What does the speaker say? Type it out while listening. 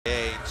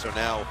So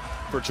now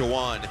for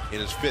Jawan in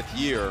his 5th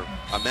year,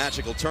 a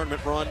magical tournament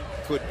run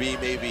could be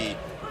maybe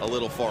a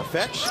little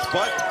far-fetched,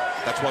 but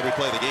that's why we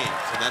play the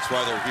games, and that's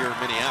why they're here in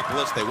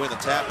Minneapolis. They win the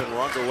tap, and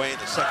we're underway in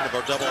the second of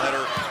our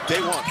doubleheader,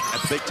 day 1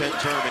 at the Big Ten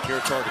tournament here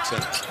at Target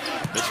Center.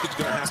 Michigan's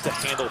going to have to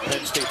handle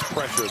Penn State's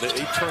pressure. They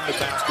turned the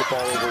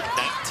basketball over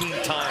 19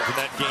 times in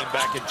that game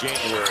back in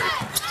January.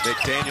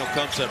 McDaniel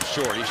comes up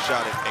short. He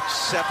shot it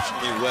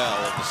exceptionally well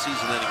in the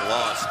season-ending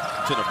loss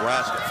to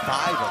Nebraska.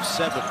 5 of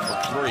 7 from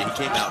 3. He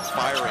came out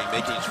firing,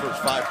 making his first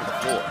 5 from the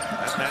floor.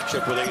 That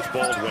matchup with Ace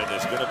Baldwin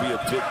is going to be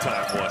a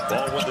big-time one.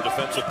 Baldwin, the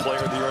defensive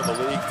player of the year in the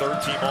league,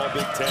 3rd team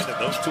All-Big Ten,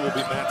 and those two will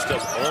be matched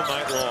up all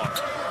night long.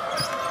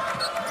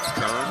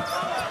 Kern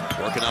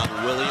working on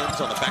Williams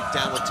on the back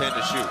down with 10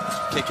 to shoot.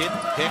 Kick it,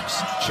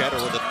 Hicks,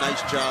 Cheddar with a nice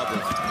job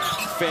of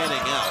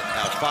fanning out.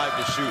 Now 5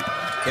 to shoot.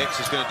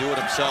 Hicks is going to do it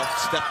himself.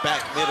 Step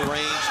back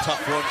mid-range,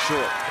 tough run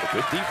short.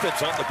 Good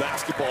defense on the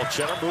basketball.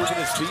 Cheddar moving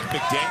his feet.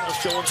 McDaniel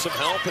showing some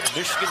help, and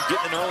Michigan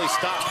getting an early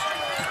stop.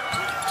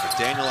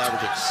 McDaniel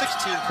averaging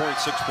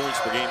 16.6 points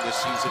per game this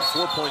season,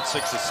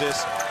 4.6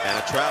 assists, and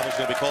a travel is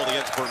going to be called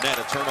against Burnett,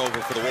 a turnover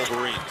for the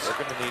Wolverines. They're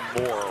going to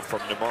need more from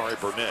Nimari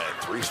Burnett.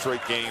 3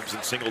 straight games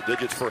in single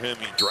digits for him.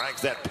 He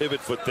drags that pivot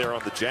foot there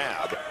on the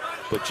jab,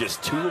 but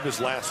just 2 of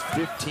his last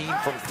 15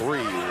 from 3.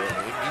 We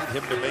need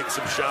him to make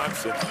some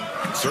shots and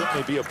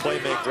certainly be a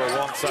playmaker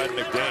alongside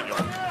McDaniel.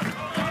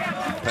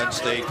 Penn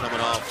State coming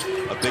off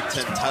a Big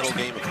Ten title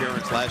game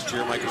appearance last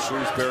year. Michael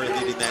Shrewsbury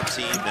leading that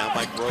team. Now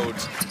Mike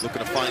Rhodes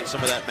looking to find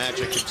some of that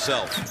magic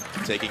himself.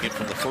 Taking it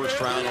from the first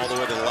round all the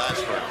way to the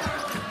last round.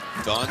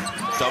 Dunn,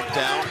 dumped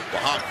down.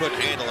 Wahab couldn't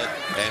handle it,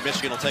 and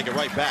Michigan will take it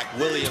right back.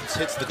 Williams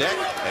hits the deck,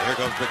 and here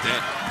goes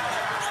McDaniel.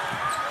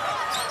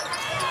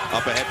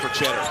 Up ahead for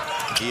Cheddar.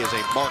 He is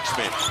a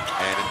marksman,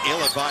 and an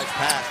ill-advised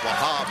pass.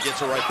 Wahab gets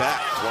it right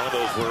back. One of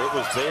those where it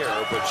was there,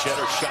 but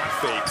Cheddar shot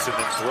fakes and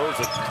then throws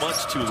it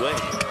much too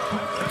late.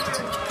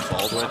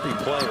 Baldwin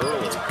play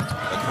early.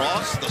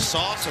 Across, the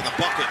sauce, and the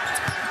bucket.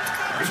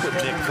 That's what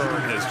Nick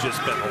Kern has just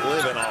been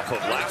living off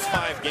of. Last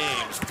 5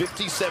 games,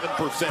 57%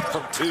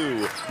 from 2.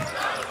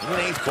 He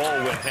and Ace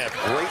Baldwin have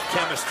great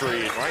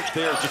chemistry, and right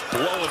there just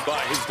blowing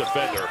by his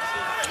defender.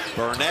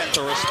 Burnett,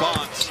 the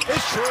response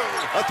is true.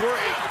 A 3.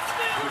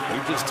 We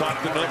just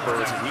talked the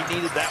numbers. He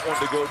needed that one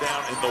to go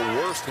down in the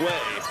worst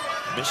way.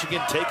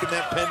 Michigan taking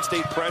that Penn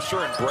State pressure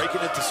and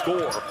breaking it to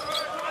score.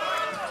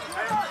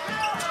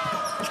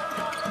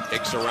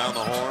 Hicks around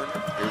the horn.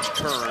 Here's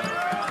Kern.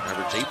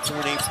 Averaged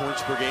 8.8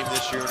 points per game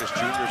this year in his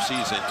junior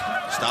season.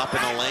 Stop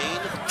in the lane.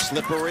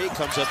 Slippery.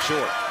 Comes up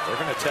short. They're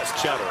going to test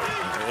Cheddar,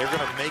 and they're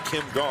going to make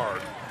him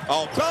guard.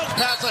 Oh, bounce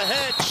pass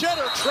ahead.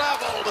 Cheddar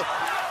traveled.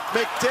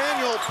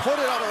 McDaniel put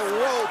it on a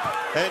rope,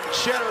 and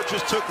Cheddar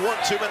just took 1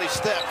 too many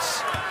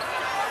steps.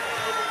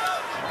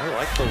 I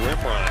like the rim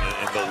run,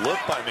 and the look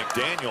by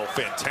McDaniel.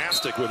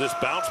 Fantastic with this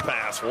bounce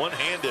pass,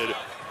 one-handed.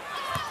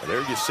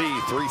 There you see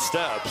 3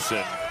 steps,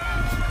 and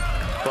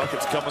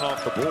buckets coming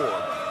off the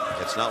board.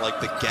 It's not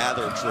like the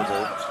gather dribble.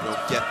 You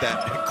don't get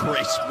that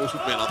grace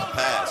movement on the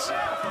pass.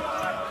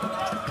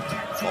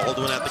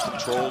 Baldwin at the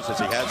controls as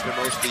he has been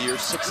most of the year.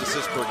 6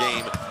 assists per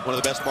game, one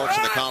of the best marks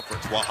in the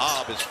conference.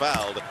 Wahab is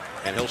fouled,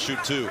 and he'll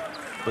shoot 2.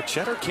 But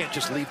Cheddar can't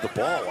just leave the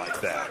ball like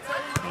that.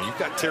 You've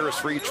got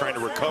Terrace Reed trying to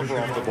recover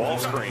off the ball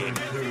screen,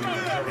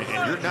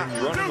 and you're not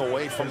running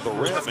away from the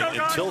rim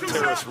until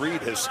Terrace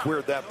Reed has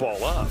squared that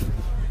ball up.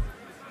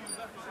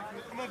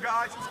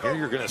 Here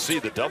you're going to see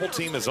the double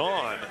team is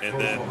on, and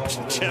then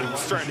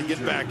Cheddar's trying to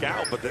get back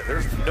out, but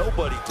there's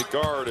nobody to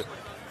guard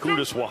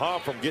Qudus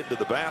Wahab from getting to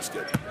the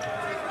basket.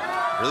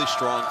 Really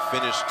strong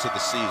finish to the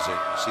season.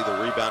 You see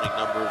the rebounding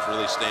numbers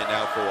really stand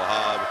out for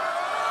Wahab.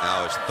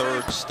 Now his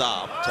 3rd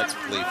stop,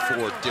 technically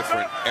 4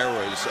 different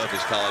eras of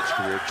his college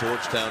career.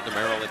 Georgetown to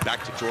Maryland,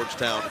 back to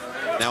Georgetown,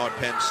 now at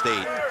Penn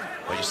State.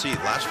 But you see,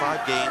 last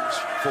 5 games,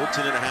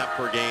 14.5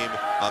 per game.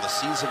 On the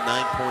season,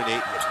 9.8,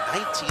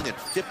 19 and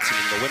 15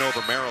 to win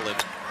over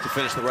Maryland to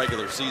finish the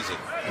regular season.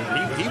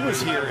 He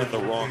was here in the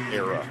wrong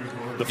era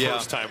the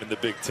first time in the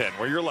Big Ten,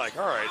 where you're like,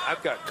 all right,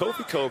 I've got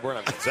Kofi Coburn,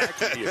 I've got Zach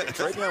Edey, I've got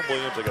Travion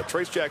Williams, I've got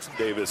Trace Jackson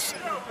Davis,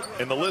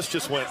 and the list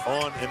just went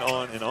on and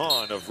on and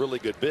on of really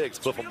good bigs.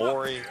 Cliff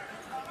Amore.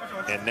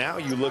 And now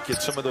you look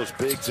at some of those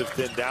bigs have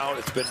thinned out.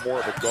 It's been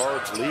more of a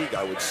guards league,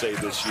 I would say,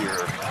 this year.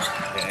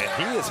 And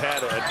he has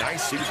had a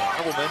nice season.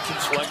 Honorable mention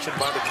selection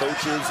by the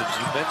coaches, and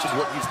you mentioned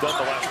what he's done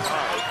the last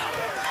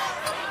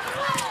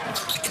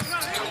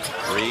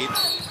 5. Reed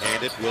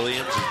handed.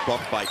 Williams is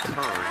bumped by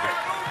Kern.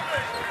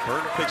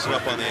 Kern picks it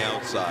up on the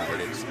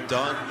outside. It's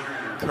Dunn,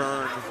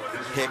 Kern,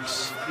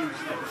 Hicks,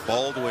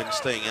 Baldwin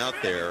staying out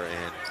there,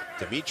 and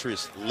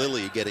Demetrius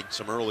Lilly getting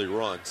some early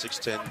run.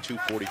 6'10",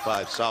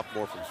 245,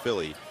 sophomore from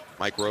Philly.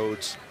 Mike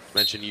Rhodes,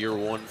 mentioned year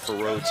 1 for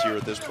Rhodes here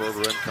at this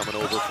program, coming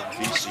over from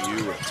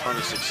VCU, a ton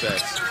of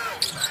success.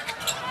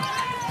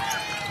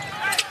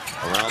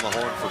 Around the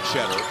horn for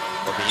Cheddar.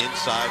 From the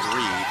inside,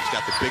 Reed. He's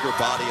got the bigger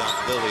body on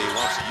Lilly. He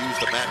wants to use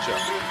the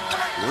matchup.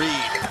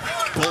 Reed,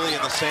 bully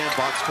in the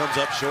sandbox, comes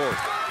up short.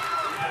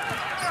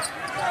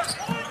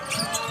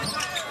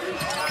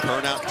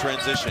 Kern out in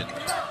transition.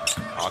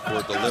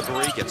 Awkward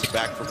delivery, gets it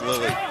back from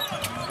Lilly.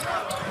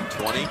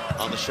 20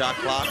 on the shot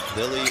clock.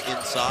 Lilly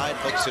inside,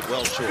 hooks it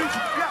well short.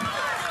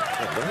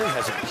 Yeah, Lilly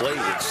hasn't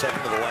played in 7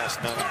 of the last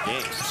 9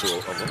 games, so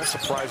a little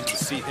surprising to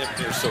see him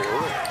here so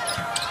early.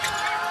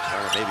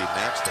 Trying to maybe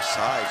match the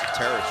size of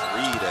Terrace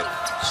Reed at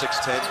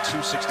 6'10",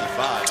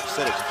 265.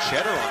 Instead, it's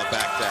Cheddar on the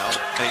back down,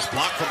 and he's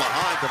blocked from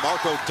behind.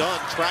 DeMarco Dunn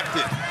tracked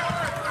it.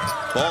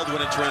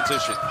 Baldwin in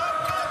transition.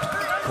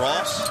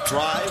 Cross,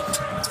 drive,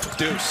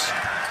 deuce.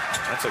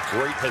 That's a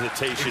great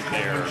hesitation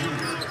there.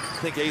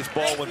 I think Ace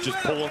Baldwin's just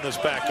pulling this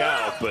back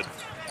out, but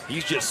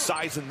he's just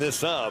sizing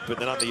this up. And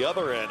then on the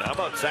other end, how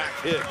about Zach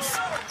Hicks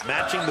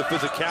matching the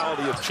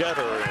physicality of Cheddar,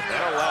 and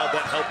that allowed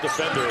that help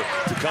defender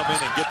to come in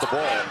and get the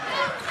ball.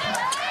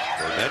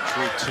 Burnett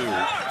 3-2,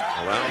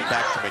 around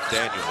back to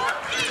McDaniel.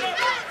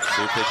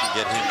 See if they can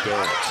get him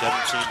going.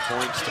 17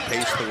 points to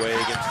pace the way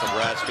against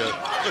Nebraska. It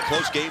was a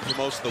close game for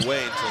most of the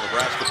way until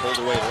Nebraska pulled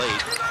away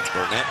late.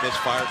 Burnett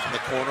misfired from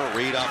the corner.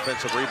 Reed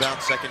offensive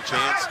rebound, second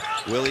chance.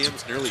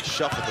 Williams nearly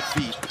shuffled the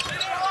feet.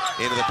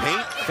 Into the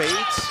paint,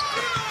 fades,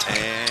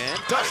 and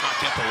does not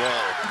get the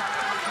roll.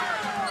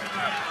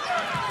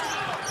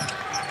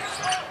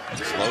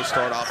 Slow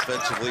start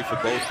offensively for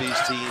both these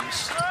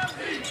teams.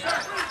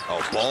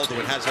 Oh,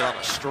 Baldwin has it on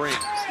a string.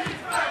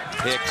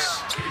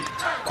 Hicks,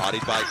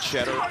 bodied by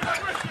Cheddar.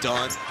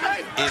 Dunn,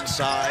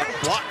 inside,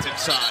 blocked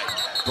inside.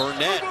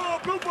 Burnett,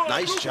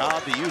 nice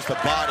job to use the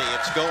body.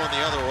 It's going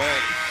the other way.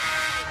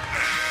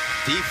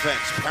 Defense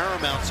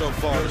paramount so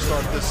far to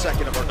start this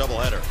second of our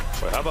doubleheader.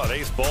 Well, how about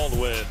Ace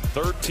Baldwin?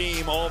 3rd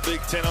team All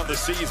Big Ten on the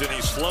season.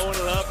 He's slowing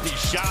it up. He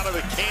shot of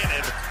a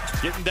cannon,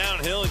 getting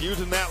downhill,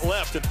 using that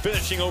left and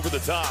finishing over the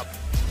top.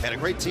 Had a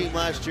great team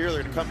last year.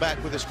 They're going to come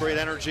back with this great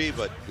energy,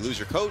 but you lose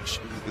your coach,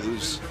 you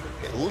lose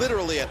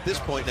literally at this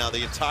point now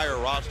the entire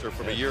roster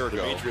from a year ago.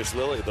 Demetrius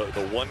Lilly,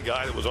 the one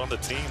guy that was on the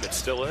team that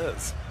still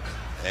is.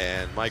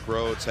 And Mike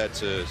Rhodes had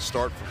to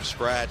start from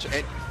scratch.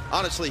 And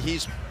honestly, he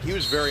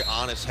was very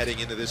honest heading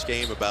into this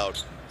game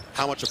about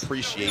how much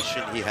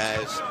appreciation he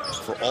has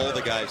for all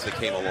the guys that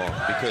came along,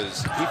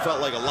 because he felt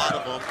like a lot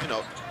of them, you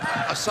know,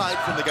 aside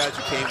from the guys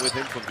who came with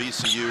him from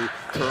VCU,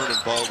 Kern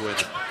and Baldwin,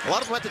 a lot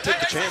of them had to take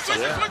the chances.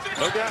 Yeah,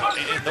 no doubt.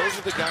 And those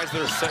are the guys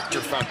that are setting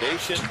your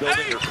foundation,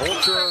 building your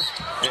culture,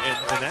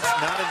 and that's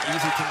not an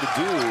easy thing to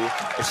do,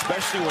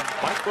 especially when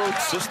Mike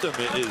Rhodes' system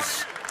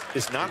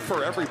is not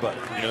for everybody.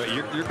 You know,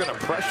 you're going to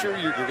pressure,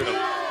 you're going to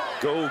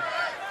go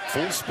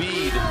full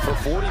speed for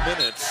 40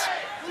 minutes.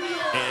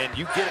 And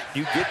you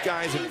get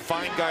guys and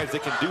find guys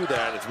that can do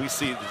that, as we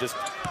see just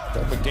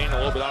McDaniel a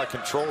little bit out of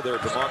control there.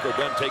 DeMarco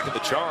Dunn taking the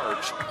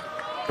charge.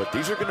 But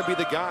these are going to be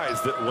the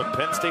guys that when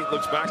Penn State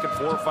looks back in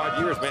 4 or 5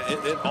 years, man,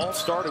 it all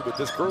started with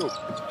this group.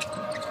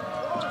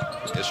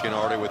 Michigan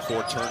already with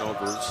 4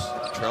 turnovers,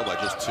 trailed by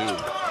just 2.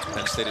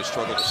 Penn State has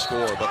struggled to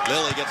score, but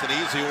Lilly gets an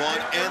easy one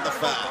and the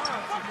foul.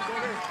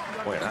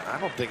 Boy, I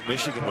don't think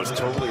Michigan was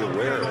totally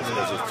aware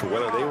as to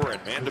whether they were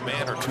in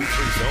man-to-man or 2-3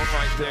 zone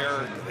right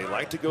there. They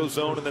like to go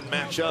zone and then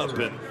match up,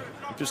 and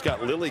you just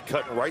got Lilly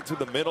cutting right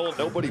through the middle.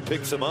 Nobody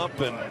picks him up,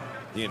 and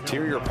the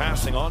interior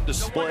passing on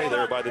display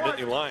there by the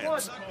Nittany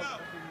Lions.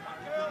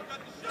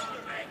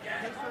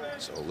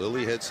 So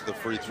Lilly heads to the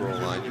free throw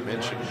line. You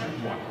mentioned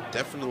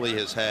definitely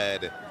has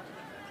had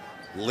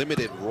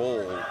limited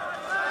role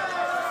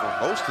for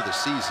most of the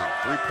season.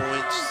 3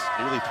 points,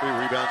 nearly 3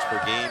 rebounds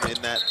per game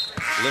in that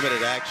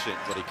limited action,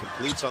 but he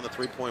completes on the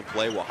 3-point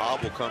play.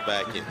 Wahab will come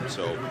back in.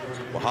 So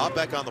Wahab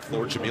back on the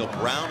floor. Jameel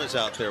Brown is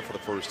out there for the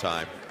first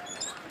time.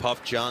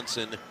 Puff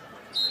Johnson,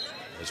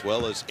 as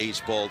well as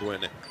Ace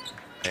Baldwin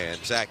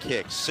and Zach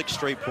Hicks. 6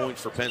 straight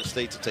points for Penn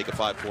State to take a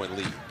 5-point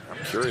lead.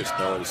 I'm curious,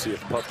 Noah, to see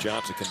if Puff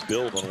Johnson can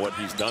build on what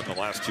he's done the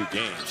last 2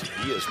 games.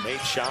 He has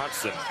made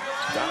shots and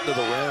gotten to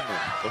the rim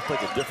and looked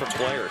like a different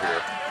player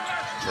here.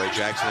 Trey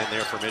Jackson in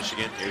there for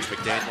Michigan. Here's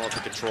McDaniel at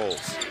the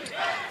controls.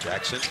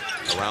 Jackson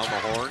around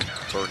the horn.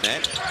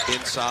 Burnett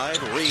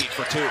inside. Reed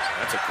for 2.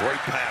 That's a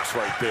great pass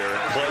right there.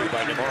 And play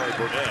by Nimari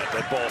Burnett.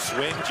 That ball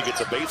swings. You get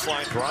the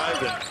baseline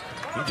drive, and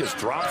he just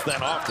drops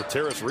that off to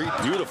Terrace Reed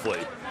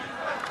beautifully.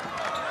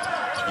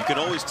 You can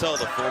always tell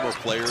the former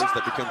players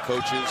that become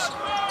coaches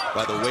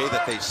by the way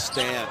that they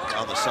stand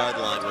on the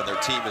sideline when their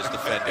team is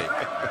defending.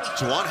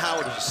 Juwan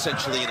Howard is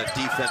essentially in a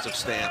defensive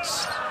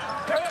stance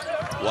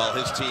while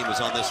his team is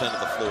on this end of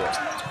the floor.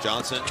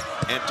 Johnson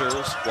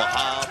enters.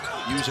 Wahab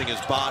using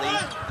his body.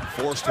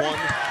 Forced one.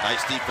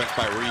 Nice defense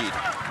by Reed.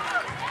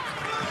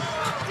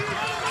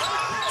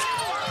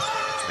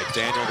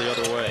 McDaniel the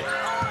other way.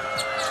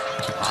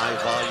 High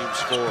volume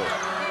scorer.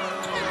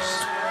 He's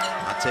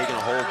not taking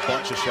a whole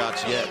bunch of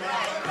shots yet.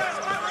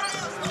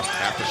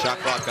 Half the shot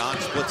clock on.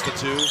 Splits the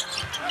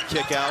 2.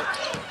 Kick out.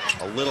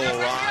 A little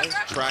awry.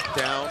 Track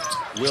down.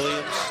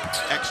 Williams.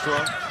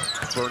 Extra.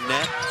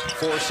 Burnett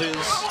forces.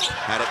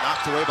 Had it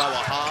knocked away by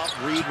Wahab.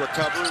 Reed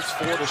recovers.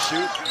 4 to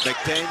shoot.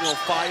 McDaniel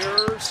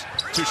fires.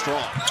 Too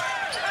strong.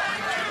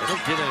 I don't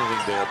get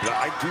anything there, but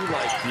I do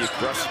like the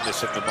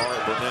aggressiveness of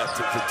Nimari Burnett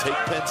to take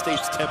Penn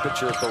State's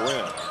temperature at the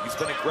rim. He's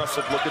been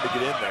aggressive looking to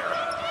get in there.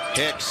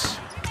 Hicks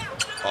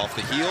off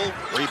the heel.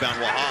 Rebound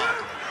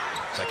Wahab.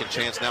 Second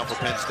chance now for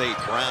Penn State.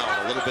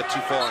 Brown a little bit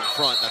too far in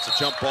front. That's a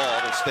jump ball.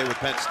 It'll stay with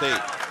Penn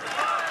State.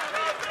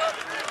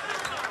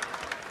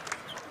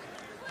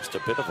 Just a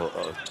bit of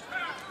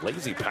a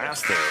lazy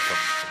pass there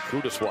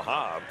from Qudus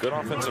Wahab. Good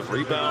offensive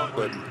rebound,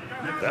 but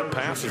that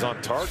pass is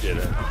on target.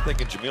 And I'm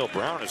thinking Jameel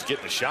Brown is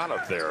getting a shot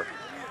up there.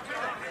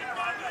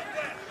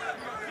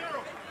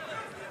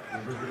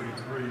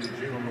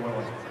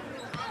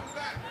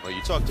 Well,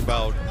 you talked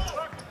about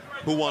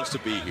who wants to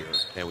be here,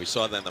 and we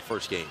saw that in the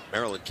first game.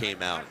 Maryland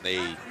came out,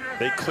 and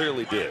they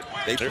clearly did.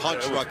 They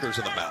punched Rutgers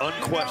in the mouth.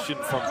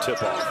 Unquestioned from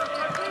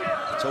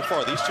tip-off. So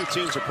far, these two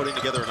teams are putting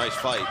together a nice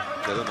fight.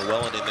 Jalen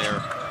Llewellyn in there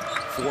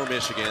for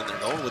Michigan. They're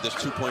going with this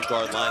two-point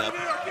guard lineup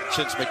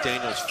since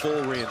McDaniel's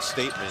full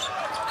reinstatement,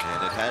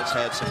 and it has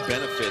had some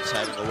benefits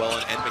having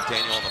Llewellyn and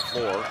McDaniel on the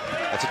floor.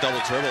 That's a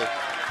double dribble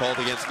called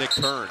against Nick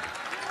Kern.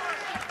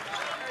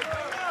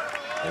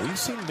 We've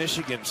seen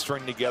Michigan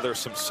string together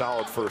some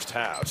solid first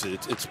halves.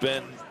 It's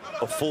been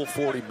a full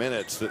 40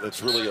 minutes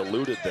that's really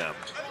eluded them.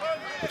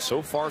 But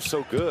so far,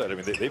 so good. I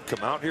mean, they've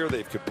come out here,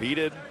 they've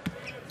competed.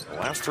 The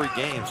last 3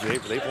 games,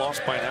 they've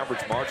lost by an average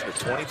margin of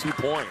 22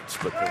 points.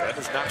 But that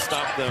does not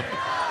stop them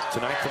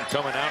tonight from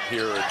coming out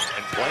here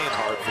and playing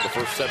hard for the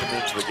first 7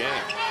 minutes of the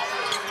game.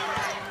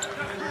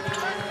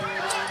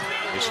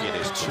 Michigan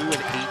is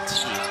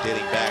 2-18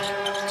 dating back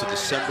to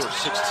December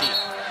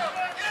 16th.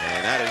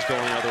 And that is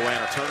going the other way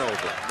on a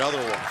turnover. Another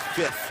one,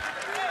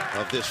 5th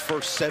of this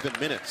first 7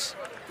 minutes.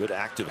 Good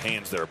active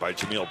hands there by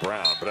Jameel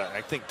Brown. But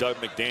I think Doug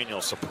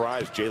McDaniel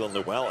surprised Jalen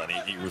Llewellyn.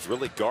 He was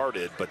really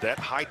guarded, but that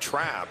high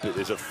trap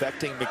is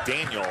affecting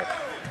McDaniel.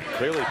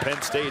 Clearly,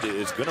 Penn State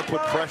is going to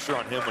put pressure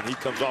on him when he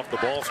comes off the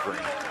ball screen.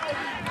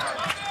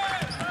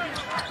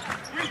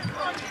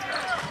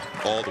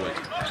 Baldwin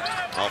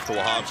off the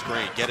Wahab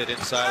screen. Get it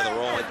inside of the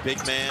rolling big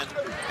man,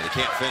 and he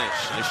can't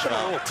finish. Nice shot.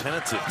 A little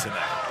tentative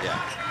tonight. Yeah.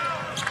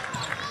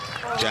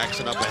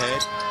 Jackson up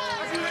ahead.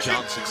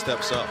 Johnson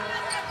steps up.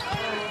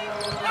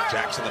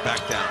 Jackson the back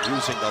down,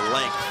 using the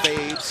length,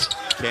 fades,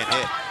 can't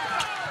hit.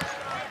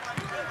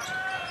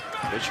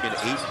 Michigan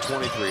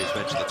 8-23, as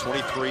mentioned. The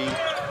 23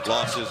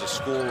 losses, a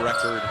school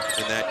record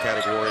in that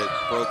category. It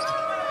broke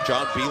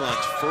John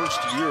Beilein's first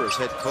year as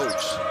head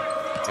coach.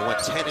 He went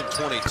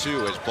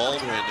 10-22 as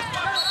Baldwin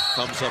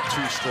comes up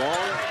too strong,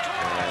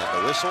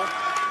 and the whistle,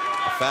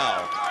 a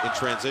foul in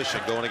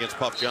transition going against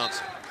Puff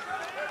Johnson.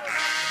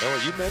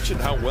 Well, you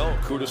mentioned how well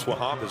Qudus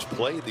Wahab has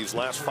played these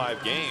last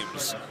 5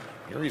 games.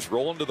 Here he's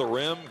rolling to the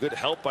rim. Good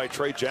help by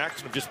Trey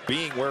Jackson of just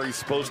being where he's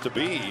supposed to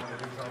be.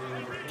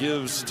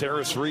 Gives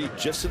Terrace Reed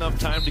just enough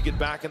time to get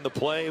back in the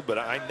play, but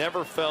I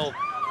never felt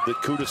that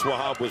Qudus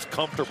Wahab was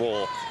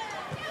comfortable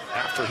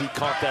after he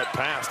caught that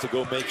pass to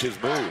go make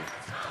his move.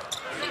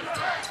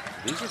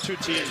 These are two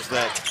teams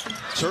that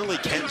certainly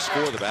can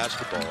score the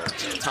basketball. At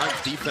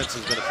times defense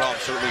has been a problem,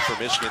 certainly for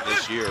Michigan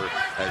this year,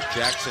 as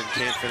Jackson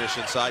can't finish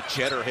inside.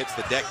 Cheddar hits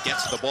the deck,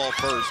 gets the ball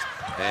first,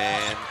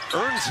 and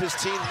earns his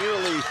team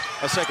nearly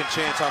a second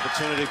chance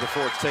opportunity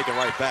before it's taken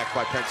right back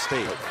by Penn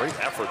State. A great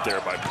effort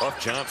there by Puff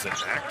Johnson.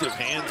 Active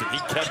hands, and he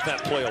kept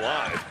that play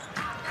alive.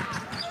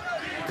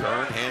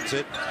 Kern hands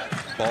it.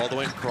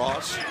 Baldwin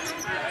cross.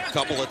 A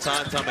couple of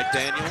times on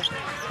McDaniel.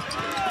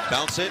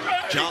 Bounce it.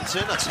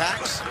 Johnson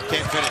attacks.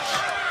 Can't finish.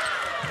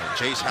 And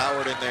Jace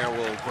Howard in there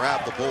will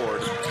grab the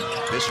board.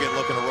 Michigan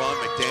looking to run.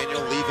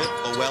 McDaniel leave it.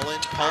 Llewellyn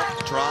pump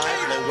drive.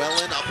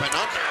 Llewellyn up and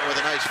under with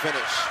a nice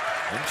finish.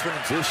 In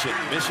transition,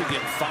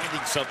 Michigan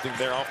finding something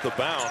there off the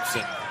bounce,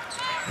 and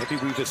maybe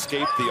we've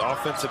escaped the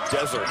offensive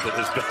desert that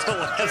has been the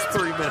last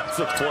 3 minutes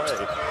of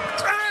play.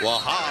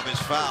 Wahab is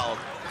fouled.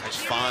 Nice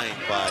find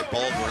by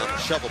Baldwin on the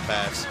shovel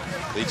pass.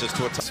 Leads us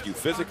to a tough. You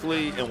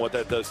physically and what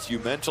that does to you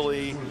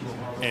mentally,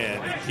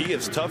 and he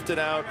has toughed it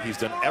out. He's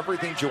done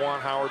everything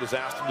Juwan Howard has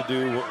asked him to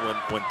do.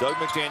 When Doug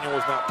McDaniel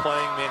was not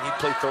playing, man, he'd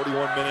play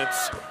 31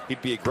 minutes.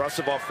 He'd be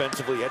aggressive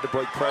offensively. He had to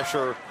break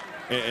pressure.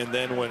 And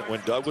then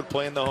when Doug would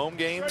play in the home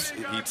games,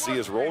 he'd see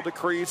his role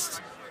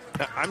decreased.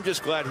 I'm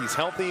just glad he's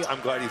healthy.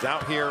 I'm glad he's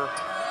out here.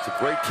 He's a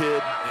great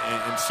kid,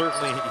 and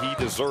certainly he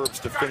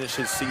deserves to finish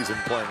his season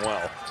playing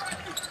well.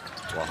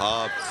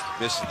 Wahab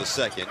misses the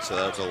second, so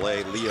that'll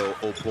delay Leo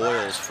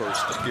O'Boyle's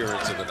first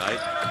appearance of the night.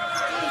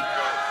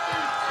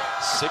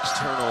 6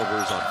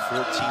 turnovers on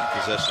 14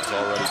 possessions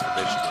already for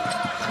Michigan.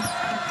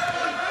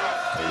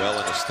 Well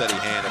in a steady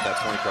hand at that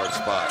point guard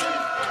spot.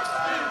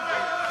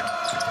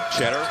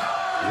 Cheddar,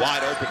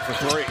 wide open for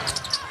 3.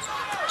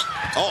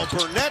 Oh,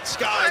 Burnett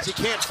skies, he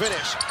can't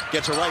finish.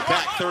 Gets it right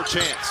back, third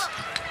chance.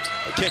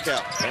 A kick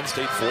out. Penn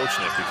State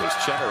fortunate because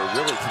Cheddar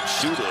really can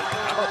shoot it.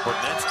 How about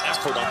Burnett's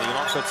effort on the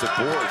offensive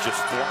board,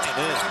 just flying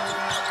in.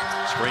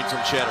 Screen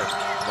from Cheddar.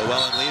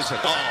 Llewellyn leaves it.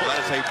 Oh,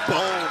 that is a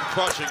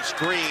bone-crushing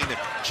screen.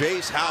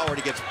 Jace Howard,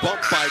 he gets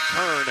bumped by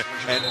Kern,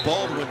 and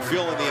Baldwin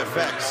feeling the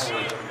effects.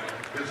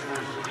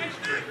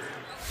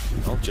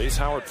 Well, Jace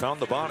Howard found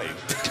the body.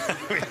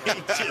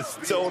 He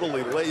just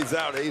totally lays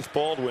out Ace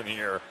Baldwin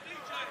here.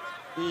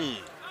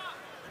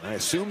 I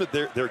assume that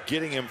they're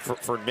getting him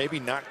for maybe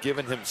not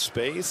giving him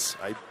space.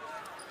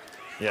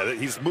 Yeah,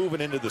 he's moving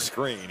into the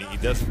screen. He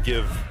doesn't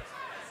give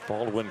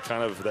Baldwin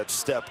kind of that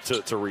step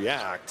to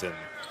react, and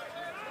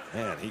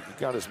man, he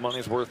got his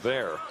money's worth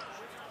there.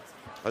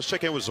 Let's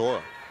check in with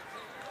Zora.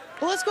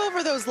 Well, let's go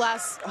over those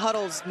last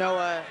huddles,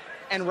 Noah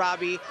and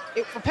Robbie.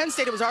 For Penn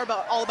State, it was all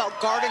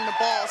about guarding the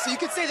ball. So you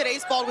could say that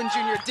Ace Baldwin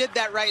Jr. did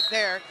that right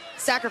there.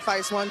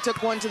 Sacrificed one,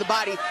 took one to the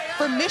body.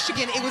 For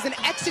Michigan, it was an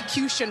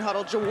execution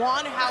huddle.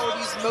 Juwan Howard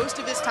used most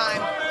of his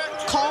time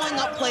calling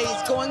up plays,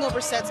 going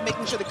over sets,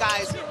 making sure the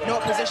guys know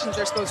what positions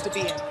they're supposed to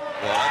be in.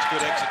 Well, that's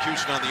good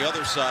execution on the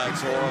other side,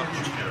 Zora.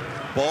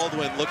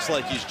 Baldwin looks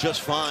like he's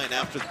just fine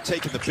after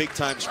taking the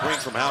big-time spring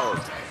from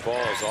Howard.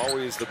 Ball is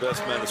always the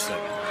best medicine.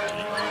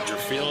 You're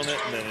feeling it,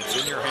 and then it's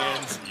in your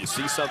hands. You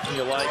see something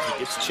you like, he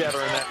gets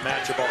cheddar in that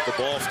matchup off the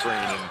ball screen,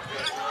 and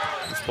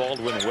it's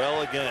Baldwin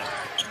well again.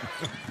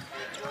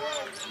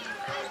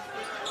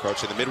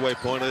 Approaching the midway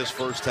point of this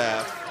first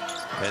half.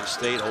 Penn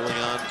State holding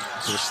on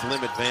to a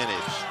slim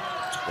advantage.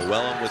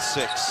 Llewellyn with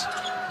 6.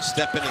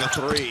 Step into the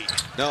 3.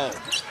 No.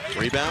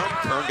 Rebound.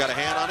 Kern got a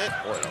hand on it.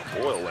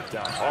 Boy, Boyle went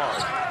down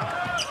hard.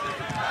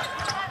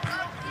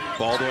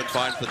 Baldwin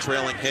finds the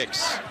trailing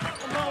Hicks.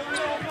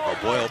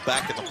 Boyle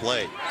back in the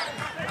play.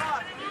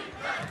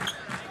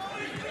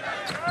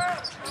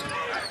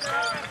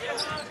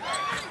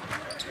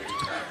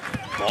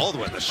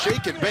 Baldwin, the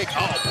shake and bake.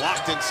 Oh,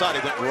 blocked inside.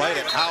 He went right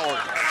at Howard.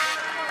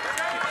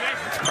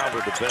 It's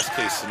probably the best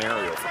case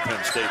scenario for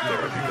Penn State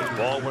there, because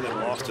Baldwin had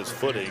lost his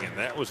footing, and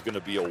that was going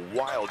to be a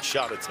wild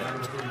shot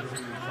attempt.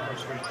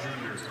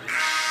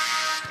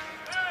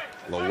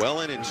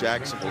 Llewellyn and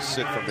Jackson will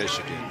sit for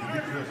Michigan.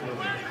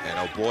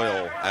 And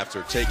O'Boyle,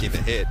 after taking the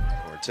hit,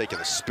 or taking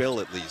the spill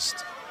at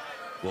least,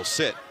 will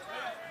sit.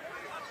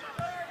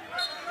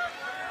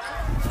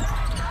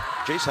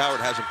 Jace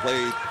Howard hasn't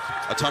played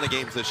a ton of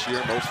games this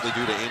year, mostly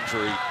due to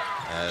injury.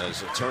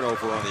 As a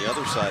turnover on the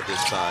other side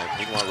this time.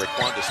 Meanwhile,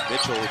 Raquandis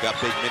Mitchell, who got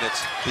big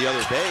minutes the other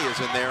day, is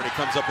in there, and he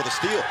comes up with a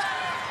steal.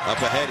 Up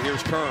ahead,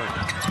 here's Kern.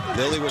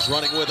 Lilly was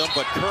running with him,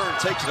 but Kern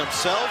takes it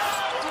himself.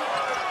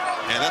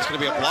 And that's going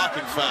to be a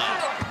blocking foul.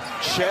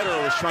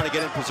 Cheddar was trying to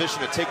get in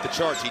position to take the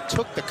charge. He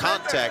took the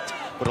contact,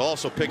 but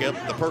also pick up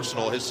the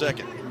personal, his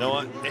second.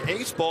 No,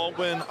 Ace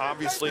Baldwin,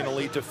 obviously an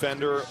elite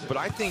defender, but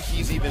I think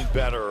he's even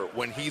better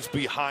when he's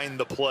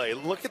behind the play.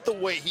 Look at the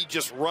way he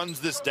just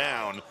runs this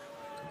down.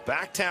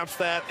 Back taps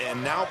that,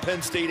 and now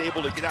Penn State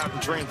able to get out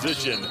in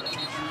transition.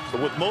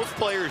 But with most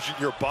players,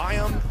 you're by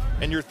them,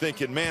 and you're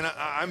thinking, man,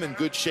 I'm in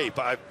good shape.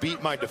 I've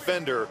beat my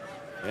defender.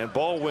 And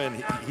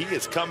Baldwin, he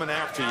is coming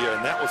after you,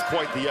 and that was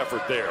quite the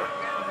effort there.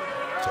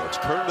 So it's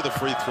Kern to the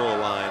free throw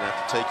line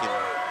after taking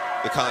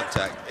the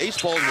contact. Ace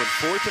Baldwin,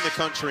 4th in the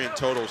country in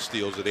total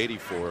steals at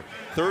 84.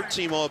 3rd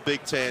team all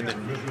Big Ten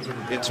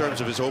in terms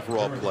of his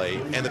overall play.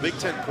 And the Big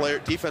Ten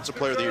defensive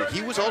player of the year.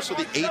 He was also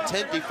the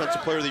A-10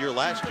 defensive player of the year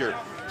last year.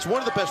 He's one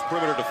of the best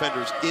perimeter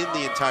defenders in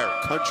the entire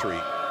country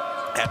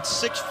at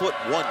 6'1",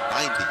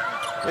 190.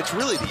 It's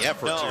really the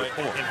effort to your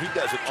point. And he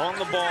does it on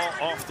the ball,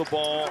 off the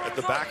ball, at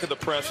the back of the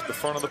press, at the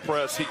front of the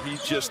press. He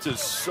just is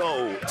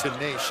so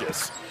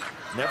tenacious.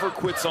 Never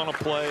quits on a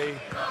play.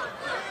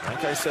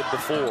 Like I said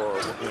before,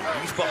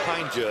 when he's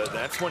behind you,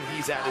 that's when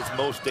he's at his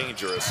most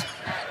dangerous.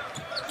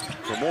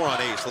 For more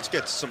on Ace, let's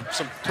get some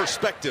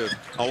perspective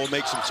on what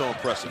makes him so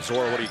impressive.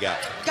 Zora, what do you got?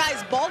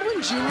 Guys,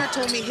 Baldwin Jr.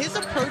 told me his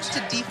approach to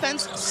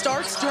defense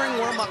starts during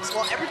warm-ups.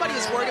 While everybody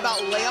is worried about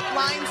layup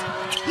lines,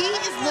 he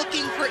is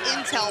looking for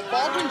intel.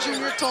 Baldwin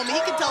Jr. told me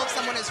he can tell if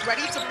someone is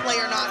ready to play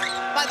or not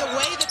by the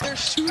way that they're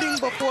shooting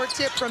before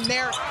tip. From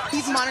there,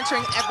 he's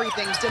monitoring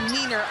everything: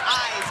 demeanor,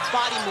 eyes,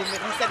 body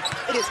movement. He said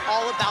it is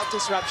all about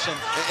disruption.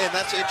 And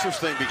that's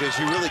interesting, because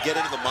you really get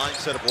into the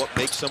mindset of what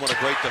makes someone a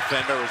great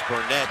defender. As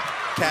Burnett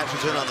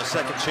cashes in on the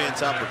second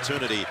chance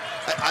opportunity.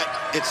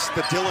 It's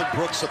the Dylan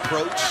Brooks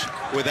approach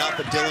without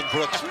the Dylan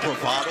Brooks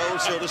bravado,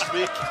 so to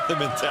speak. The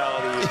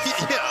mentality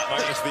is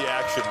minus the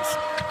actions.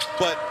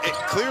 But it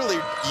clearly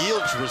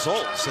yields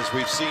results, as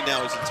we've seen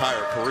now his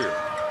entire career.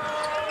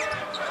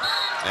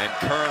 And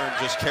Kern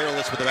just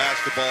careless with the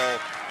basketball.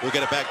 We'll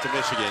get it back to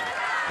Michigan.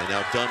 And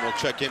now Dunn will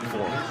check in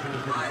for him.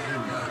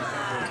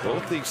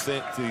 Both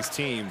these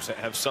teams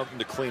have something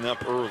to clean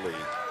up early.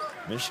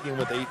 Michigan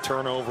with 8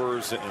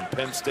 turnovers, and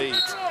Penn State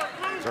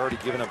has already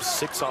given up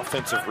 6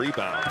 offensive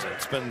rebounds. And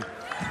it's been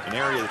an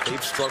area that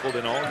they've struggled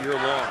in all year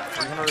long.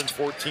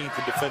 314th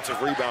in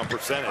defensive rebound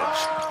percentage.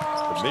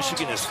 But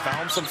Michigan has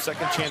found some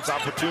second chance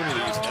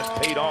opportunities, and that's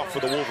paid off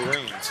for the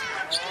Wolverines.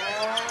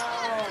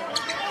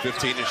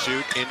 15 to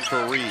shoot, in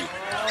for Reed.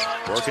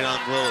 Working on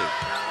Lilly.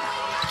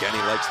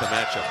 Jenny likes the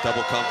matchup.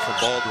 Double come from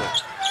Baldwin.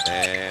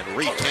 And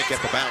Reed can't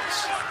get the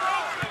bounce.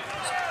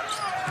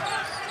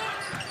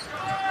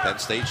 Penn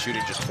State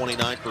shooting just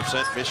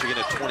 29%, Michigan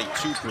at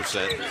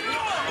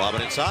 22%. Lob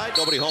it inside,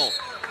 nobody home.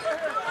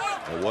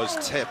 It was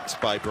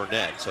tipped by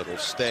Burnett, so it'll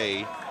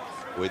stay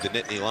with the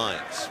Nittany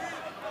Lions.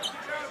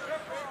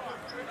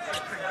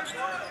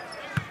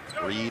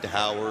 Reed,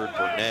 Howard,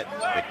 Burnett,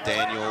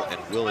 McDaniel,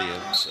 and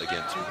Williams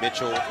against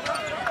Mitchell,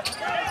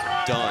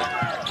 Dunn,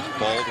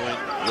 Baldwin,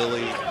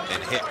 Lilly,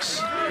 and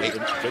Hicks. Big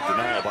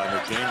denial by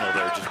McDaniel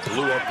there. Just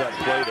blew up that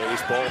play to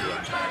Ace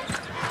Baldwin.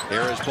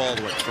 There is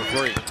Baldwin for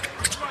 3.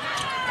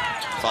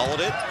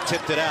 Followed it,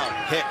 tipped it out.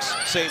 Hicks,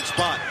 same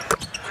spot.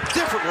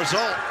 Different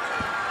result.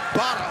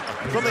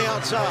 Bottom from the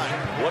outside.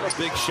 What a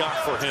big shot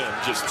for him.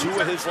 Just 2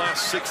 of his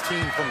last 16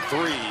 from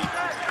 3.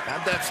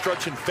 Had that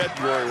stretch in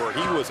February where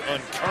he was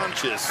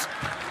unconscious.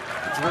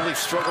 He's really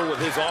struggled with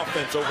his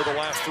offense over the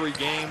last 3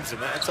 games,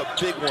 and that's a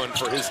big one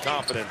for his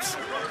confidence.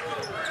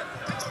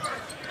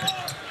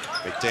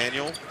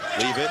 McDaniel,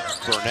 leave it.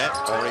 Burnett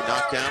already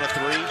knocked down a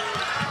 3.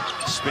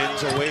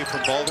 Spins away from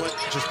Baldwin.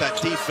 Just that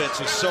defense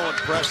is so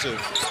impressive,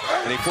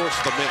 and he forced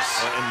the miss.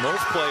 And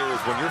most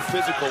players, when you're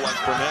physical like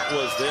Burnett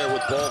was there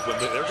with Baldwin,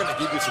 they're going to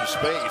give you some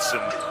space,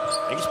 and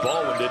Ace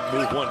Baldwin didn't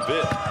move one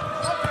bit.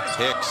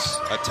 Hicks,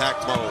 attack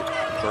mode.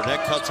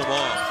 Burnett cuts him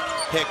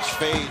off. Hicks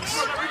fades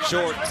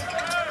short.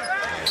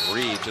 And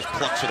Reed just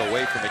plucks it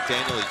away from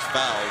McDaniel. He's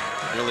fouled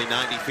nearly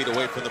 90 feet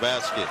away from the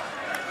basket.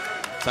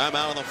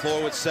 Timeout on the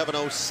floor with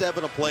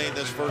 7:07 to play in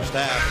this first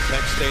half.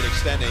 Penn State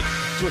extending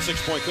to a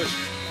 6-point cushion.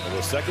 And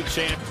the second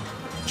chance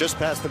just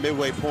past the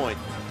midway point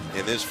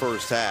in this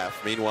first half.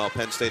 Meanwhile,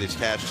 Penn State has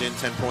cashed in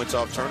 10 points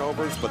off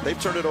turnovers, but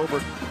they've turned it over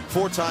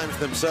 4 times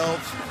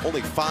themselves. Only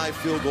 5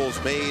 field goals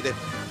made,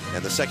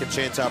 and the second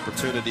chance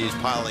opportunities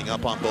piling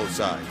up on both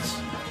sides.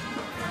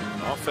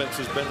 Offense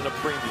has been in a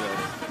premium.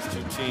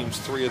 These 2 teams,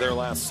 3 of their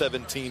last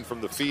 17 from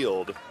the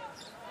field.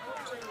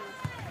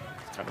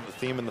 Kind of the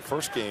theme in the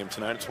first game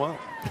tonight as well.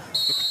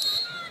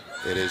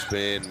 It has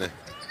been,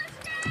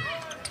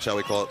 shall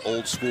we call it,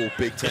 old school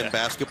Big Ten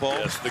basketball.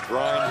 Yes, the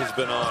grind has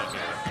been on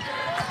here.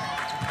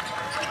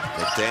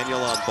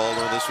 McDaniel on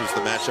Baldwin. This was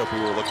the matchup we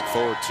were looking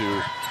forward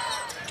to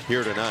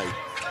here tonight.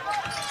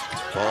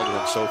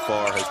 Baldwin so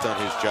far has done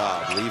his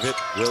job. Leave it.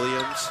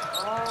 Williams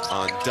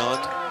on Dunn.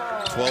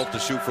 12 to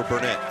shoot for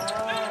Burnett.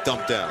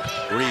 Dump down.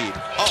 Reed.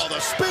 Oh, the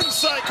spin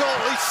cycle.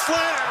 He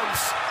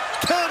slams.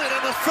 Count it,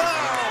 and the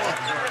foul.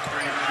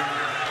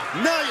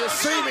 Now you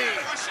see me.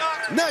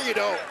 Now you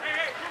don't.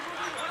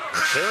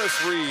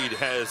 Terrace Reed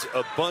has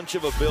a bunch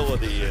of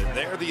ability, and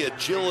there the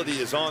agility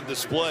is on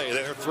display.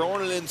 They're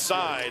throwing it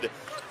inside.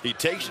 He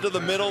takes it to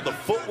the middle. The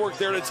footwork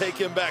there to take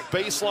him back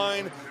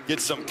baseline.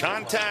 Gets some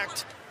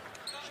contact.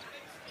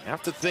 You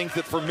have to think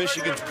that for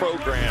Michigan's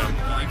program,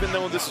 even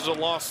though this is a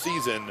lost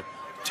season,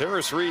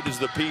 Terrace Reed is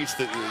the piece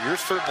that you're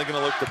certainly going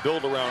to look to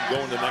build around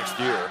going to next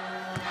year.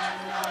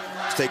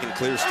 He's taking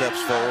clear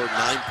steps forward.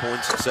 9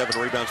 points and 7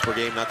 rebounds per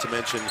game, not to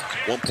mention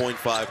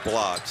 1.5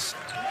 blocks.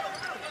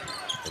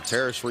 And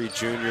Terrace Reed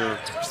Jr.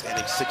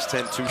 standing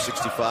 6'10",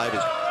 265.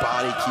 His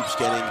body keeps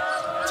getting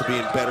to be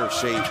in better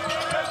shape.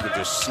 You can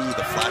just see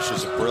the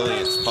flashes of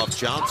brilliance. Puff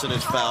Johnson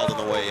is fouled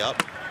on the way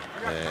up.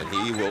 And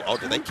he will, oh,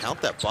 did they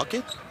count that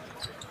bucket?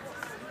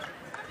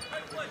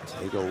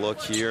 Take a look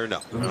here. No.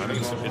 I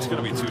think it's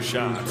going to be 2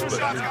 shots.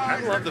 But I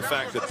love the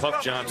fact that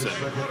Puff Johnson,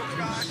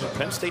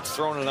 Penn State's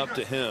throwing it up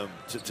to him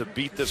to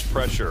beat this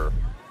pressure.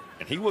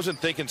 And he wasn't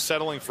thinking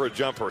settling for a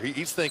jumper.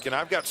 He's thinking,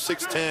 I've got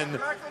 6'10",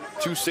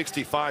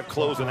 265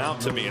 closing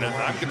out to me, and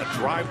I'm going to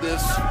drive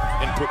this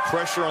and put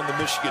pressure on the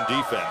Michigan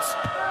defense.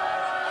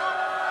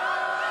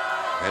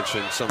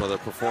 Mentioned some of the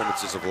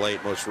performances of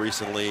late. Most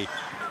recently,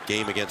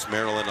 game against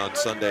Maryland on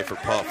Sunday for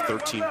Puff.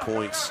 13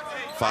 points,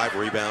 5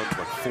 rebounds,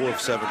 went 4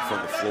 of 7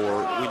 from the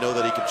floor. We know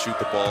that he can shoot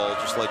the ball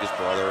just like his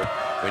brother.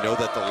 We know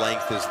that the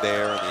length is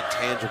there and the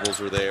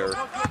intangibles are there.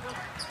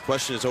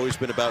 Question has always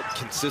been about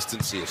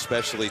consistency,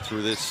 especially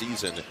through this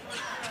season.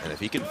 And if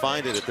he can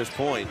find it at this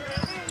point,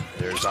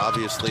 there's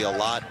obviously a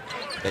lot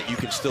that you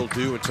can still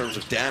do in terms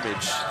of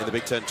damage in the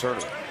Big Ten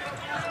tournament.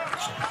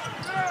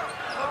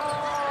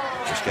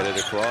 Just get it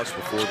across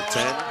before the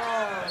 10.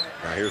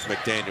 Now here's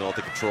McDaniel at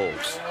the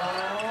controls.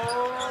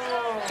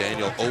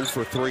 Daniel 0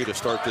 for 3 to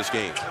start this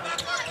game.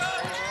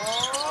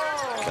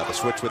 Got the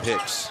switch with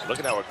Hicks. Look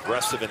at how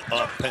aggressive and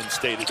up Penn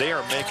State is. They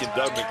are making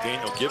Doug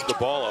McDaniel give the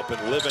ball up and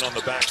living on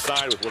the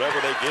backside with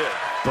whatever they get.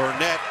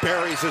 Burnett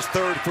buries his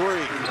 3rd 3.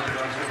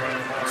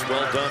 It's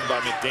well done by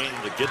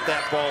McDaniel to get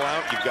that ball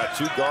out. You've got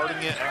 2 guarding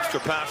it,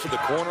 extra pass to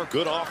the corner.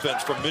 Good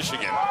offense from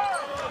Michigan.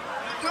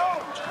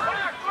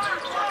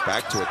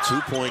 Back to a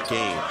 2-point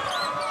game.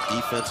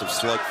 Defensive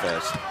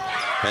slugfest.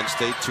 Penn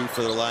State 2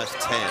 for their last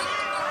 10.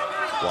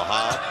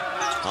 Wahab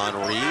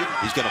on Reed.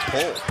 He's going to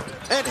pull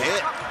and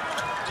hit.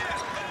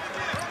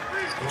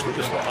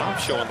 Just Wahab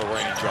showing the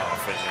range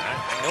off. And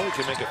I know he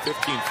can make a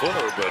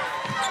 15-footer, but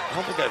I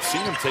don't think I've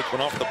seen him take one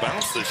off the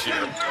bounce this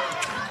year.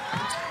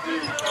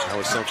 That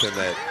was something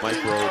that Mike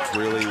Rhodes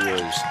really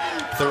was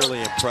thoroughly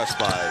impressed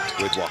by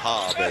with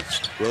Wahab, as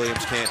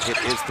Williams can't hit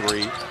his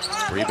 3.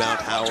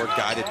 Rebound Howard,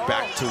 guided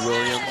back to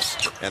Williams,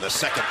 and the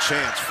second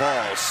chance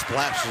falls,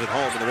 splashes it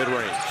home in the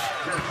mid-range.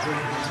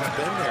 It's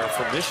been there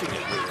for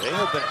Michigan. They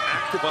have been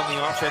active on the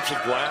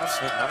offensive glass.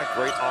 Not a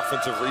great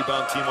offensive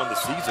rebound team on the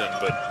season,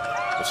 but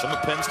with some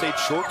of Penn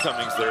State's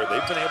shortcomings there,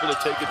 they've been able to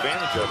take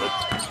advantage of it.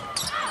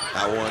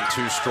 That one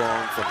too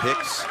strong from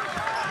Hicks.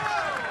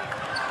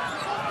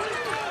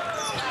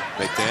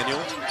 McDaniel.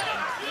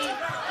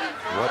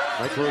 What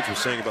Mike Rhodes was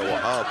saying about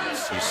Wahab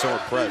is he's so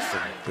impressed,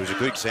 and it was a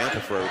good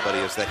example for everybody,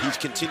 is that he's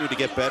continued to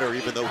get better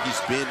even though he's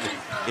been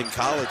in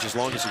college as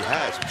long as he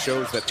has. It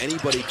shows that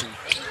anybody can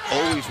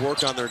always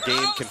work on their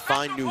game, can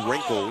find new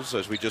wrinkles,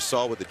 as we just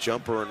saw with the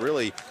jumper, and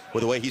really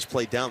with the way he's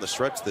played down the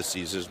stretch this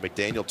season. As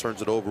McDaniel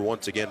turns it over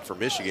once again for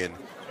Michigan.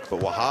 But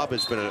Wahab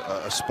has been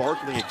a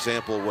sparkling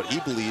example of what he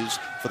believes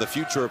for the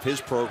future of his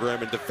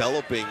program and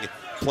developing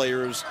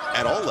players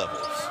at all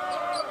levels.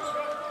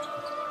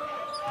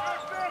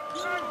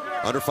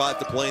 Under 5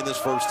 to play in this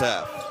first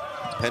half.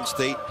 Penn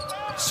State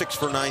 6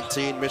 for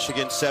 19,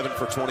 Michigan 7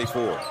 for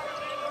 24.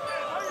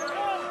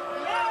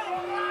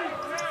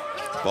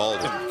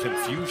 Baldwin.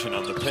 Confusion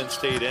on the Penn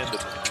State end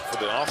for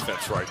the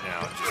offense right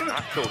now. Just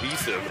not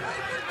cohesive.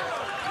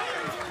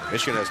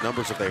 Michigan has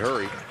numbers if they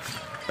hurry.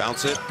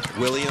 Bounce it.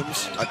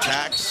 Williams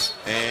attacks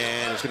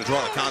and is going to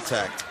draw the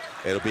contact.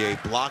 It'll be a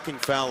blocking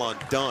foul on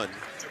Dunn.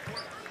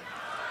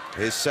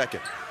 His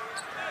second.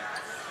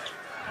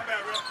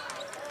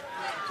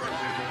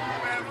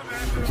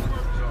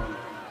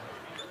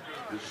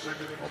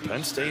 Well,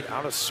 Penn State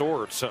out of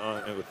sorts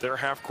with their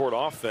half-court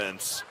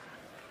offense.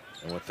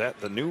 And with that,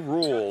 the new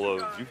rule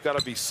of you've got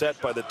to be set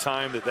by the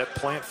time that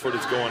plant foot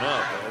is going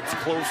up. It's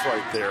close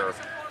right there.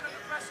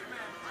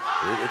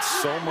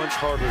 It's so much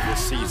harder this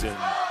season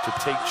to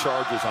take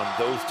charges on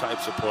those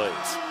types of plays.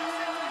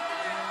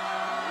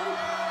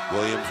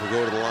 Williams will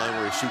go to the line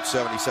where he shoots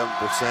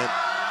 77%.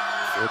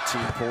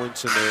 14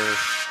 points in their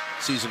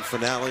season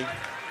finale.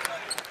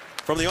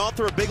 From the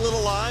author of Big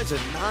Little Lies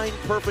and 9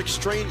 Perfect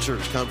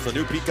Strangers comes the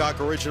new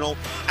Peacock original,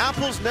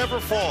 Apples Never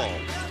Fall.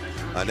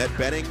 Annette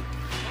Bening,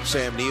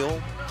 Sam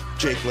Neill,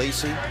 Jake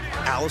Lacey,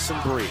 Allison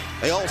Brie.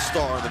 They all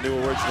star in the new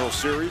original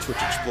series,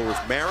 which explores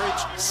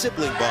marriage,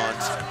 sibling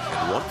bonds,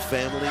 and one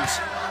family's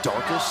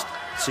darkest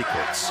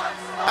secrets.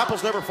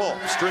 Apples Never Fall,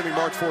 streaming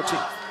March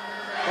 14th,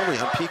 only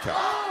on Peacock.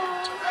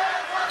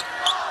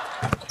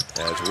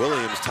 As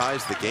Williams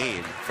ties the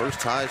game, first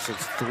tie since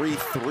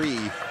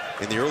 3-3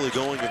 in the early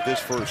going of this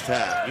first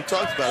half. You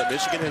talked about it,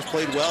 Michigan has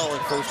played well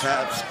in first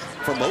halves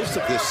for most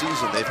of this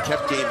season. They've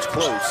kept games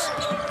close.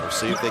 We'll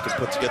see if they can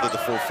put together the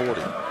full 40.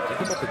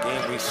 Think about the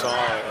game we saw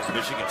at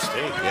Michigan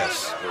State.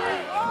 Yes.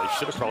 They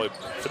should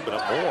have been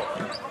up more.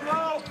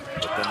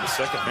 But then the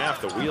second half,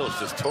 the wheels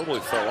just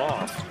totally fell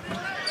off.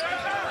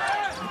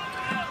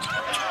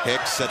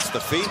 Hicks sets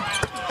the feet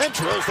and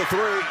drills the 3.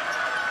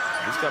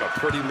 He's got a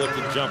pretty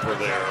looking jumper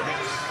there.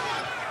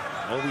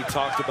 I know we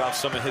talked about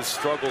some of his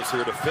struggles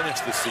here to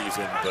finish the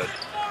season, but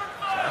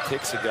Jack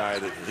Hicks, a guy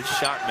that his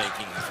shot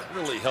making has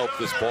really helped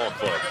this ball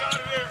club.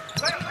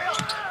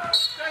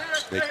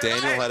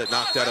 McDaniel had it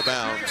knocked out of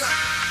bounds.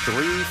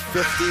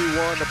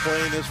 3:51 to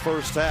play in this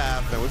first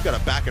half, and we've got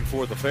a back and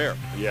forth affair.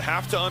 You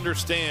have to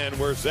understand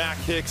where Zach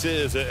Hicks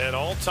is at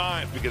all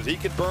times, because he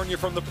can burn you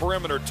from the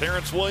perimeter.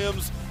 Terrence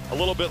Williams, a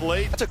little bit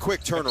late. That's a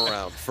quick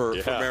turnaround for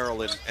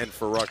Maryland and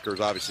for Rutgers.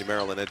 Obviously,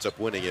 Maryland ends up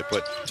winning it,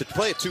 but to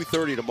play at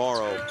 2:30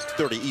 tomorrow,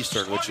 2:30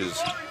 Eastern, which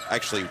is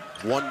actually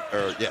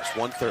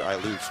 1:30. I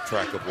lose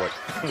track of what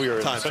we are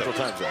in Central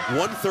Time Zone.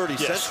 1:30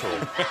 Central.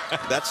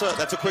 That's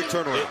a quick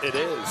turnaround. It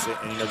is,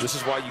 and this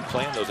is why you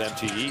plan those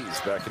MTEs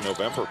back in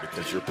November,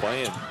 because you're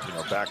playing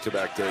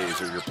back-to-back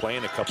days, or you're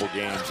playing a couple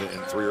games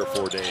in 3 or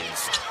 4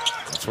 days.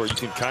 That's where you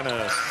can kind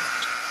of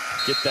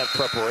get that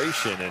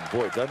preparation. And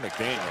boy, Doug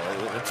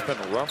McDaniel, it's been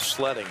rough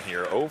sledding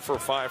here. 0 for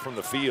 5 from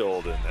the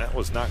field, and that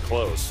was not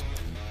close.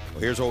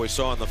 Well, here's what we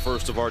saw in the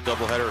first of our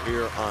doubleheader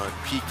here on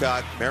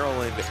Peacock.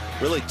 Maryland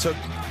really took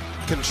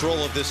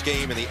control of this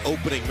game in the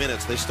opening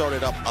minutes. They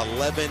started up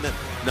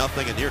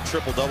 11-0, a near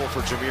triple-double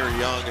for Jameer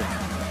Young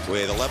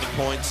with 11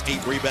 points,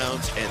 8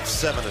 rebounds, and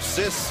 7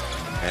 assists.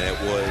 And it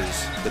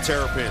was the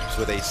Terrapins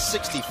with a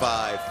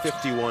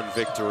 65-51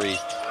 victory.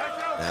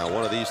 Now,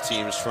 one of these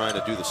teams trying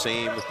to do the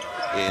same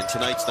in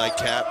tonight's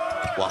nightcap.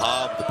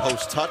 Wahab, the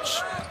post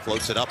touch,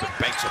 floats it up and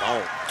banks it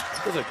home.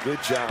 Does a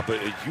good job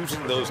at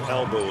using those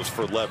elbows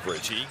for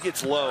leverage. He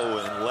gets low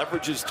and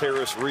leverages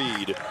Terrace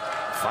Reed,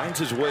 finds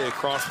his way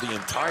across the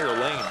entire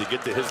lane to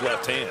get to his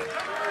left hand.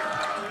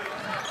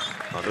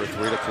 Under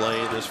 3 to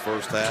play in this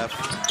first half.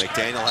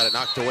 McDaniel had it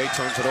knocked away,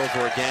 turns it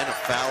over again. A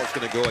foul is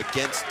going to go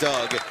against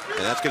Doug,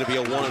 and that's going to be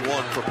a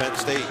 1-and-1 for Penn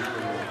State.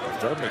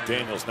 Doug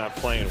McDaniel's not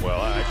playing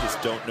well. I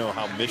just don't know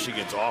how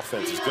Michigan's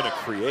offense is going to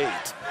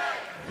create.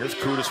 Here's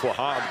Curtis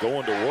Wahab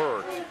going to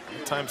work.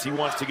 Sometimes he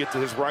wants to get to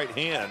his right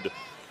hand,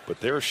 but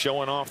they're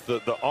showing off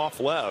the off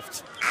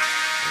left.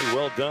 Very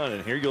well done,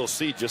 and here you'll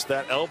see just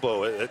that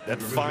elbow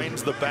that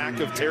finds the back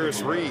of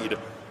Terrace Reed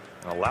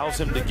and allows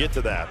him to get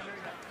to that.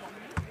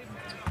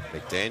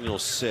 McDaniel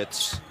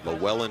sits,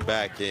 Llewellyn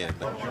back in.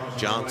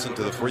 Johnson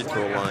to the free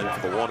throw line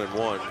for the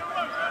 1-and-1,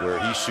 where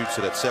he shoots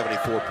it at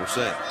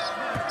 74%.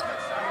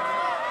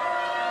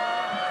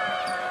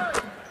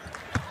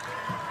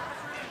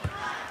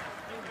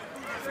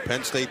 For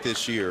Penn State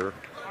this year,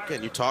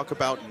 again, you talk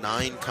about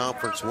 9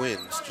 conference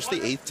wins, just the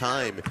 8th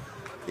time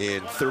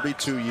in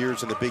 32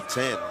 years in the Big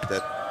Ten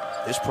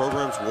that this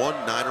program's won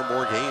 9 or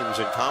more games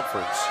in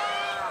conference.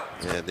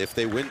 And if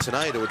they win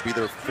tonight, it would be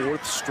their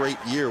 4th straight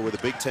year with a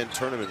Big Ten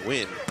tournament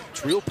win.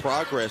 It's real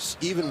progress,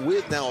 even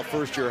with now a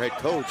first-year head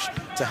coach,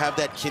 to have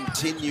that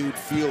continued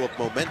feel of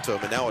momentum,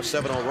 and now a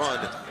 7-0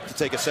 run to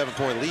take a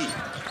 7-point lead.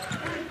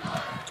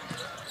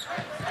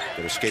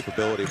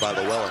 escapability by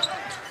Llewellyn.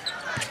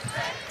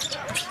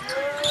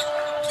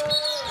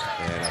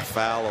 And a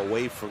foul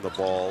away from the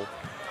ball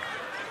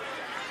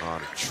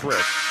on a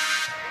trip.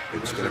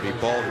 It's going to be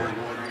Baldwin.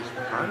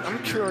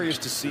 I'm curious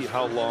to see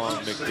how long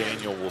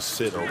McDaniel will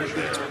sit over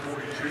there.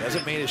 He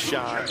hasn't made a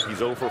shot. He's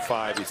 0 for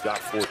 5. He's got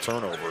 4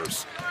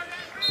 turnovers.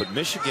 But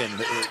Michigan,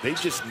 they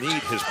just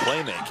need his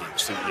playmaking.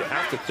 So you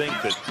have to think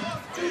that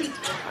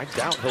I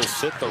doubt he'll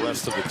sit the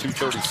rest of the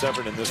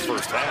 2:37 in this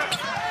first half.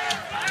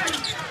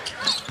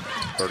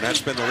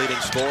 Burnett's been the leading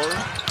scorer.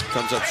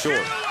 Comes up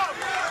short.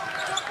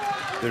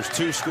 There's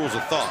two schools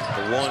of thought.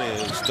 The one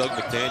is Doug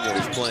McDaniel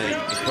is playing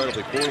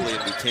incredibly poorly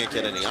and we can't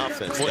get any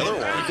offense. The other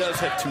one, he does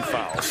have 2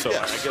 fouls, so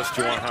yes. I guess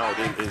Juwan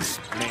Howard is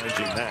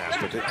managing that.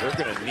 But they're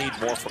going to need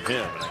more from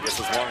him. And I guess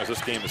as long as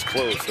this game is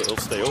close, he'll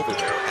stay over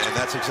there. And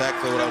that's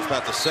exactly what I was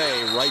about to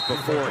say. Right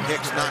before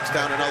Hicks knocks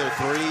down another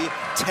 3.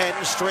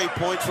 10 straight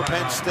points for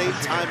Penn State.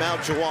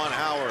 Timeout, Juwan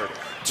Howard.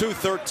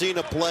 2:13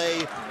 to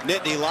play.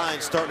 Nittany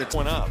Lions starting to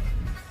 1 up.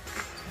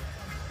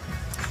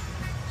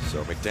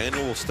 So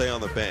McDaniel will stay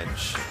on the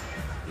bench.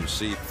 You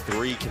see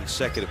 3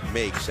 consecutive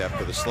makes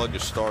after the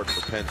sluggish start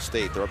for Penn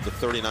State. They're up to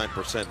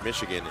 39%.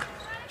 Michigan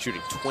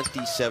shooting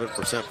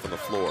 27% from the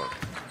floor.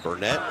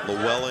 Burnett,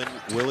 Llewellyn,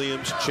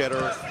 Williams,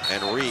 Cheddar,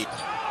 and Reed.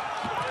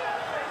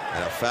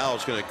 And a foul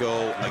is going to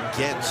go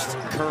against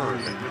Kern.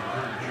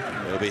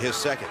 It'll be his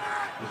second.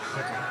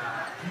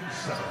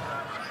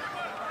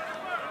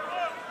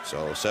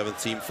 So 7th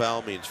team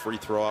foul means free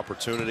throw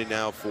opportunity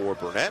now for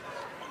Burnett.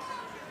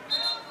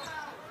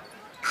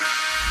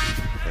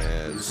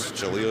 As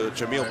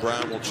Jameel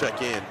Brown will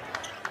check in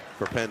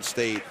for Penn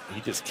State.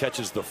 He just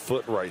catches the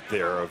foot right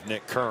there of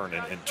Nick Kern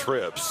and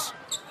trips.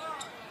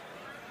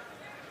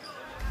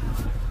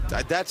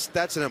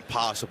 That's an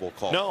impossible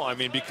call. No, I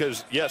mean,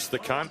 because yes, the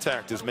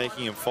contact is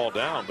making him fall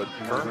down, but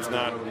Kern's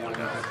not.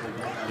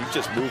 He's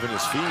just moving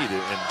his feet,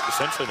 and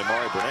essentially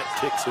Namari Burnett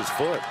kicks his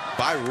foot.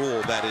 By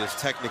rule, that is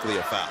technically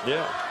a foul.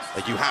 Yeah,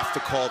 like you have to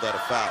call that a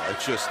foul.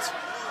 It's just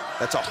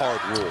that's a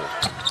hard rule.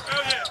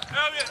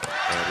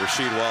 And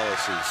Rasheed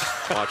Wallace is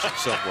watching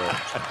somewhere.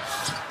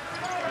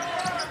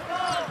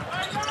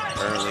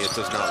 Apparently, it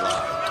does not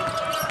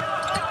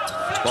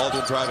lie.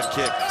 Baldwin driving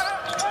kick.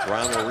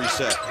 Brown will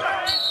reset.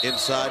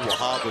 Inside,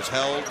 Wahab was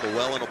held.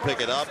 Llewellyn will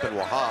pick it up, and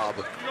Wahab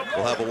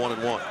will have a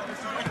 1-and-1.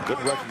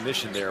 Good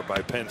recognition there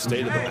by Penn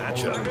State of the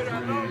matchup.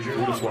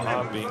 Qudus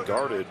Wahab being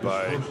guarded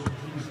by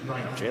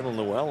Jalen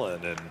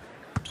Llewellyn, and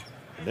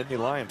the Nittany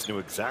Lions knew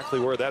exactly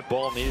where that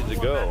ball needed to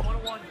go.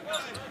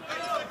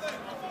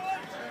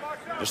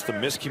 Just the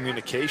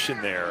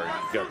miscommunication there.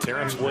 You've got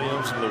Terrence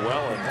Williams and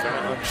Llewellyn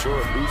kind of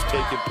unsure of who's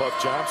taking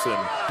Puff Johnson,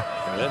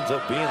 and it ends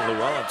up being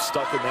Llewellyn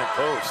stuck in that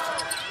post.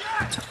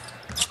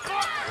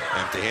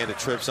 Empty-handed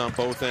trips on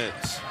both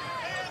ends.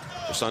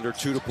 Just under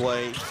 2 to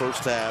play,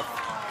 first half.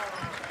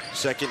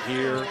 Second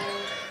here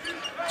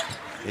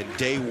in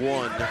day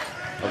 1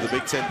 of the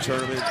Big Ten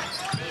tournament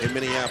in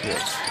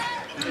Minneapolis.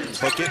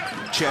 Hook it,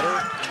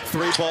 Cheddar,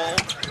 3-ball,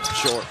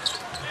 short.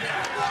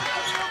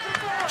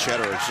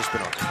 Cheddar has just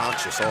been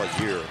unconscious all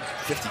year.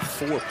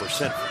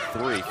 54%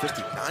 from 3,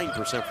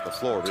 59% from the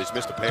floor, but he's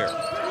missed a pair.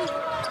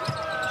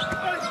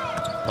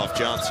 Puff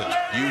Johnson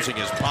using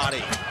his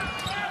body.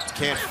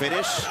 Can't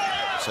finish.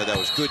 So that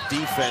was good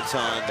defense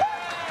on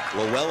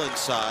Llewellyn's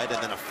side,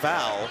 and then a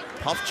foul.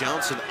 Puff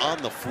Johnson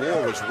on the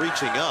floor was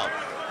reaching up.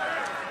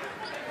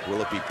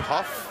 Will it be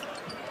Puff?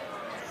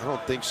 I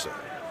don't think so.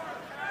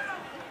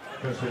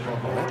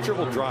 That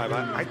dribble drive,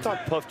 I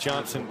thought Puff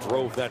Johnson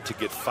drove that to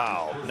get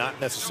fouled, not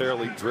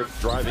necessarily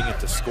driving it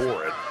to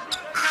score it.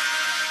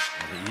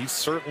 He's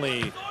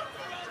certainly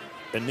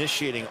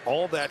initiating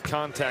all that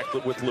contact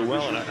with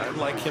Llewellyn. I'd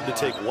like him to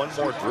take one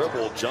more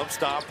dribble, jump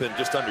stop, and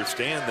just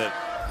understand that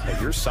at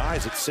your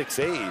size at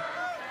 6'8",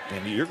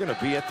 and you're going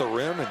to be at the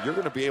rim, and you're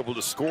going to be able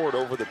to score it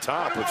over the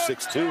top of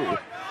 6'2".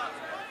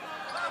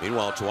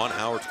 Meanwhile, Juwan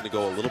Howard's going to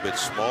go a little bit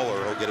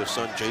smaller. He'll get his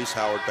son Jace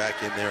Howard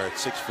back in there at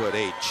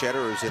 6'8".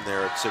 Cheddar is in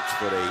there at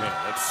 6'8". Man,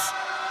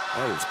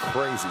 that is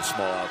crazy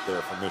small out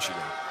there for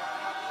Michigan.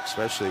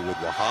 Especially with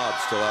Wahab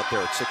still out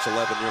there at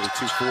 6'11", nearly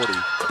 240.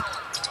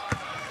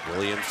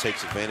 Williams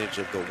takes advantage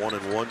of the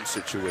 1-and-1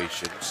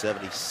 situation.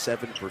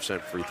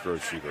 77% free throw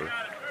shooter.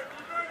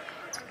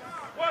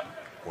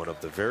 One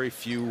of the very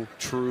few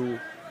true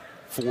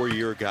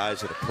 4-year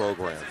guys in a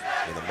program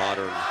in the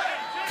modern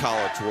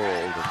college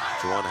world. And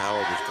Juwan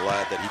Howard was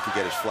glad that he could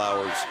get his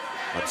flowers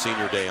on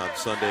senior day on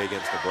Sunday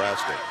against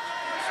Nebraska.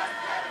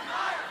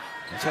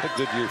 He's had a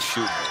good year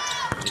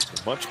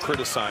shooting. Much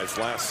criticized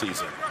last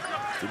season.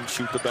 Didn't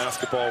shoot the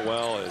basketball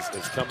well,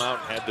 has come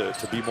out and had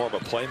to be more of a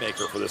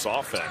playmaker for this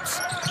offense.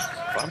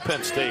 If I'm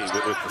Penn State,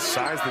 with the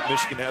size that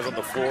Michigan has on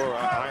the floor,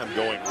 I am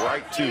going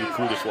right to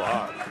Qudus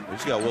Wahab.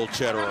 He's got Will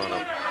Cheddar on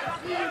him.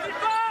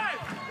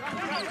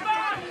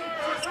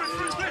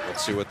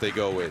 Let's see what they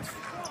go with.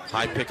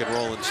 High pick and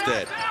roll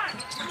instead.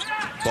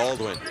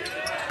 Baldwin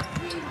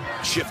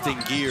shifting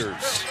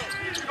gears.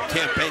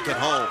 Can't bank it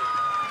home.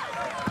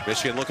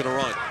 Michigan looking to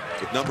run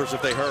with numbers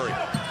if they hurry.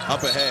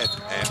 Up ahead,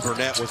 and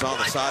Burnett was on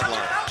the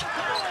sideline.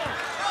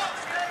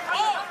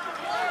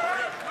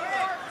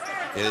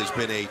 It has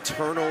been a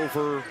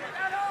turnover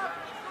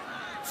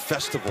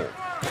festival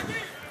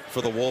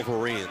for the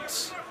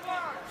Wolverines.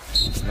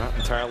 It's not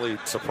entirely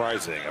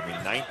surprising. I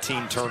mean,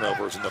 19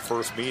 turnovers in the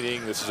first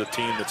meeting. This is a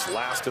team that's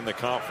last in the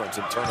conference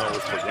in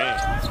turnovers per game.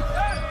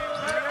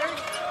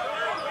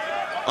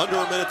 Under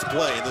a minute to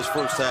play in this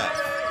first half.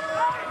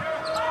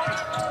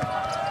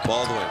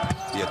 Baldwin,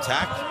 the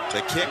attack,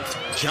 the kick,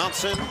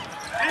 Johnson,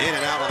 in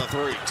and out on the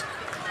three.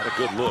 What a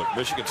good look.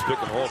 Michigan's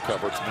pick and roll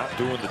coverage not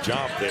doing the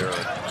job there.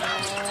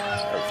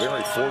 They're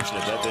very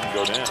fortunate that didn't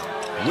go down.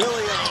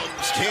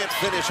 Williams can't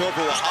finish over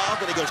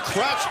Wahab, and he goes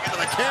crashing into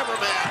the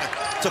cameraman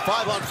to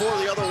 5-on-4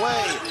 the other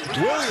way.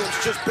 Williams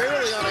just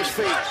barely on his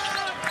feet.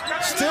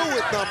 Still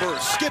with numbers.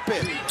 Skip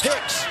it.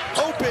 Hicks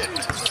open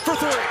for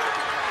three.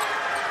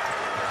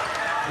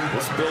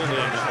 This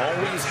building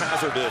always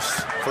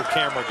hazardous for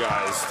camera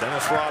guys.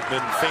 Dennis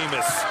Rodman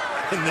famous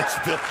in this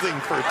building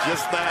for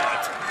just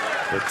that.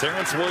 But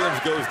Terrence Williams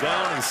goes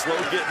down. He's slow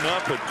getting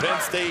up, but Penn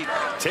State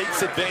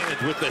takes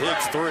advantage with the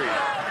Hicks three.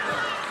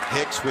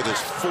 Hicks with his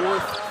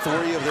fourth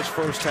three of this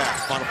first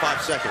half. Final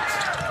 5 seconds.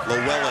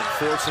 Llewellyn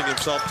forcing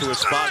himself to his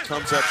spot,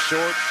 comes up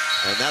short,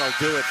 and that'll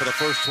do it for the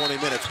first 20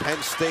 minutes.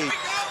 Penn State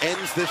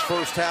ends this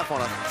first half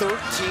on a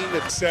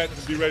 13. Set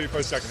and be ready for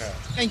the second half.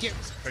 Thank you.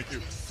 Thank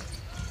you.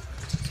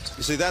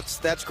 You see,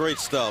 that's great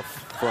stuff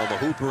from a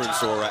Hooper and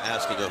Zora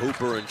asking a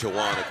Hooper and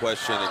Jawan a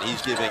question, and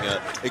he's giving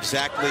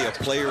exactly a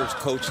player's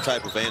coach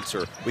type of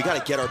answer. We got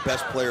to get our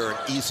best player an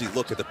easy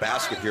look at the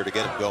basket here to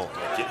get him going.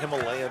 Get him a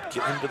layup,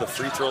 get him to the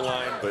free throw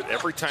line, but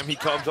every time he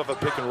comes off a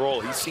pick and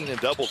roll, he's seen a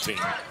double team.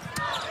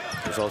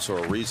 There's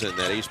also a reason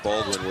that Ace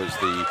Baldwin was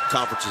the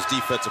conference's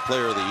defensive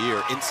player of the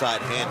year.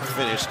 Inside hand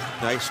finish,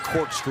 nice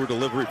corkscrew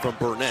delivery from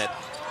Burnett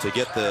to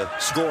get the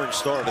scoring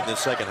started in the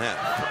second half.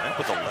 Burnett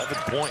with 11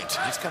 points.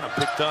 He's kind of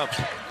picked up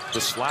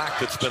the slack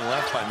that's been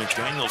left by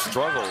McDaniel's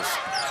struggles.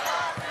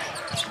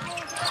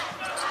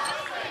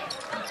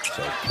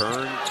 So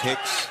Kern,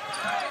 Hicks,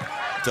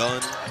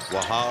 Dunn,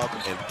 Wahab,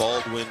 and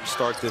Baldwin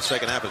start this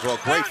second half as well.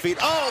 Great feed.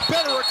 Oh,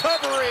 better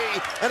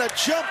recovery and a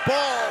jump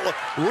ball.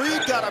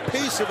 Reed got a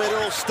piece of it.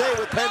 It'll stay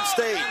with Penn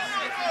State.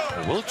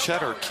 Will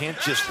Cheddar can't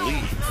just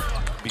leave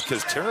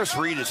because Terrace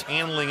Reed is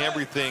handling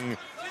everything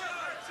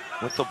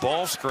with the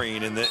ball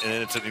screen, and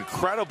it's an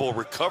incredible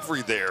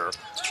recovery there.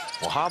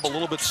 Wahab a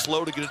little bit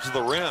slow to get it to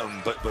the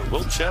rim, but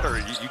Will Cheddar,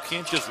 you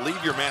can't just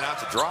leave your man out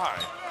to dry.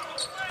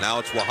 Now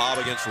it's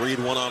Wahab against Reed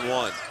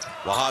one-on-one.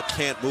 Wahab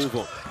can't move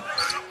him.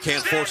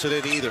 Can't force it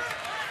in either.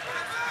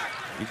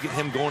 You get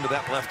him going to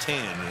that left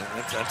hand.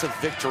 That's a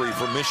victory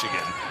for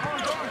Michigan.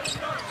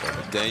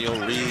 Daniel,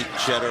 Reed,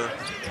 Cheddar,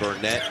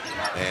 Burnett,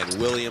 and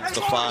Williams,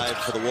 the 5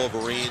 for the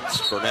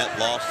Wolverines. Burnett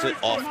lost it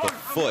off the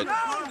foot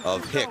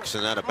of Hicks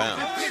and out of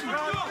bounds.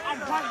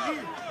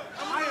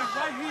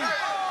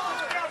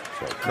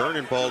 So Kern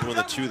and Baldwin,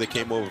 the 2 that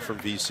came over from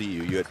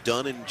VCU. You had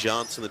Dunn and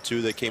Johnson, the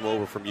 2 that came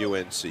over from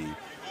UNC.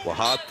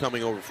 Wahab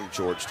coming over from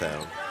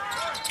Georgetown.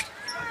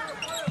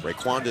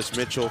 Raquandis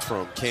Mitchell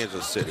from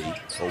Kansas City.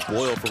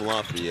 O'Boyle from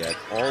Lafayette.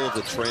 All of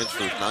the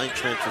transfers, 9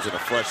 transfers and a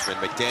freshman.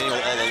 McDaniel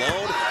all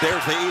alone.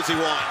 There's the easy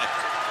one.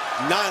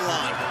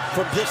 9-line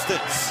from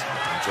distance.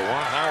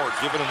 Jawan Howard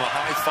giving him a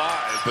high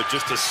five, but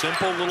just a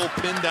simple little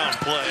pin down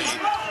play.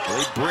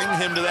 They bring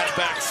him to that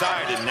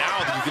backside, and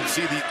now you can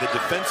see the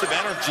defensive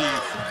energy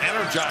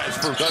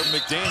energized for Doug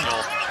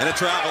McDaniel. And a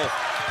travel.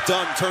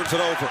 Dunn turns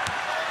it over.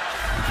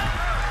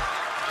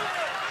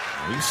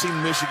 We've seen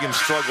Michigan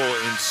struggle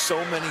in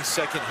so many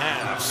second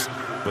halves,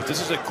 but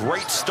this is a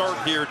great start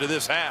here to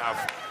this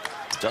half.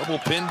 Double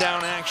pin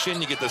down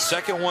action. You get the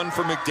second one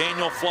for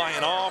McDaniel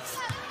flying off.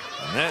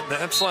 And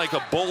that's like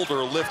a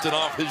boulder lifted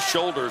off his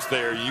shoulders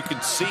there. You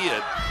can see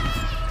it.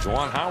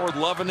 Jawan Howard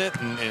loving it,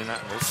 and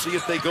we'll see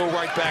if they go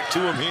right back to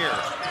him here.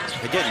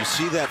 Again, you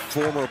see that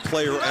former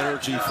player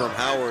energy from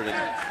Howard,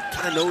 and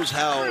kind of knows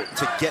how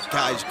to get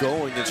guys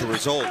going as a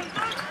result.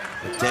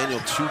 McDaniel,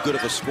 too good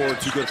of a scorer,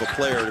 too good of a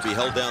player to be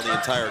held down the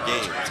entire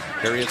game.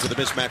 Here he is with a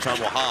mismatch on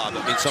Wahab.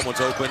 That means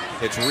someone's open.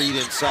 It's Reed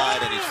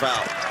inside, and he's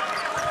fouled.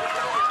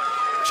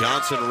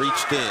 Johnson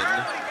reached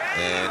in,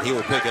 and he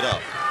will pick it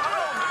up.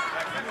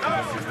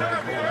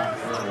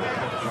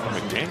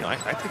 McDaniel,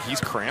 I think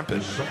he's cramping.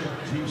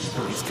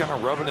 He's kind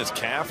of rubbing his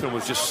calf and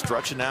was just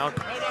stretching out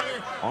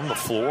on the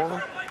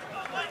floor.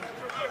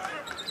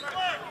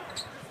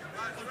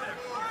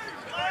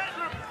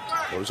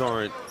 Those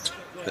aren't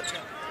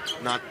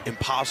not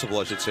impossible,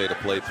 I should say, to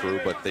play through,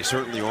 but they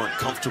certainly aren't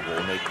comfortable.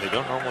 And they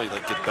don't normally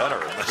get better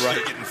unless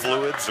you're getting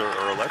fluids or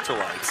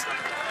electrolytes.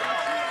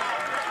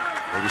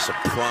 Maybe some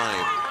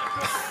prime.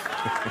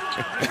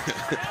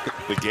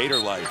 The Gator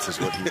lights is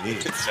what he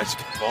needs. That's a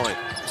good point.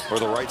 Or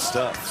the right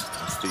stuff.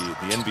 It's the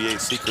NBA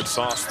secret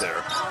sauce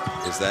there.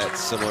 Is that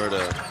similar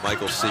to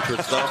Michael's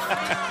secret stuff?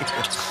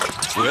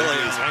 Really?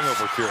 His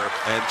hangover cure.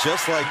 And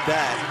just like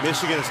that,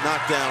 Michigan has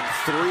knocked down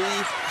 3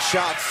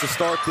 shots to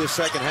start this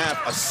second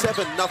half. A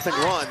 7-0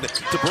 run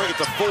to bring it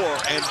to 4,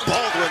 and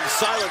Baldwin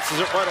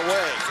silences it right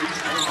away.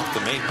 Off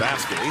the main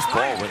basket, Ace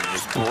Baldwin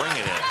is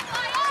bringing it.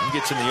 He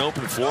gets in the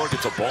open floor,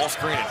 gets a ball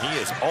screen, and he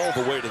is all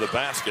the way to the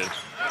basket.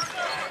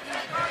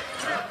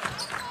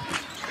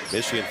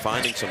 Michigan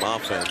finding some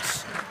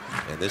offense,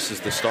 and this is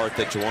the start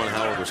that Juwan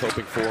Howard was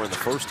hoping for in the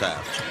first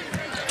half.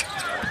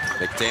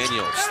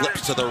 McDaniel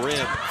slips to the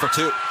rim for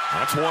two.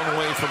 That's one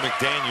way for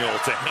McDaniel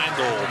to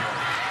handle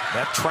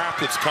that trap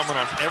that's coming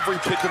on every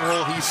pick and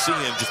roll he's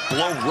seeing. Just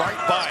blow right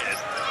by it.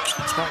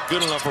 It's not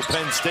good enough for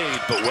Penn State,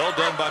 but well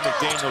done by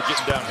McDaniel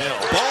getting downhill.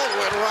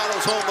 Baldwin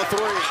rattles home the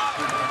three.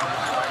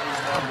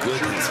 How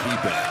good has he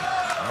been?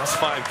 Last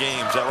 5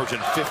 games,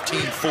 averaging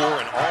 15, 4,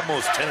 and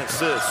almost 10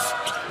 assists,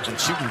 and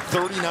shooting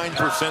 39%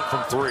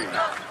 from 3.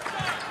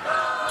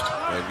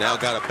 And now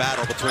got a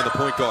battle between the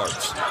point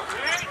guards.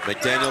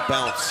 McDaniel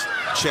bounce,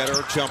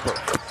 Cheddar jumper,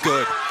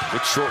 good.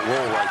 Good short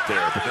roll right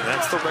there, but then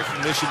that's the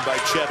recognition by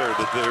Cheddar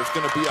that there's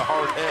going to be a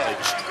hard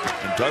edge,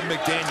 and Doug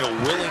McDaniel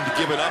willing to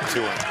give it up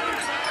to him.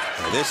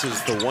 And this is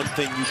the one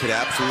thing you could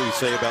absolutely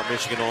say about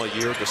Michigan all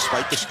year.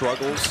 Despite the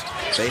struggles,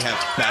 they have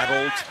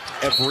battled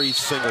every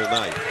single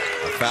night.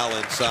 A foul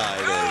inside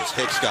as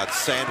Hicks got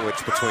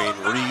sandwiched between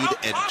Reed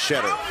and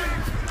Cheddar.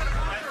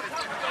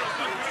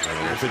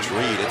 And if it's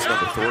Reed, it's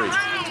number 3.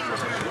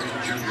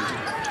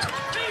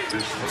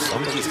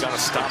 Somebody's got to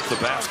stop the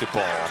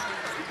basketball.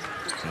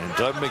 And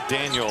Doug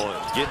McDaniel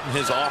getting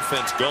his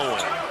offense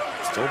going.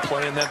 Still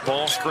playing that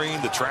ball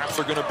screen. The traps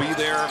are going to be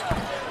there.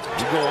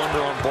 You go under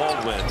on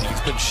Baldwin.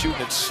 He's been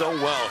shooting it so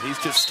well. He's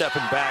just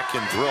stepping back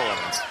and drilling.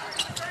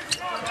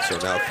 So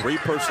now 3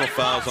 personal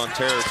fouls on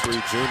Terrace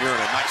Reed Jr.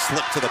 and a nice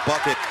slip to the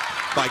bucket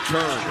by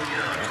Kern.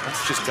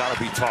 That's just got to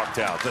be talked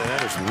out.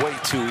 That is way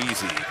too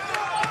easy.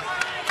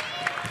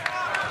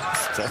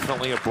 It's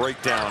definitely a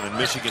breakdown in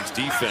Michigan's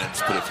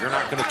defense, but if you're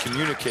not going to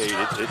communicate,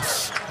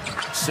 it's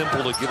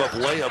simple to give up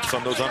layups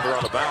on those under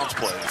out of bounds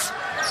plays.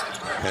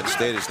 Penn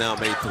State has now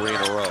made 3 in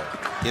a row.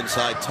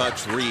 Inside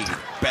touch, Reed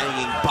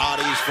banging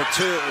bodies for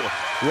 2.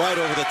 Right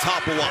over the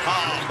top of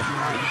Wahab.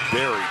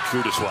 Buried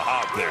Kudus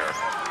Wahab there.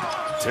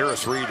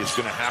 Terrace Reed is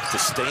going to have to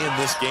stay in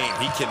this game.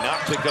 He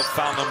cannot pick up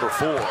foul number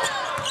 4.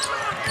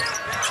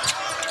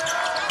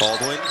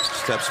 Baldwin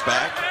steps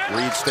back.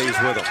 Reed stays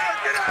with him.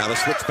 Now the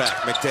switch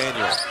back.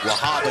 McDaniel.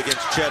 Wahab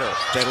against Cheddar.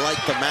 They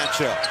like the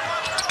matchup.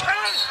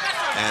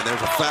 And there's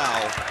a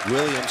foul.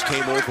 Williams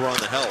came over on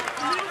the help.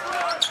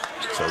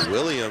 So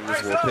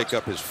Williams will pick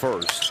up his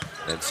first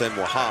and send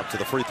Wahab to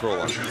the free throw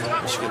line.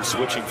 Michigan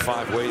switching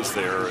 5 ways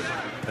there. And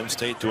Penn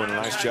State doing a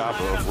nice job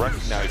of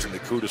recognizing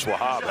that Kudus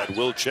Wahab had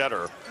Will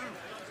Cheddar.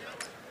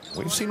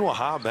 We've seen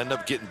Wahab end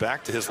up getting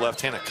back to his left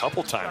hand a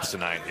couple times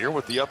tonight. Here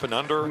with the up and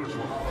under,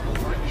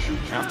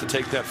 have to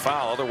take that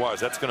foul. Otherwise,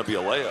 that's going to be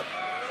a layup.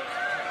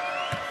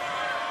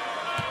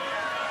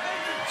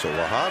 So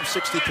Wahab,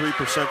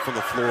 63% from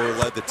the floor,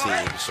 led the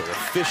team. So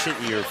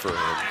efficient year for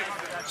him.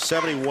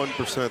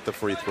 71% at the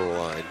free throw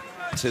line.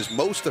 It's his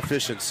most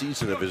efficient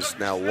season of his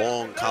now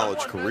long college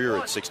career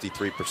at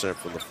 63%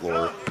 from the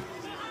floor.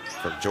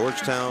 From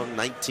Georgetown,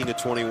 19 to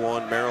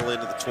 21,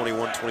 Maryland to the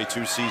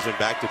 21-22 season,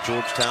 back to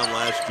Georgetown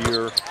last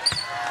year.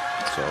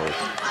 So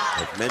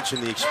I've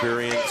mentioned the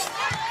experience.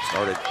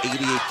 Started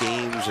 88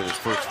 games in his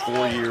first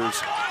 4 years.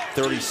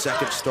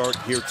 32nd start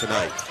here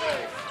tonight.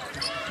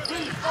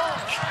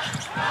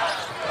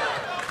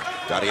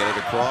 Got to get it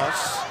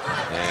across,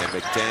 and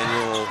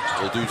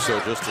McDaniel will do so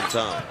just in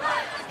time.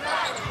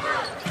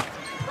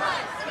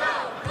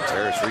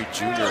 Terrace Reed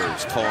Jr.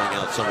 is calling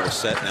out some of the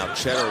set. Now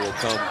Cheddar will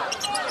come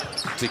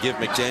to give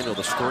McDaniel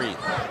the screen.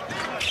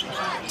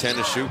 10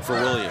 to shoot for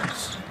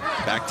Williams.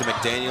 Back to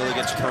McDaniel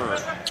against Kern.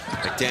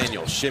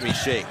 McDaniel, shimmy,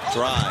 shake,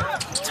 drive.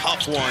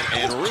 Tough one,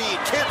 and Reed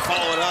can't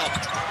follow it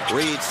up.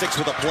 Reed sticks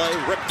with a play,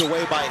 ripped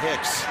away by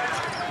Hicks.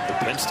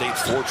 Penn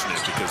State's fortunate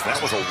because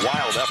that was a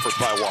wild effort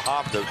by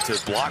Wahab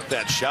to block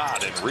that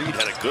shot, and Reed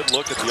had a good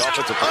look at the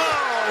offensive play.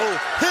 Oh,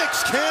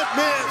 Hicks can't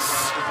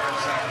miss.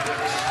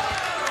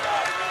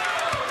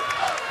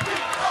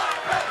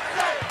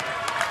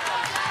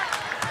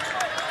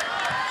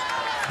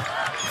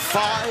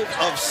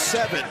 5 of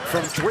 7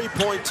 from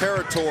three-point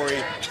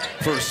territory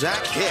for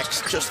Zach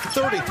Hicks. Just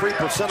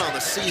 33% on the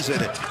season.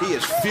 He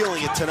is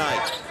feeling it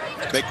tonight.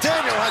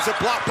 McDaniel has it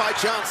blocked by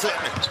Johnson.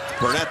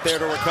 Burnett there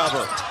to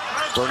recover.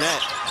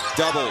 Burnett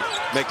doubled.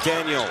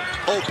 McDaniel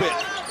open.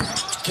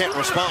 Can't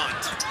respond.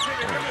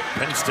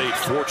 Penn State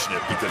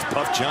fortunate because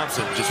Puff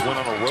Johnson just went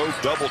on a road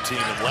double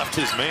team and left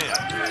his man.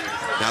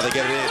 Now they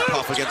get it in.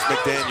 Puff against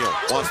McDaniel.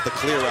 Wants the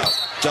clear out.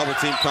 Double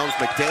team comes.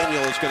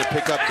 McDaniel is going to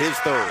pick up his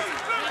 3rd.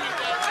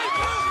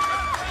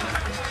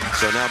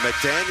 So now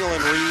McDaniel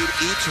and Reed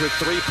each with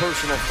 3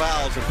 personal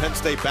fouls, and Penn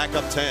State back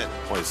up 10.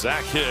 Boy,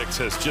 Zach Hicks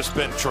has just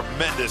been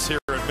tremendous here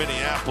in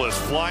Minneapolis,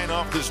 flying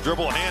off this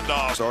dribble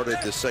handoff. Started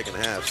the second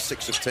half,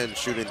 6 of 10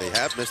 shooting. They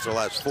have missed their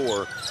last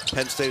 4.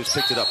 Penn State has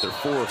picked it up. They're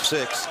 4 of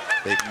 6.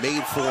 They've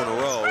made 4 in a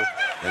row.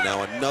 And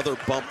now another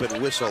bump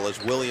and whistle as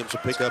Williams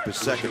will pick up his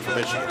 2nd for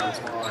Michigan.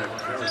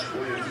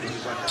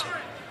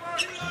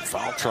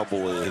 Foul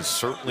trouble is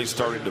certainly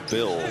starting to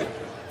build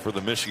for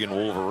the Michigan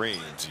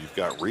Wolverines. You've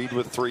got Reed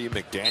with 3,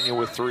 McDaniel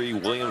with 3,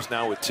 Williams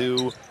now with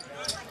 2.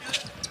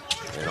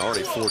 And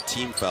already 4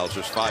 team fouls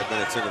just 5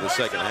 minutes into the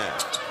second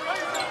half.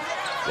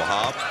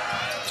 Wahab,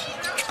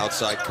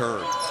 outside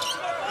Kern.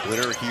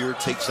 Winner here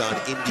takes on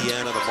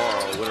Indiana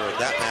tomorrow. Winner of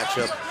that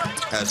matchup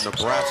has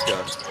Nebraska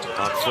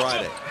on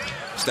Friday.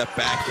 Step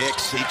back,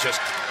 Hicks. He just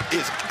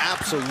is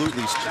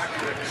absolutely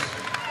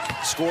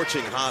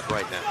scorching hot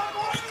right now.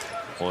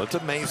 Well, it's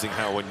amazing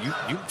how when you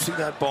see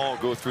that ball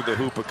go through the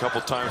hoop a couple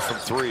times from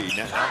three,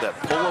 now that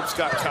pull-up's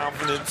got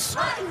confidence.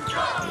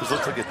 He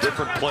looks like a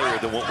different player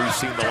than what we've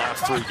seen the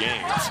last 3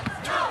 games.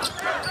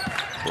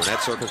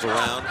 Burnett circles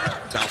around,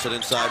 bounce it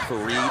inside for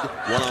Reed.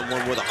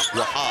 One-on-one with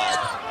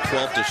Wahab,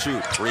 12 to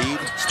shoot. Reed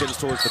spins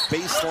towards the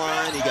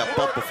baseline. He got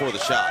bumped before the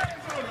shot.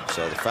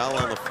 So the foul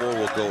on the floor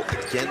will go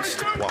against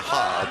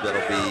Wahab.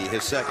 That'll be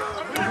his second.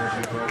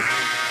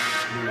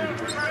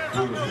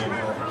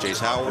 Jace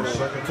Howard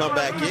will come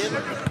back in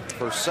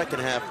for second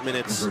half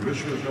minutes for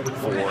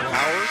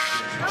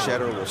Howard.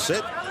 Cheddar will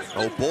sit.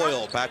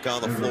 O'Boyle back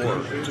on the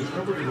floor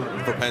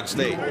for Penn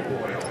State.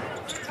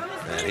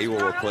 And he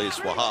will replace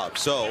Wahab.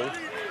 So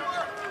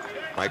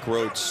Mike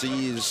Rhodes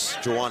sees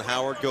Juwan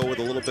Howard go with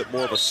a little bit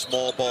more of a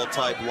small ball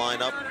type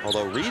lineup,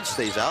 although Reed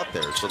stays out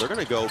there. So they're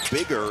going to go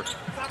bigger,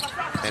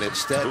 and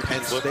instead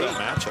Penn State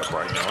matchup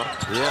right now.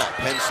 Yeah,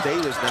 Penn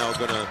State is now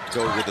going to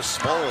go with a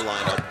smaller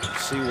lineup.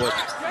 See what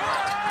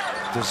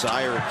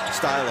desired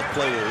style of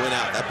play will win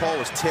out. That ball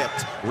was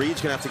tipped. Reed's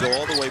going to have to go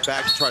all the way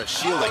back to try to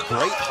shield it.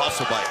 Great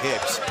hustle by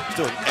Hicks. He's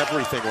doing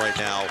everything right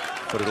now,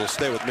 but it'll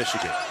stay with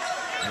Michigan.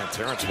 And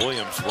Terrence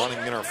Williams running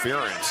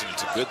interference, and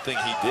it's a good thing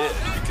he did,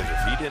 because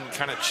if he didn't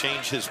kind of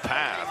change his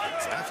path,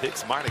 Zach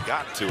Hicks might have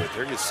gotten to it.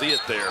 There you see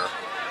it there.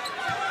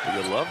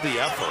 You love the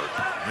effort.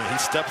 I mean, he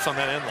steps on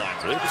that end line,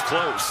 but it was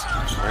close.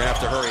 We're going to have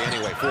to hurry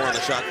anyway. 4 on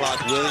the shot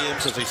clock.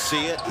 Williams, as they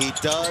see it, he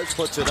does,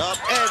 puts it up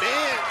and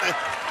in.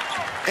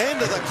 End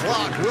of the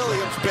clock.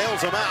 Williams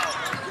bails him out.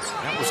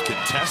 That was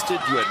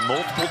contested. You had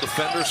multiple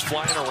defenders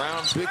flying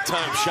around. Big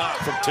time shot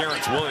from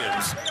Terrence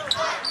Williams.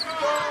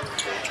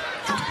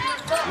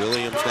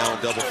 Williams now in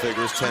double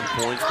figures, 10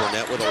 points.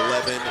 Burnett with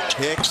 11.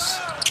 Hicks,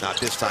 not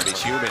this time,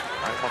 he's human.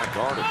 I want to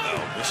guard him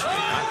though. Michigan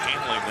not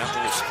handling that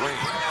little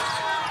screen.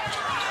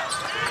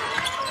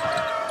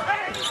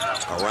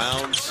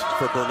 Around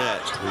for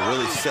Burnett, who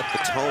really set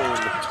the tone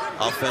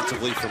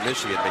offensively for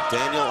Michigan.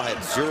 McDaniel had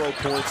 0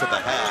 points at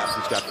the half.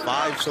 He's got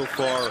 5 so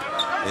far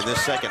in this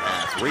second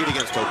half. Reed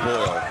against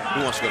O'Boyle.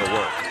 He wants to go to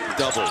work.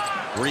 Double.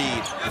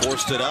 Reed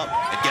forced it up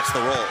and gets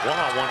the roll.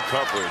 One-on-one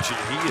coverage.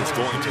 He is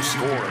going to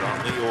score it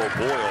on Leo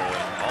O'Boyle.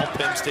 And all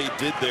Penn State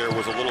did there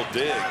was a little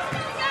dig.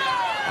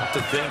 Not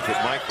to think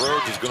that Mike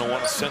Rhodes is going to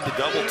want to send a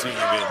double team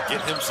in,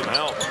 get him some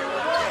help.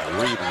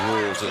 Yeah, Reed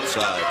rules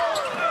inside.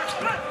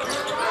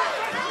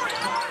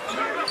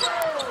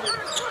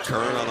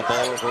 Kern on the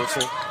ball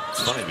reversal.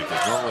 It's funny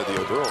because normally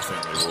the O'Boyle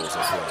family rules,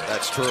 I feel like.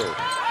 That's true.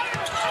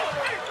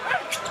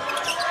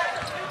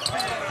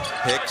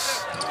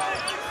 Hicks.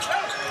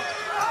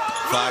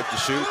 5 to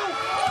shoot.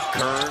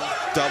 Kern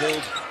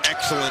doubled.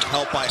 Excellent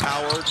help by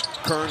Howard.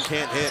 Kern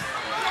can't hit.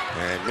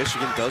 And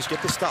Michigan does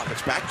get the stop.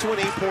 It's back to an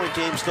 8-point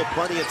game. Still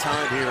plenty of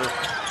time here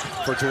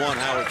for Juwan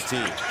Howard's team.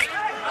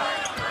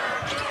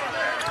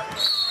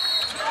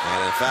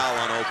 And a foul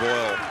on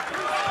O'Boyle.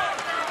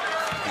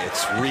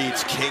 It's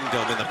Reed's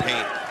kingdom in the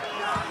paint.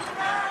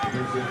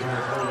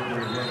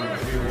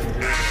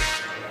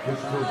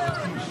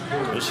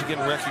 Michigan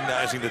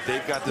recognizing that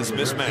they've got this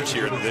mismatch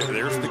here.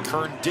 There's the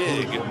Kern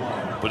dig,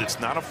 but it's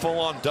not a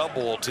full-on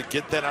double to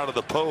get that out of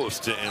the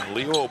post. And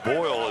Leo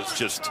O'Boyle is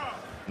just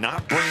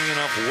not bringing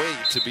enough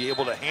weight to be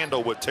able to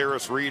handle what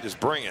Terrace Reed is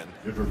bringing.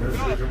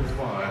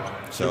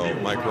 So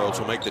Mike Rhodes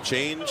will make the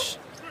change.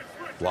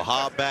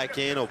 Wahab back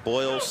in.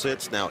 O'Boyle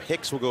sits. Now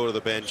Hicks will go to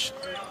the bench.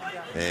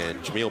 And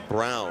Jameel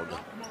Brown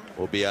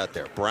will be out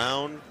there.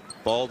 Brown,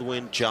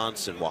 Baldwin,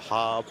 Johnson,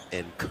 Wahab,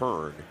 and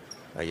Kern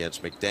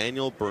against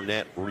McDaniel,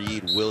 Burnett,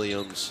 Reed,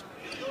 Williams,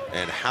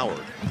 and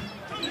Howard.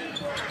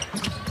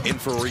 In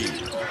for Reed.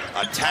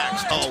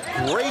 Attacks. Oh,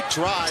 great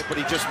drive, but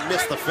he just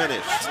missed the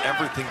finish. It's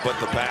everything but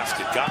the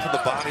basket. Got to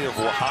the body of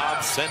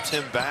Wahab, sent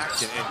him back,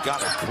 and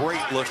got a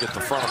great look at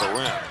the front of the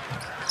rim.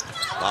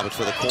 Lob it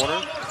for the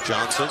corner.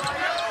 Johnson.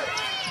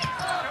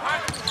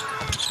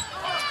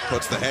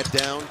 Puts the head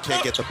down,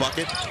 can't get the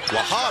bucket.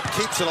 Wahab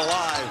keeps it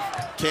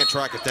alive, can't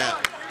track it down.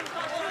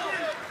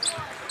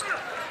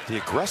 The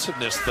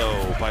aggressiveness,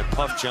 though, by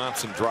Puff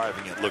Johnson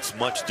driving it looks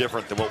much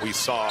different than what we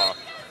saw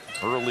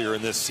earlier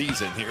in this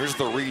season. Here's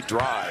the Reed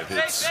drive.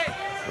 It's a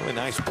really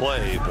nice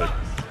play, but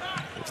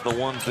it's the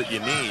ones that you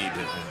need.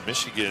 And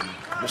Michigan,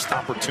 missed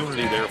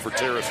opportunity there for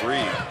Terrace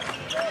Reed.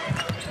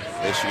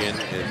 Michigan,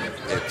 in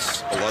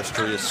its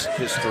illustrious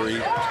history,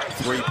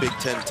 3 Big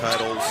Ten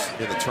titles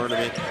in the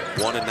tournament,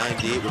 1 in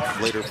 '98, which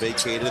was later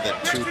vacated, then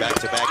 2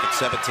 back-to-back in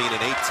 17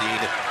 and 18.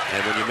 And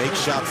when you make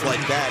shots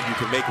like that, you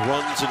can make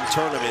runs in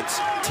tournaments.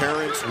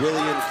 Terrence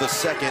Williams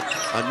II,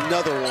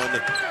 another one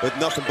with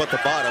nothing but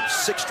the bottom.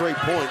 6 straight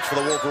points for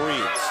the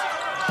Wolverines.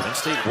 Penn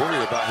State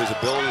worried about his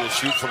ability to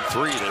shoot from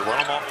 3. They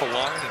run him off the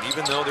line, and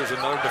even though there's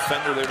another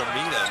defender there to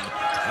meet him,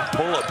 that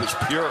pull-up is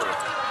pure.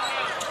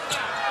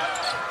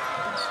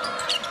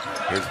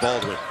 Here's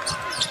Baldwin.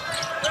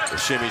 The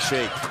shimmy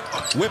shake.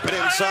 Whip it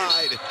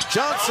inside.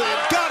 Johnson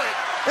got it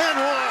and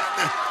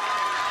one.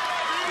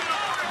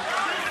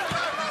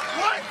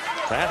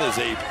 That is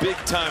a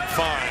big-time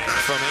find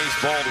from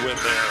Ace Baldwin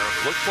there.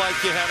 Looked like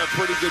you had a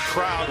pretty good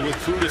crowd with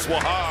Qudus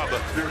Wahab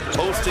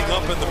posting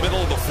up in the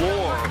middle of the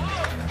floor.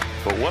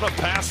 But what a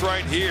pass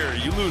right here.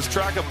 You lose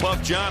track of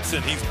Puff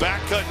Johnson. He's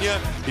back cutting you.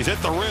 He's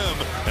at the rim,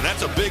 and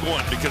that's a big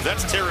one because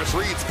that's Terrace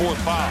Reed's 4th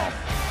foul.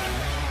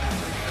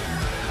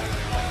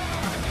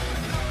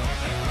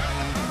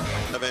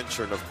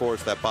 And of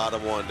course that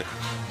bottom one,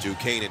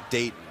 Duquesne and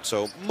Dayton.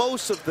 So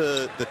most of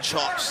the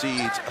chalk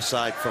seeds,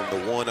 aside from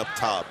the one up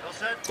top,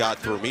 got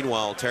through.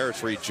 Meanwhile,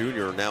 Terrace Reed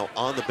Jr. now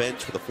on the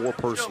bench for the 4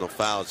 personal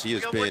fouls. He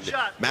has been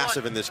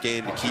massive in this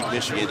game to keep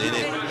Michigan in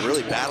it and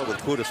really battle with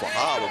Qudus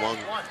Wahab among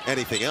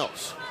anything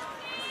else.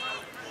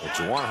 Well,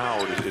 Juwan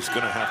Howard is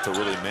going to have to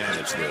really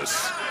manage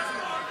this.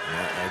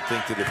 I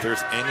think that if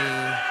there's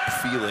any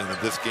feeling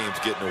that this game's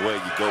getting away,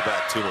 you go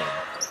back to him.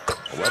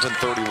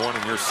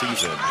 11:31 in your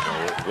season.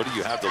 What do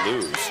you have to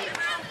lose?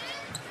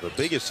 The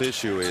biggest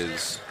issue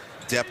is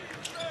depth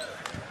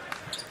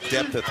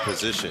at the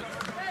position.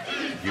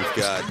 You've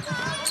got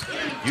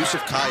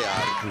Yusuf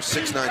Kayad, who's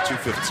 6'9",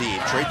 215.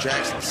 Trey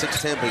Jackson,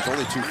 6'10", but he's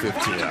only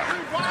 215. Yeah.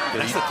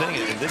 That's the thing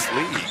in this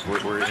league,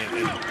 where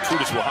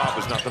Qudus Wahab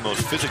is not the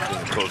most physically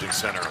imposing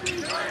center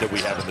that we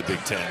have in the Big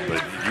Ten,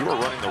 but you are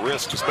running the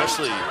risk,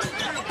 especially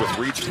with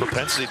Reed's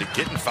propensity to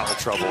get in foul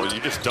trouble.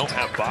 You just don't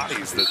have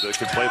bodies that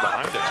can play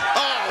behind him.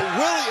 Oh,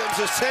 Williams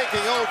is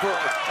taking over.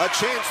 A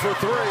chance for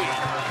 3.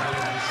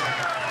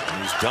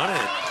 He's done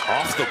it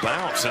off the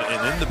bounce and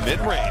in the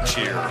mid-range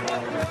here.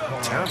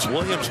 Terrence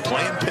Williams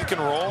playing pick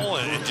and roll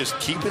and just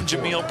keeping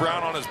Jameel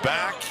Brown on his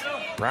back.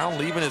 Brown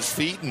leaving his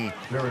feet and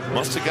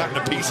must have gotten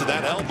a piece of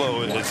that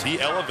elbow as he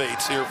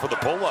elevates here for the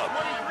pull-up.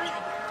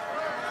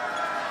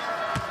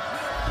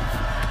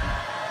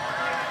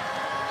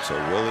 So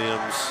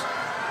Williams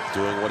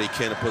doing what he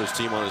can to put his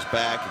team on his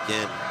back.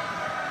 Again,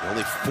 the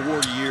only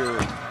 4-year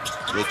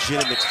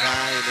legitimate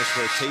guy in this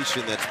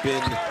rotation that's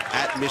been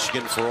at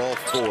Michigan for all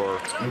 4.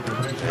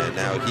 And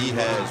now he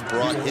has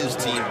brought his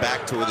team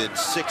back to within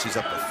 6. He's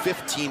up to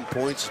 15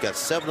 points. He's got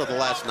 7 of the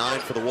last 9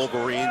 for the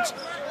Wolverines.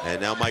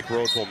 And now Mike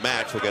Rhodes will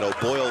match. We'll get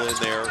O'Boyle in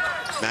there,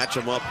 match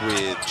him up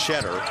with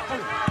Cheddar.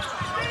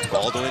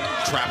 Baldwin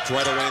trapped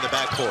right away in the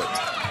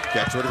backcourt.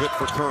 Gets rid of it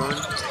for Kern.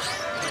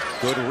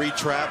 Good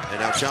retrap, and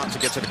now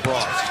Johnson gets it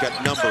across. He's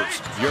got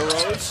numbers.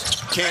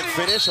 Euros, can't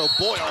finish.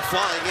 O'Boyle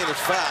flying in is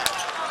foul.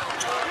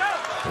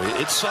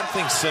 It's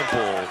something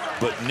simple,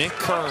 but Nick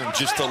Kern,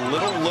 just a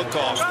little look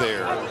off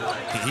there.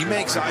 He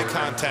makes eye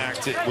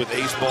contact with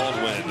Ace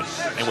Baldwin,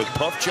 and with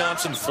Puff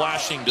Johnson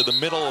flashing to the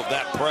middle of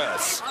that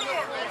press,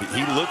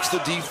 he looks the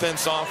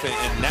defense off,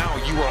 and now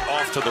you are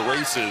off to the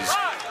races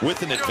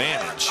with an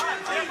advantage.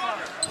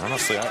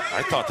 Honestly,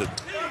 I thought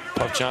that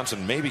Puff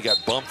Johnson maybe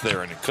got bumped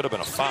there, and it could have been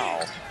a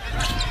foul.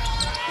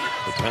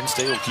 But Penn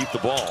State will keep the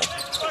ball.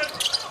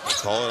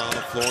 Call it on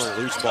the floor,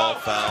 loose ball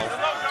foul.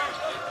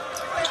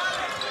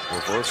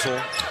 Reversal,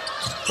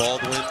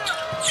 Baldwin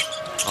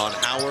on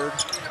Howard.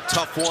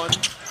 Tough one,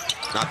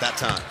 not that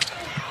time.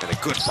 And a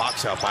good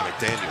box out by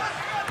McDaniel.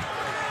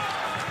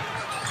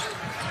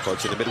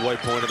 Approaching the midway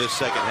point of this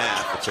second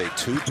half. It's a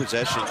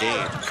 2-possession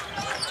game.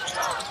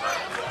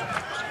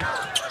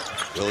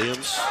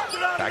 Williams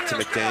back to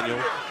McDaniel.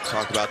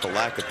 Talk about the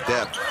lack of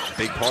depth. A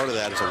big part of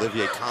that is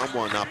Olivier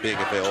Kamwa not being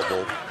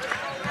available.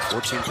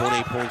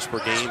 14.8 points per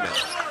game at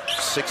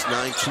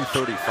 6'9",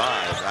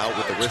 235, out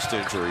with the wrist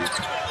injury.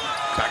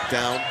 Back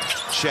down,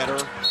 Cheddar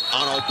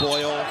on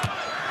O'Boyle,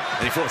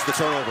 and he forced the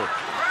turnover.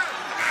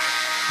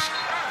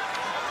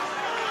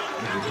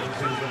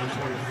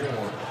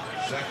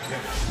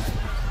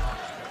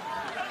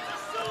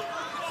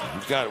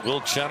 You've got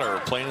Will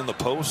Cheddar playing in the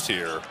post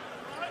here.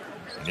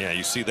 And yeah,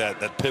 you see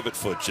that pivot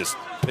foot just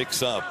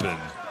picks up, and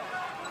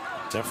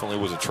definitely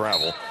was a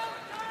travel.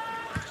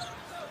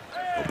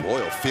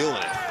 O'Boyle feeling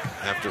it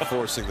after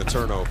forcing the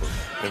turnover.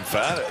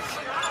 Emphatic.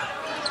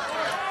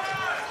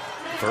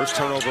 First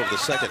turnover of the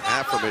second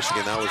half for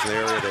Michigan. That was the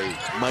area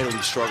they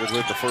mightily struggled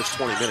with the first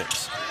 20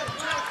 minutes.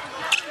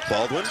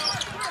 Baldwin.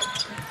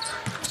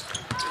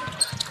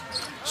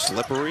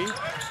 Slippery.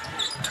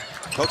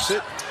 Hooks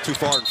it. Too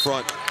far in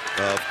front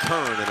of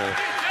Kern, and a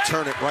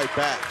turn it right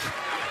back.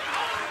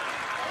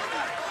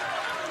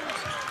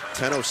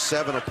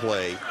 10:07 to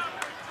play.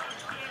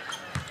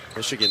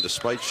 Michigan,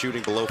 despite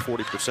shooting below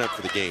 40%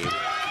 for the game,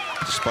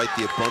 despite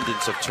the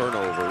abundance of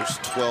turnovers,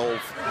 12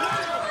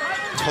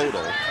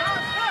 total,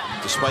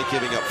 despite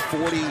giving up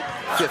 40,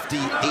 50,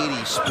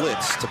 80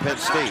 splits to Penn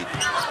State,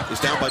 is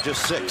down by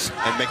just 6.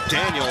 And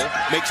McDaniel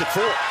makes it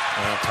 4.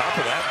 And on top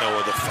of that,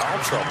 Noah, the foul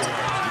trouble.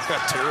 You've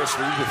got Terrace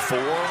Reed with 4.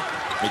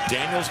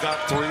 McDaniel's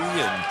got 3.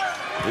 And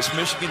this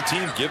Michigan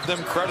team, give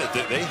them credit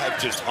that they have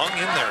just hung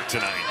in there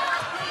tonight.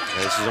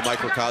 And this is a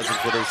microcosm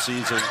for their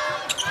season.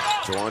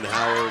 Juwan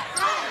Howard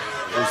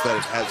knows that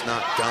it has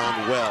not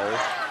gone well.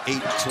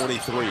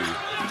 8-23.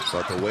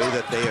 But the way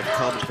that they have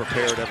come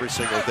prepared every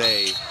single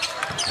day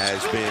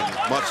has been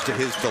much to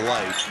his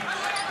delight,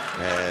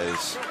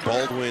 as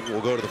Baldwin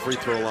will go to the free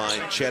throw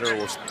line. Cheddar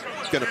was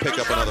going to pick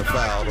up another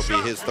foul. It'll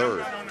be his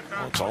 3rd.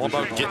 It's all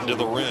about getting to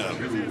the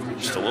rim.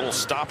 Just a little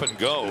stop and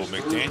go.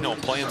 McDaniel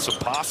playing some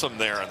possum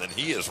there, and then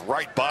he is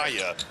right by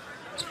you.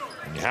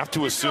 And you have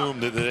to assume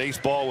that Ace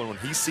Baldwin, when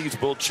he sees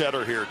Will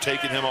Cheddar here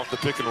taking him off the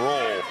pick and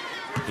roll,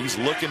 he's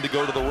looking to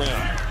go to the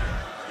rim.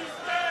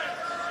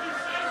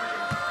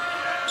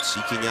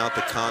 Seeking out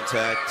the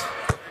contact.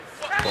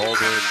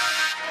 Baldwin,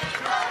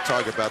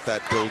 talk about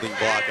that building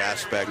block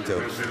aspect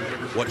of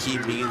what he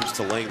means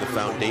to laying the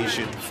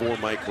foundation for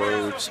Mike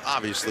Rhodes.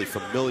 Obviously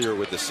familiar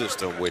with the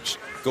system, which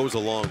goes a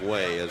long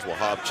way as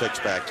Wahab checks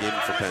back in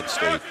for Penn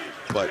State.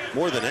 But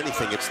more than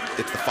anything, it's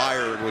the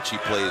fire in which he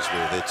plays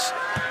with. It's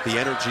the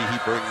energy he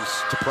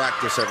brings to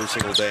practice every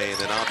single day, and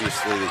then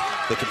obviously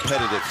the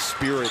competitive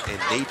spirit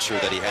and nature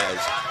that he has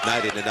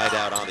night in and night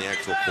out on the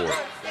actual court.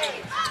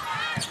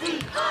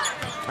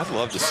 I'd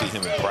love to see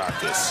him in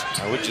practice.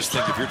 I would just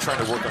think if you're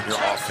trying to work on your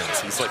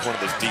offense, he's like one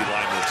of those D linemen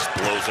that just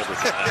blows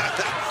everything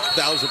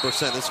out.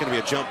 1000%. This is going to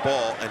be a jump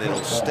ball, and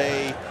it'll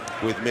stay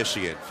with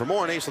Michigan. For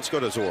more on Ace, let's go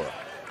to Zora.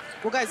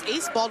 Well, guys,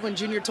 Ace Baldwin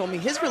Jr. told me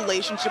his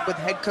relationship with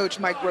head coach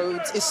Mike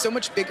Rhodes is so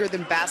much bigger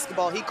than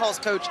basketball. He calls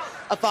Coach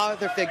a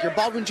father figure.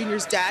 Baldwin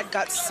Jr.'s dad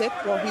got sick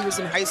while he was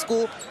in high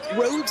school.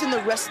 Rhodes and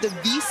the rest of the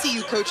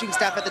VCU coaching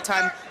staff at the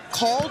time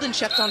called and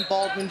checked on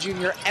Baldwin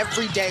Jr.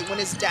 every day. When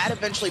his dad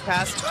eventually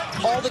passed,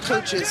 all the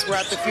coaches were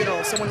at the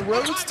funeral. So when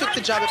Rhodes took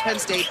the job at Penn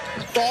State,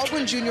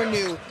 Baldwin Jr.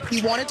 knew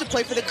he wanted to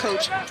play for the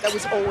coach that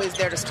was always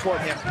there to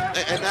support him.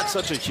 And that's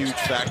such a huge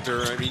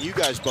factor. I mean, you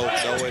guys both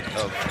know it,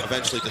 of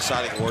eventually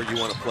deciding where you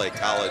want to play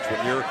college.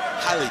 When you're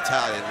highly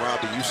touted, and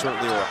Robbie, you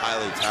certainly were a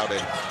highly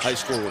touted high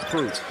school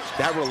recruit,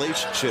 that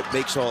relationship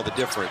makes all the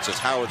difference. It's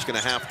how it's going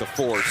to have to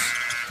force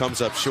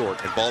comes up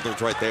short, and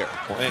Baldwin's right there.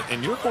 Well,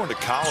 and you're going to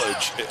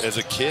college as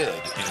a kid,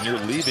 and you're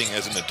leaving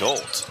as an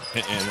adult.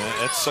 And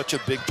that's such a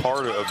big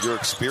part of your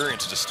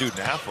experience as a student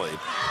athlete.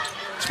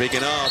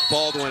 Speaking of,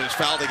 Baldwin is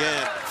fouled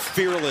again.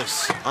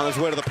 Fearless on his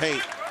way to the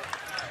paint.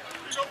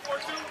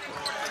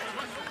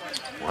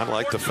 I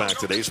like the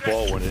fact that Ace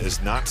Baldwin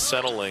is not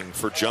settling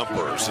for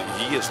jumpers.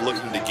 He is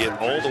looking to get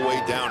all the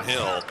way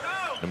downhill.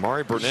 And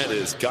Amari Burnett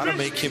has got to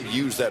make him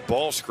use that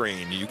ball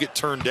screen. You get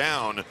turned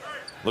down.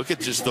 Look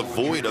at just the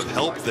void of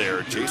help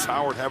there. Jace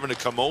Howard having to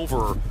come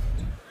over,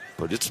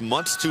 but it's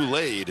months too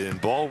late, and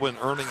Baldwin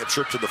earning a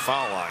trip to the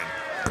foul line.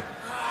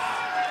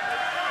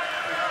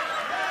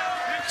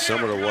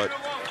 Similar to what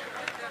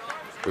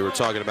we were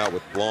talking about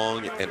with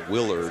Long and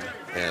Willard,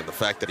 and the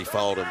fact that he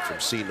followed him from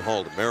Seton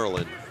Hall to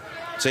Maryland.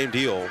 Same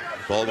deal.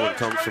 Baldwin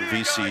comes from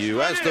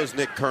VCU, as does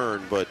Nick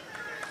Kern, but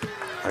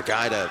a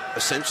guy to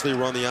essentially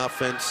run the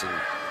offense and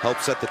help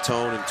set the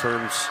tone in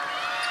terms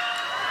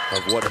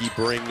of what he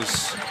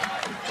brings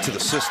to the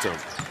system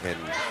and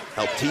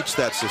help teach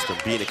that system,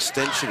 be an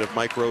extension of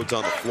Mike Rhodes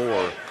on the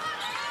floor.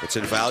 It's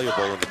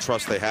invaluable, and the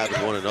trust they have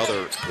in one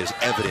another is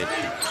evident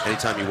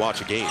anytime you watch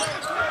a game.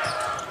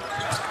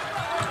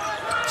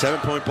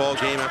 7-point ball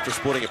game after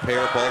splitting a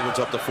pair. Baldwin's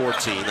up to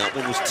 14. That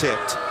one was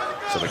tipped,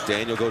 so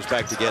McDaniel goes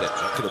back to get it.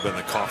 That could have been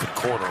the coffin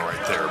corner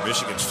right there.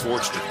 Michigan's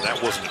fortunate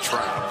that wasn't a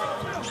trap.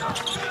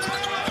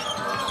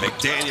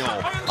 McDaniel,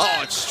 oh,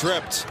 it's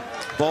stripped.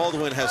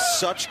 Baldwin has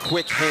such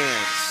quick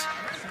hands.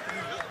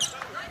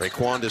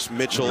 Raquandis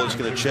Mitchell is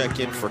going to check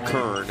in for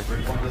Kern.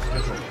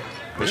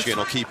 Michigan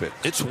will keep it.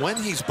 It's when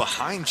he's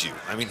behind you.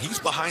 I mean, he's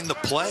behind the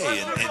play,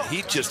 and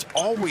he just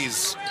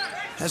always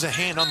has a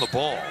hand on the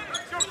ball.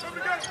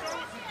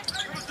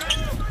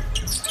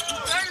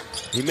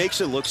 He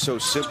makes it look so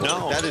simple.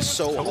 No, that is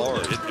so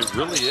hard. It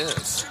really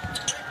is.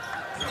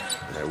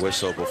 And I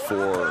whistle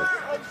before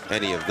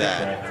any of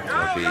that.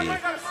 It'll be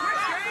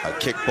a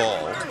kick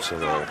ball, so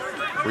they'll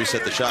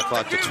reset the shot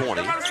clock to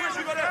 20.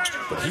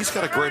 But he's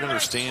got a great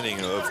understanding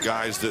of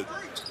guys that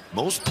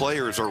most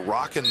players are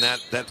rocking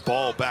that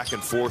ball back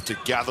and forth to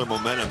gather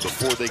momentum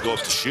before they go up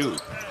to shoot.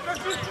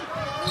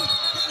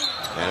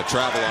 And a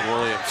travel on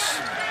Williams.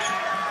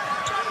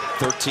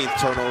 13th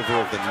turnover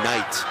of the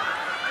night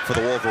for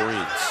the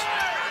Wolverines.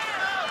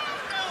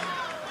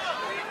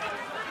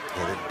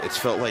 And it's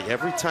felt like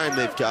every time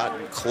they've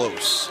gotten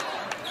close,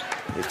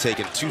 they've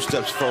taken 2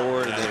 steps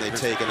forward, and then they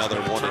take another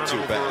 1 or 2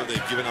 back.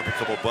 They've given up a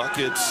couple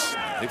buckets.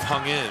 They've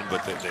hung in,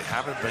 but they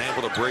haven't been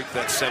able to break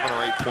that 7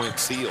 or 8 point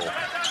seal.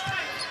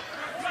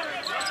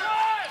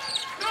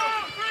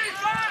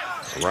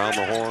 Around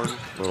the horn,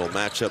 little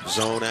matchup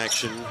zone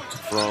action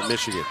from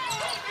Michigan.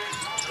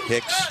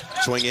 Hicks,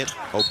 swing it,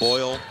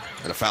 O'Boyle,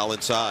 and a foul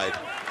inside.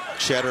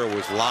 Cheddar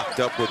was locked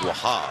up with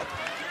Wahab.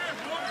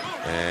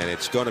 And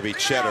it's going to be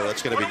Cheddar.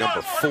 That's going to be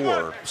number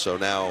 4. So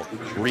now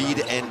Reed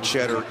and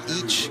Cheddar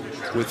each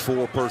with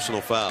 4 personal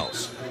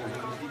fouls.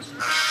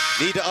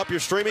 Need to up your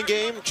streaming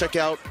game? Check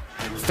out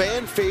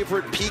fan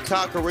favorite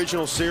Peacock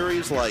original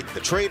series like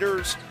The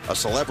Traitors, a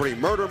celebrity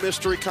murder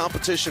mystery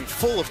competition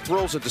full of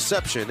thrills and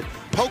deception,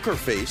 Poker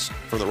Face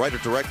from the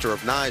writer-director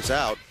of Knives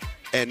Out,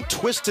 and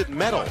Twisted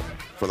Metal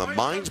from the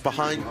minds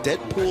behind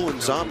Deadpool and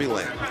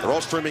Zombieland. They're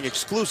all streaming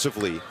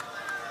exclusively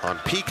on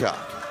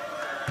Peacock.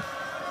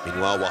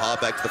 Meanwhile,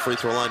 Wahab back to the free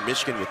throw line.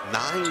 Michigan with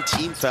 9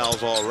 team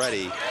fouls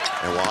already,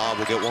 and Wahab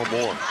will get 1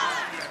 more.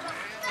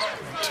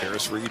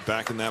 Terrace Reed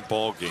back in that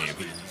ball game.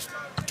 He's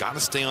got to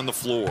stay on the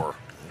floor.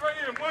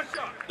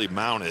 He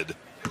mounted.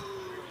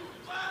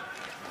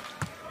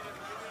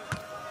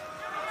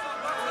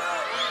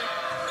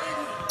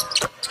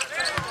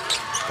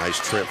 Nice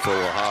trip for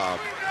Wahab.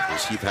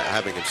 He's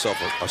having himself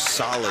a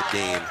solid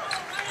game.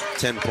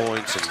 10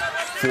 points and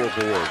 4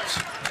 boards.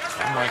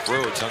 I'm Mike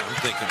Rhodes. I'm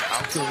thinking,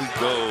 how can we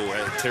go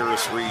at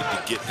Terrace Reed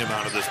to get him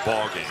out of this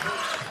ball game?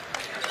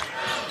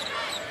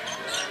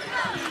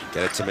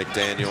 Get it to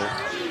McDaniel.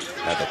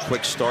 Had a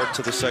quick start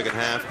to the second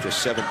half.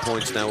 Just 7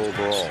 points now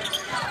overall.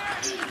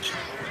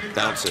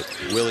 Bounce it.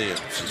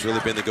 Williams has really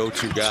been the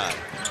go-to guy.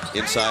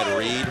 Inside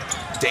Reed.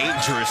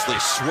 Dangerously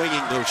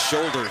swinging those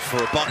shoulders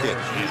for a bucket.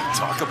 Yeah,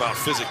 talk about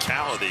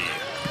physicality.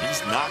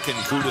 He's knocking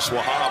Qudus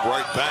Wahab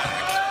right back.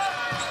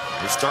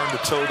 You're starting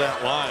to toe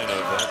that line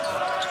of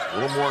a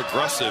little more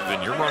aggressive,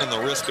 and you're running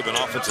the risk of an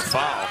offensive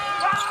foul.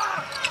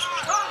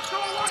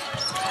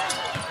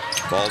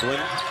 Baldwin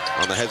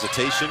on the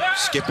hesitation.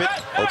 Skip it.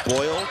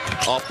 O'Boyle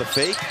off the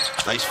fake.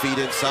 Nice feed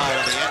inside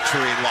on the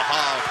entry, and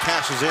Wahab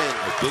cashes in.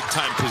 A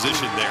big-time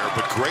position there,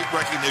 but great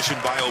recognition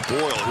by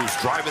O'Boyle, who's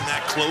driving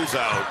that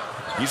closeout.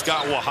 He's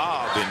got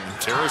Wahab,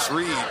 and Terrace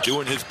Reed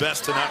doing his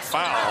best to not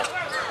foul.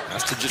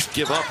 Has to just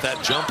give up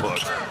that jump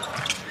hook.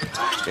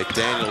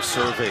 McDaniel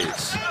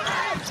surveys.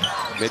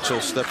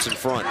 Mitchell steps in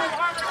front.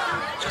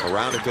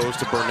 Around it goes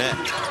to Burnett.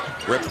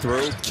 Rip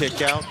through,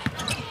 kick out.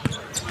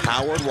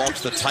 Howard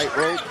walks the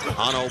tightrope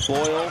on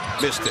O'Boyle.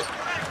 Missed it.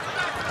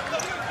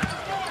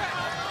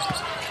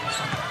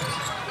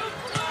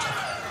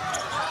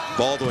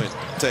 Baldwin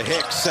to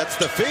Hicks. Sets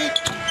the feet.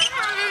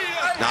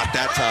 Not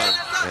that time.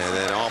 And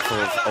then off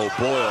of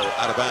O'Boyle,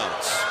 out of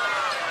bounds.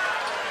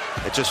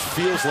 It just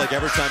feels like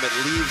every time it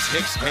leaves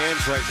Hicks'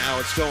 hands right now,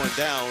 it's going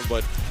down,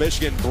 but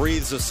Michigan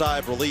breathes a sigh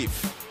of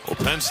relief. Well,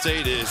 Penn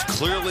State is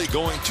clearly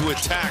going to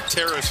attack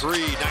Terrace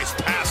Reed. Nice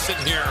pass in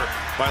here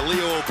by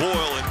Leo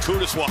O'Boyle, and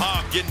Qudus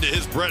Wahab getting to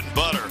his bread and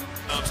butter.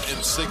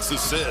 And 6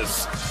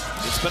 assists.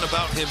 It's been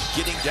about him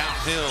getting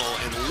downhill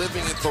and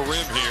living at the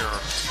rim here.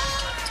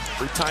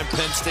 Every time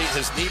Penn State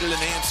has needed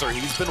an answer,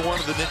 he's been one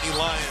of the Nittany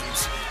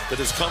Lions that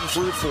has come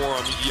through for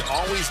him. You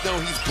always know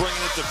he's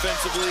bringing it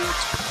defensively.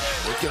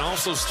 He can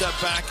also step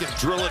back and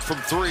drill it from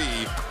 3.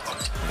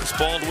 It's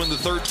Baldwin, the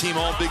 3rd-team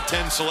All-Big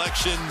Ten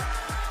selection.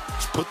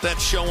 He's put that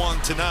show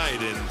on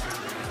tonight and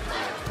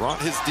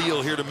brought his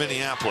deal here to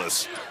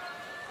Minneapolis.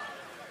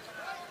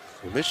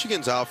 Well,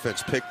 Michigan's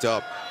offense picked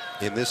up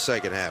in this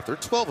second half. They're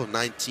 12 of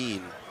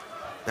 19,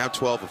 now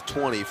 12 of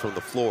 20 from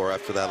the floor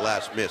after that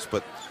last miss.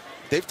 But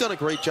they've done a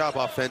great job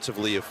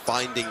offensively of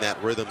finding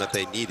that rhythm that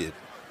they needed.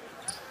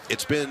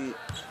 It's been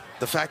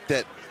the fact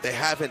that they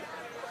haven't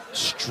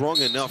strung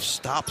enough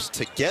stops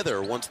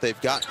together once they've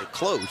gotten it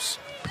close.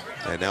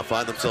 And now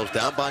find themselves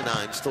down by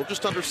 9, still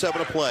just under 7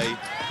 to play.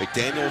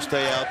 McDaniel will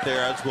stay out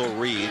there, as will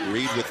Reed.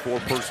 Reed with 4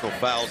 personal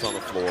fouls on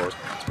the floor.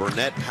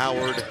 Burnett,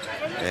 Howard,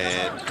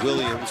 and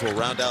Williams will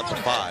round out the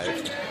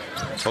 5.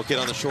 Hook it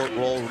on the short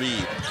roll,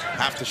 Reed.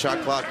 Half the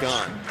shot clock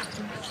gone.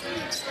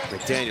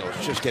 McDaniel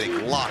is just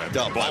getting locked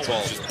up by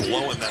Ball. Just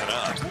blowing that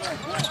up.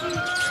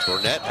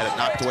 Burnett had it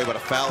knocked away, but a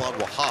foul on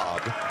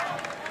Wahab.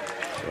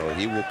 So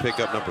he will pick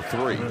up number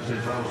 3.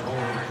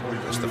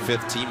 It's the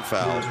 5th team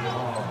foul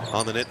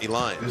on the Nittany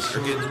Lions.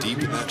 They're getting deep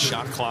in that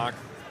shot clock.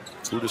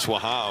 Qudus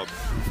Wahab,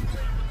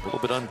 a little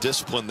bit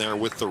undisciplined there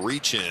with the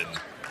reach in.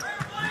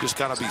 You just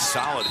got to be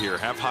solid here.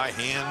 Have high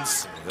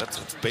hands. That's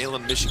what's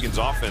bailing Michigan's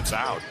offense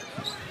out.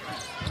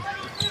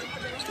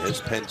 His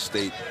Penn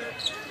State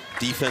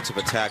defensive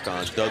attack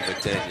on Doug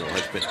McDaniel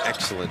has been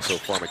excellent so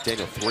far.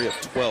 McDaniel 3 of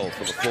 12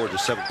 from the floor,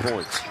 just 7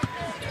 points.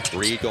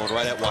 Reed going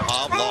right at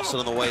Wahab, lost it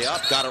on the way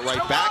up, got it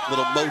right back.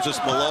 Little Moses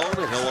Malone,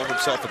 and he'll earn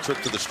himself a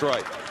trip to the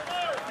stripe.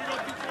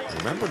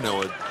 Remember,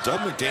 Noah, Doug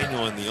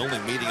McDaniel in the only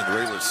meeting in the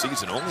regular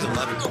season, only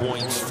 11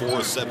 points, 4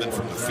 of 7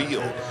 from the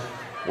field,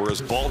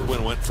 whereas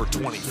Baldwin went for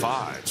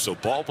 25. So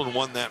Baldwin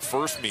won that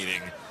first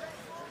meeting.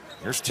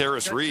 Here's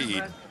Terrace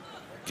Reed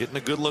getting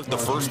a good look the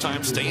first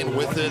time, staying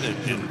with it,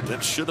 and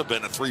that should have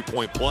been a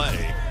 3-point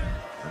play.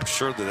 I'm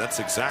sure that that's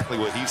exactly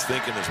what he's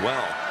thinking as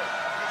well.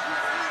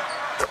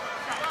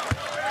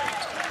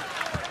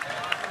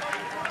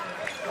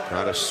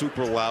 Not a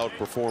super loud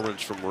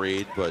performance from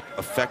Reed, but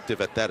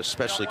effective at that,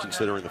 especially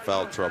considering the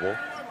foul trouble.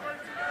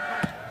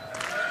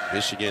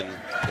 Michigan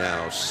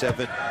now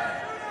 7-8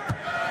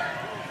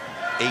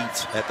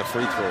 at the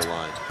free throw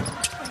line.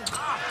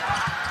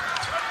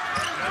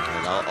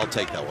 And I'll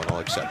take that one. I'll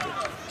accept it.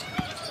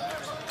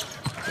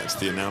 That's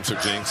the announcer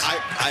jinx.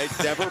 I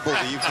never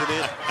believed in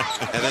it.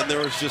 And then there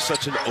was just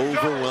such an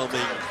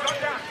overwhelming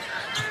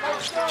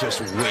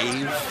just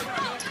wave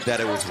that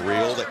it was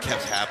real that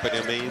kept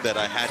happening to me that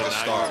I had to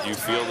start. You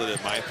feel that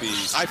it might be...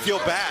 I feel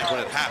bad when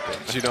it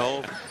happens, you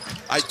know.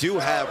 I do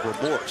have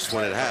remorse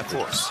when it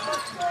happens.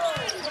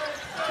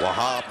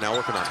 Wahab now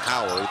working on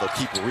Howard. They'll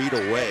keep Reed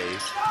away.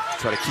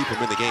 Try to keep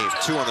him in the game.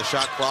 2 on the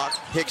shot clock.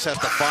 Hicks has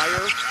to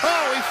fire.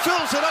 Oh, he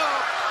fills it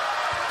up.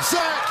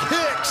 Zach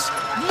Hicks,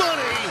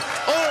 money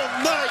all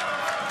night.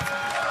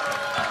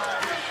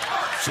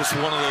 Just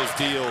one of those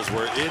deals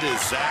where it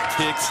is Zach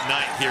Hicks'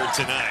 night here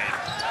tonight.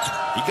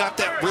 He got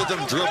that rhythm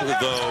dribble,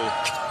 though.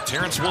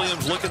 Terrence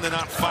Williams looking to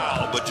not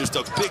foul, but just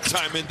a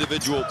big-time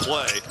individual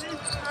play.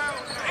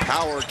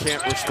 Howard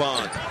can't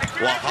respond.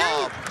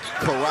 Wahab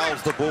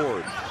corrals the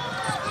board.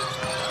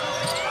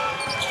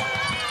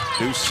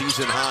 New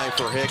season high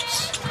for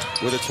Hicks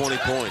with 20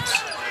 points.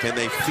 Can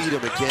they feed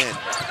him again?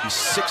 He's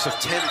 6 of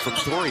 10 from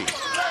 3.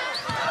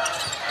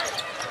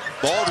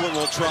 Baldwin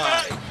will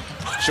try.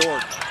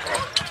 Short.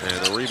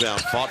 And the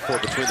rebound fought for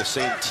between the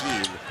same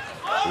team.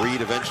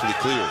 Reed eventually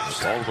clears.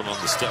 Baldwin on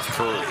the Steph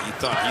Curry. He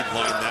thought he'd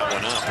line that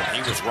one up,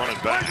 and he was running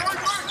back.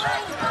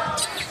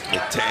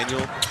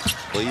 McDaniel,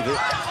 leave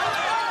it.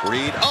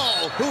 Reed,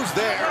 oh, who's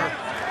there?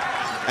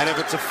 And if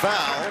it's a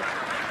foul,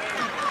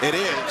 it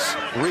is.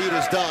 Reed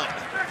is done.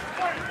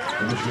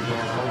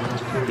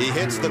 He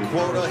hits the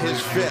quota, his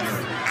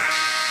 5th.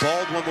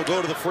 Baldwin will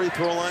go to the free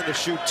throw line to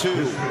shoot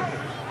 2.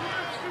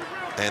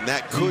 And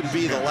that could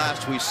be the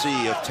last we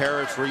see of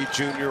Terrence Reed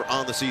Jr.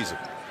 on the season.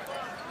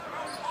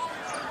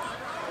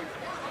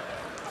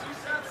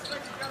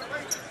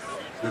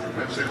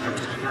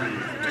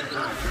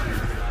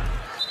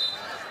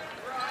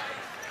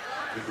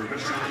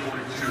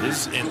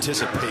 His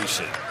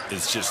anticipation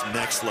is just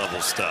next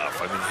level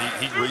stuff. I mean,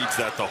 he reads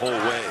that the whole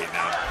way.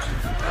 Now,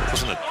 there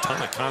wasn't a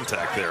ton of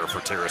contact there for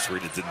Terrence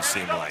Reed, it didn't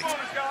seem like.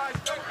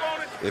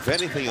 If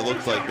anything, it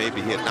looked like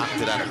maybe he had knocked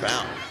it out of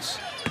bounds.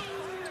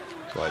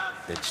 But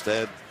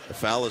instead, the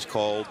foul is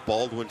called.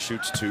 Baldwin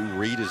shoots 2.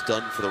 Reed is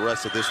done for the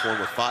rest of this one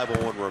with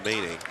 5:01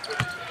 remaining.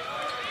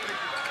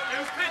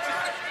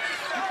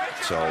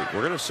 So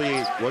we're going to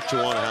see what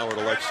Juwan Howard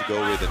elects to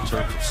go with in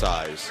terms of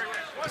size.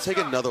 Let's take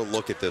another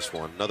look at this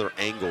one, another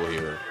angle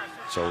here.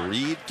 So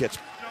Reed gets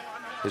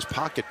his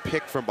pocket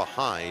picked from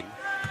behind.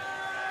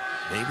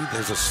 Maybe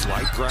there's a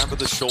slight grab of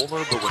the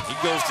shoulder, but when he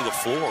goes to the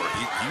floor,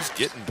 he's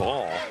getting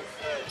ball.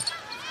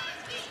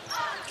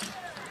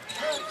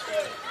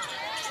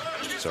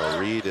 So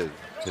Reed, in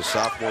his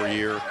sophomore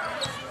year,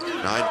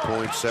 9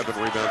 points, 7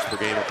 rebounds per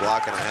game, a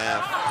block and a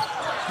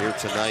half. Here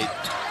tonight,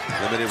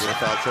 limited with a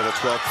foul trouble,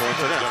 12 points.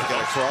 They're going to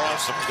get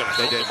across.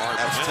 They did.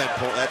 That's 10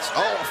 points. That's,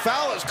 oh, a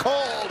foul is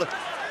called.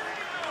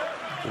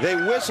 They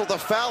whistled the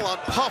foul on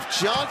Puff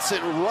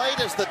Johnson right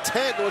as the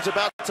 10 was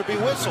about to be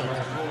whistled.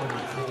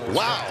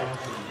 Wow.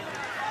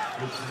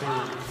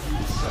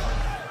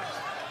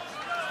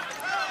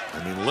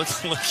 I mean, look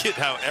at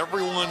how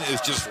everyone is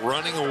just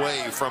running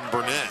away from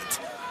Burnett.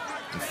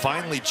 And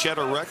finally,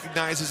 Cheddar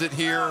recognizes it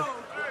here.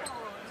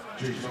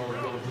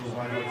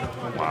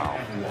 Wow,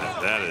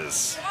 that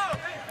is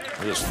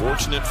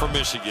fortunate for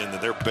Michigan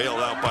that they're bailed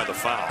out by the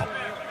foul.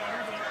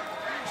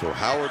 So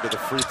Howard to the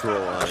free throw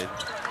line.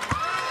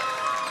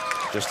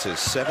 Just his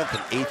 7th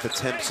and 8th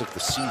attempts of the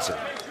season.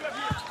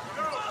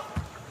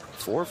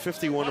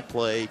 4:51 to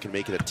play. He can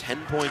make it a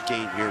 10-point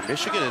game here.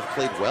 Michigan has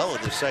played well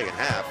in the second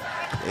half.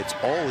 It's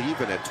all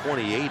even at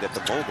 28 at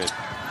the moment.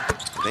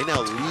 They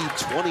now lead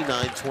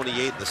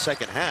 29-28 in the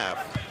second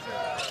half.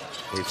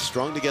 They've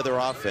strung together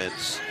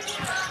offense,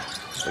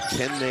 but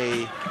can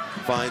they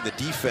find the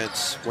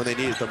defense when they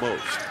need it the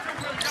most?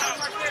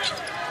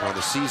 On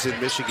the season,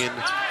 Michigan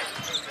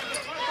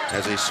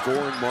has a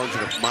scoring margin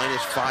of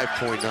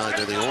 -5.9.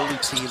 They're the only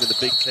team in the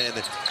Big Ten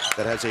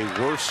that has a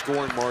worse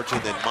scoring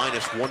margin than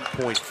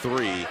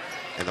 -1.3.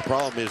 And the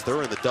problem is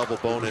they're in the double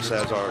bonus,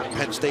 as are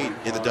Penn State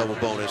in the double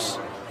bonus.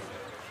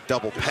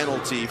 Double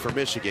penalty for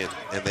Michigan,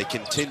 and they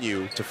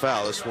continue to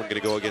foul. This one going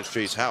to go against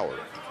Jace Howard.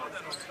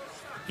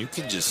 You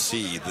can just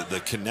see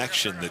the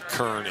connection that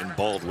Kern and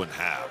Baldwin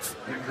have.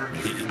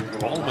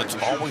 Baldwin's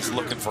always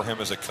looking for him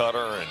as a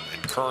cutter,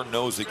 and Kern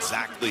knows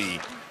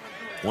exactly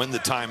when the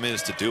time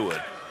is to do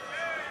it.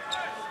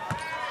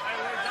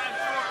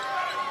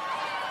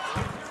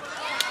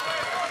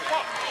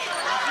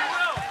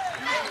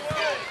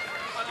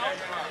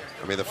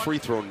 I mean, the free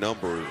throw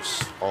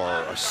numbers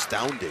are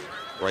astounding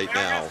right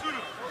now.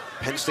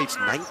 Penn State's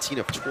 19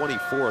 of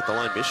 24 at the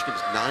line.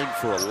 Michigan's 9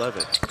 for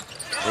 11.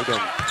 They've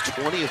done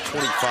 20 of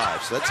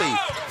 25. So that's a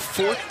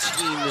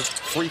 14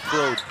 free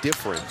throw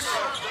difference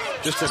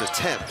just in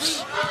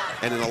attempts,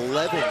 and an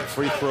 11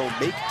 free throw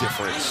make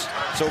difference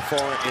so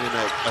far in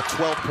a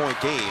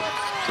 12-point game.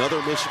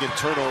 Another Michigan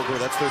turnover.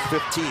 That's their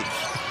 15th.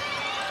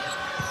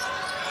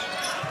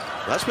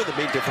 That's been the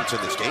main difference in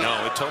this game.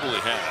 No, it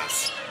totally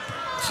has.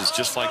 This is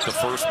just like the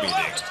first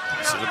meeting.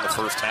 This is in the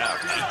first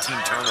half.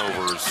 19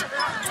 turnovers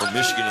for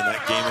Michigan in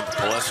that game at the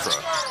Palestra.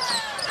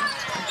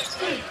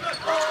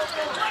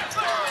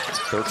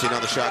 13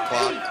 on the shot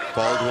clock.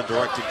 Baldwin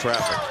directing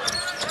traffic.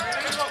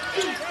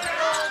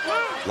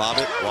 Lob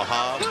it.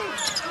 Wahab.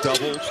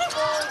 Double.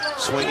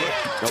 Swing it.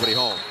 Nobody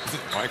home.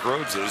 Mike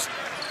Rhodes is.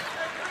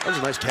 That was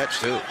a nice catch,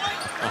 too.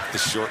 Off the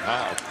short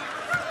hop.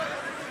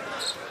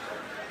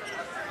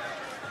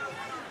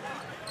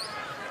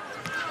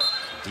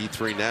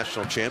 D3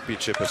 national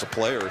championship as a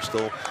player.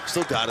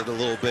 Still got it a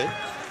little bit.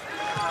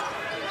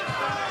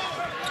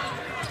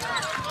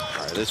 All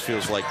right, this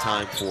feels like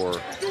time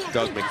for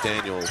Doug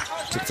McDaniel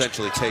to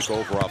potentially take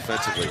over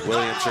offensively.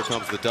 Williams, here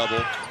comes the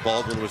double.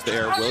 Baldwin was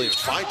there. Williams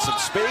finds some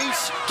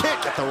space.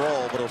 Kick at the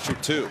roll, but he'll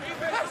shoot 2.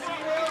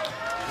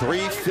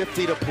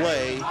 3:50 to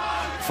play.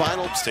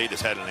 Final. State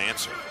has had an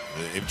answer.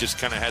 They've just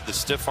kind of had the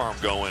stiff arm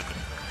going.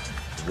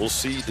 We'll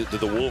see, do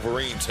the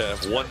Wolverines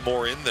have one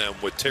more in them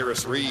with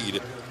Terrace Reed?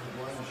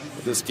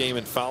 This game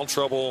in foul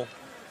trouble.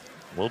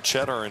 Will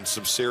Cheddar in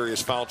some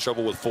serious foul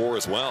trouble with 4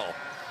 as well.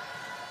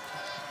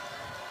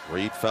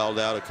 Reed fouled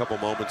out a couple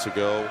moments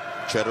ago.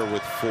 Cheddar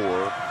with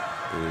 4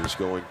 is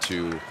going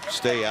to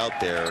stay out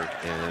there,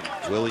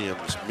 and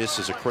Williams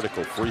misses a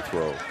critical free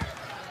throw.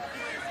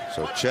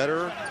 So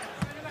Cheddar,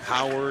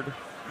 Howard,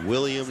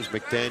 Williams,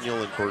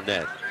 McDaniel, and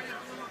Burnett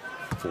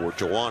for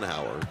Juwan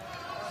Howard.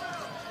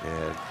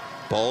 And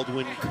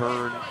Baldwin,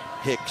 Kern,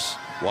 Hicks,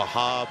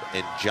 Wahab,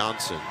 and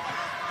Johnson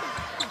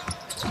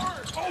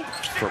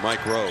for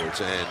Mike Rhodes.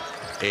 And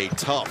a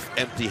tough,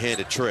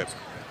 empty-handed trip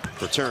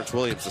for Terrence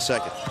Williams II.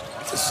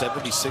 He's a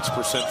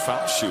 76%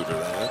 foul shooter.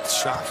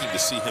 That's shocking to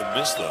see him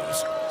miss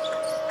those.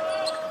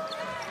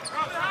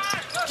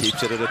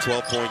 Keeps it at a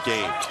 12-point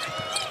game.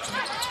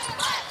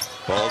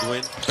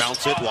 Baldwin,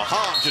 bounce it.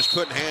 Wahab just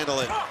couldn't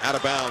handle it. Out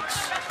of bounds.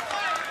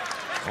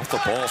 Off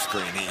the ball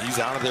screen. He's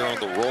out of there on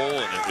the roll,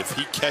 and if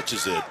he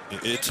catches it,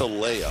 it's a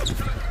layup.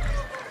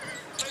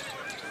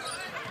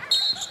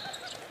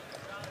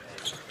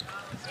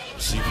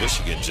 See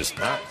Michigan just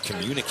not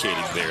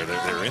communicating there.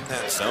 They're in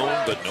that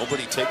zone, but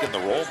nobody taking the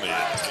roll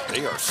man.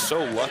 They are so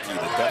lucky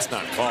that that's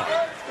not caught.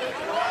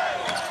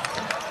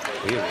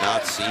 We have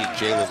not seen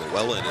Jalen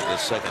Llewellyn in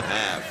this second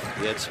half.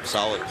 He had some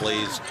solid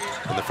plays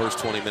in the first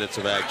 20 minutes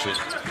of action.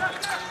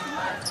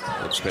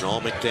 It's been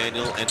all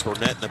McDaniel and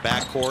Burnett in the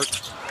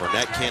backcourt.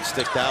 Burnett can't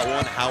stick that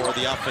one. Howard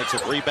the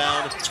offensive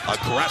rebound.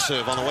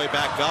 Aggressive on the way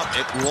back up.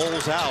 It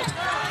rolls out.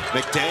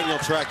 McDaniel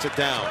tracks it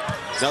down.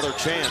 Another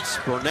chance.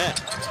 Burnett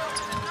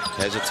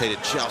hesitated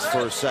just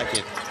for a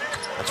second.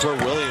 That's where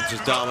Williams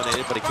is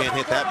dominated, but he can't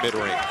hit that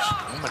mid-range.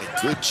 How many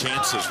good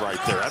chances right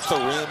there. At the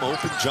rim,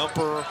 open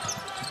jumper.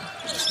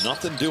 Just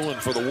nothing doing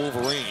for the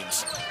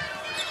Wolverines.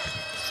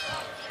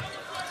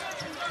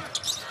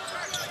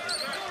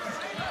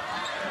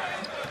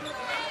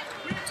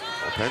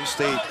 Penn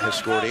State has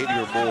scored 80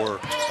 or more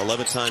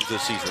 11 times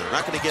this season. They're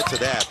not going to get to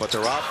that, but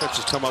their offense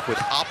has come up with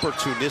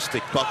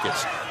opportunistic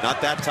buckets. Not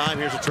that time.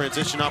 Here's a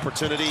transition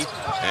opportunity,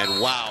 and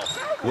wow,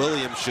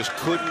 Williams just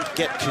couldn't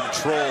get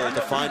control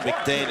to find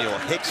McDaniel.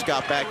 Hicks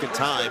got back in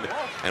time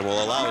and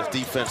will allow his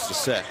defense to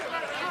set.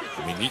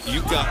 I mean,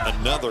 you've got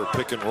another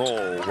pick and roll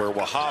where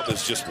Wahab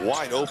is just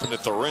wide open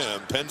at the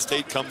rim. Penn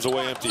State comes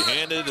away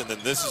empty-handed, and then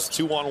this is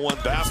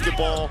 2-on-1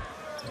 basketball.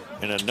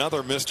 And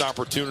another missed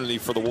opportunity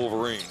for the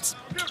Wolverines.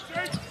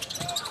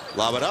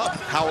 Lob it up.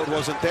 Howard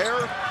wasn't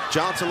there.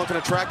 Johnson looking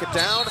to track it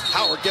down.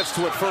 Howard gets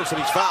to it first,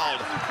 and he's fouled.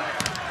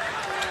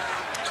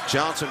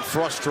 Johnson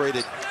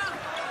frustrated.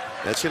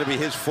 That's going to be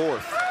his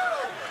 4th.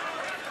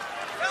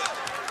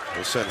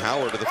 We'll send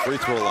Howard to the free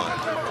throw line.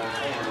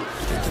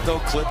 They'll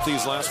clip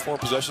these last 4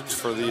 possessions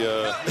for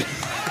the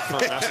for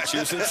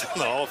Massachusetts in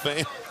the Hall of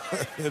Fame.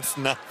 It's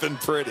not been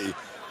pretty.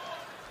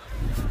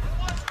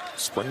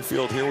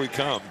 Springfield, here we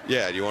come.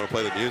 Yeah, do you want to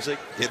play the music?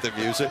 Hit the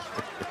music.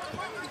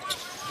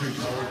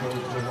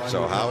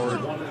 So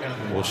Howard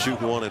will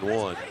shoot 1 and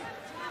 1.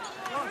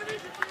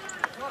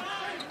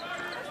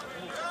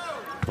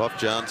 Puff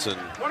Johnson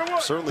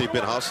certainly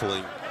been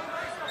hustling.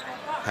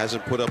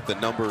 Hasn't put up the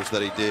numbers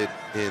that he did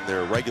in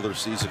their regular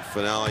season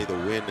finale, the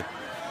win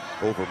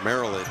over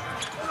Maryland,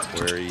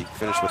 where he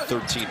finished with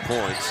 13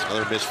 points.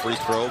 Another missed free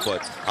throw,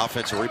 but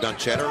offensive rebound.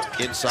 Cheddar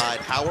inside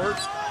Howard,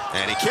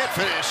 and he can't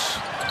finish.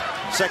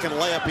 Second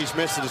layup he's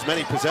missed in as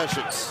many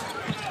possessions.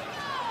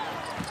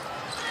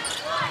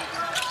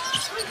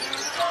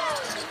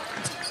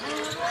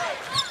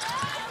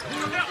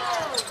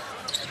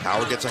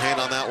 Howard gets a hand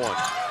on that one.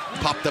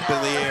 Popped up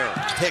in the air.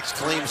 Hicks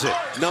claims it.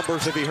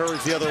 Numbers if he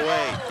hurries the other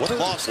way. What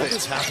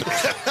is happening?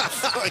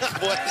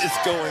 Like, what is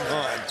going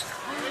on?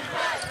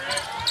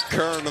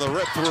 Kern to the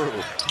rip through.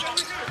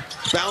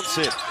 Bounce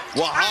it.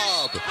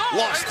 Wahab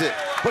lost it,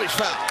 but he's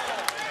fouled.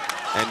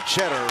 And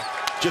Cheddar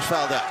just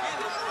fouled out.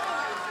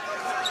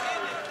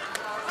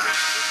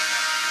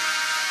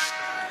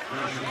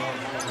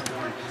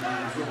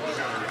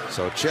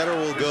 So Cheddar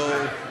will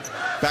go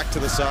back to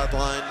the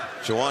sideline.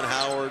 Juwan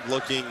Howard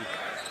looking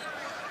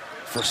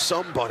for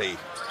somebody,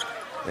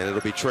 and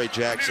it'll be Trey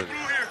Jackson.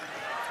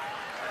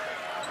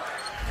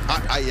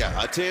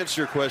 Yeah, to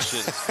answer your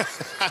question,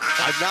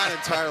 I'm not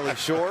entirely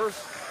sure.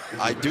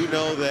 I do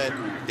know that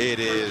it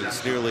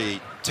is nearly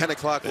 10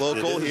 o'clock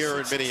local here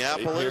in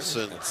Minneapolis,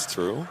 and it's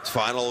true. It's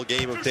final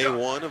game of day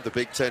 1 of the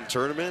Big Ten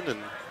tournament, and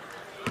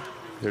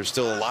there's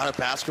still a lot of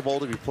basketball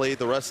to be played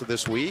the rest of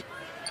this week.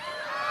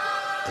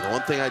 And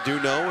one thing I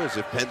do know is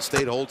if Penn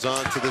State holds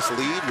on to this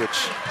lead,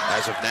 which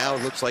as of now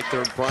it looks like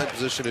they're in prime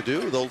position to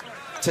do, they'll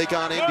take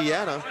on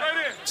Indiana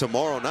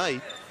tomorrow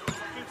night.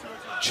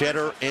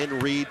 Cheddar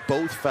and Reed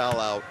both foul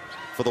out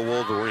for the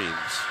Wolverines.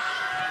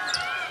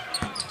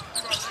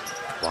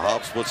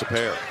 Wahab splits a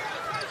pair.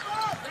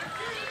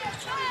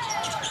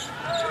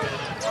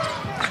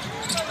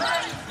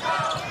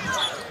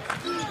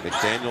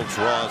 McDaniel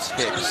draws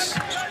Hicks.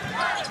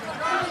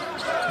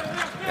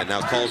 And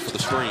now calls for the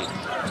screen.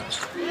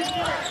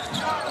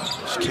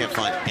 She can't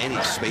find any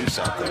space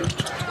out there.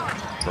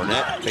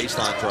 Burnett,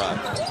 baseline drive.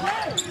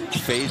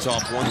 Fades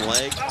off one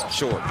leg,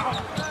 short.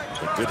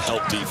 A good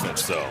help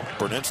defense, though.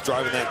 Burnett's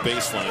driving that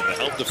baseline. The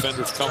help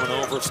defender's coming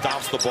over,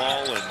 stops the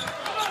ball, and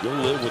you'll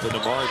live with an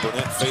Amari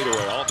Burnett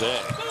fadeaway all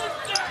day.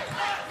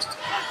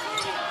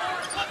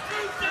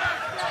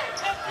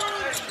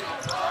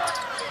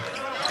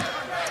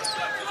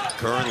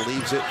 Curran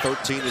leaves it,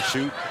 13 to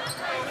shoot.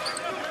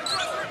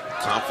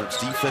 Conference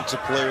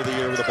Defensive Player of the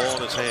Year with the ball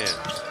in his hands.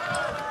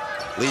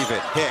 Leave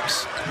it,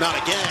 Hicks, not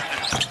again.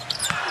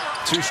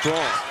 Too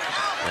strong.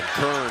 And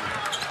Curran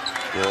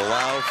will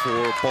allow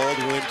for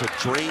Baldwin to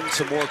drain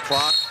some more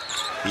clock.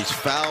 He's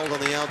fouled on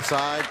the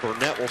outside.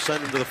 Burnett will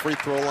send him to the free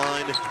throw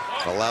line.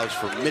 Allows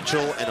for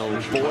Mitchell and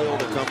O'Boyle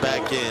to come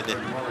back in.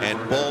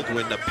 And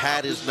Baldwin to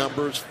pad his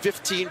numbers.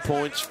 15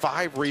 points,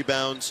 5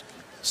 rebounds,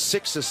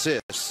 6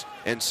 assists,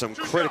 and some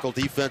critical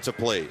defensive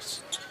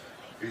plays.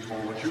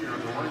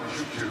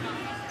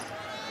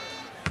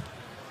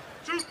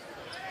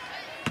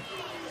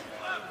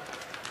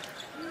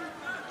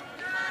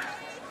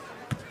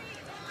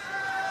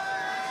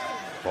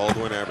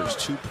 Baldwin averaged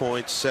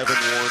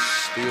 2.71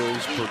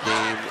 steals per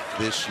game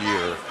this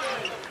year.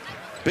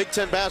 Big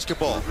Ten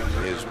basketball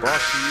is brought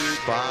to you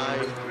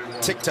by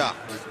TikTok.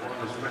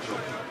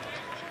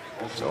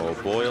 So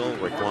Boyle,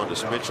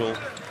 Raquandis Mitchell,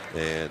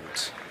 and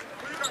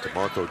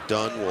DeMarco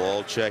Dunn will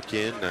all check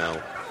in.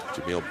 Now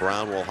Jameel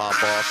Brown will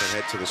hop off and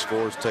head to the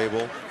scores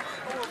table.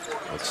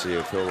 Let's see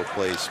if he'll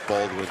replace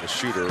Baldwin, the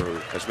shooter, who,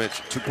 as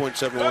mentioned,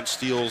 2.71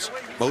 steals,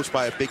 most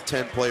by a Big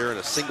Ten player in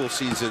a single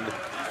season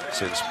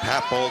since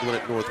Pat Baldwin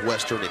at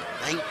Northwestern in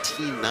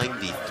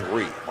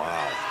 1993.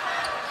 Wow.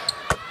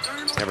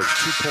 Averaged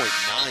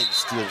 2.9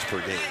 steals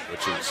per game,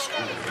 which is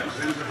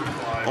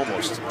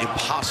almost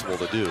impossible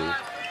to do.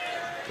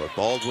 But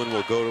Baldwin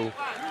will go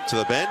to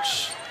the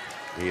bench.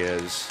 He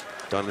has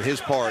done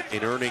his part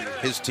in earning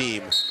his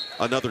team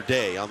another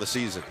day on the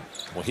season.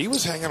 Well, he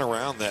was hanging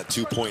around that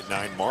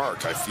 2.9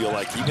 mark, I feel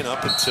like, even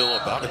up until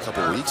about a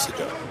couple weeks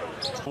ago.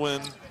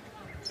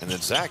 And then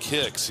Zach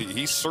Hicks,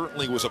 he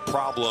certainly was a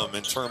problem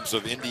in terms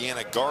of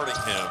Indiana guarding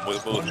him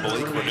with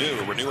Malik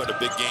Renew. Renew had a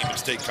big game in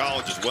State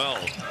College as well.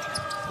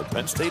 But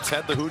Penn State's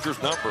had the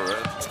Hoosiers number.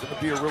 It's going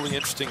to be a really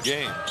interesting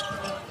game.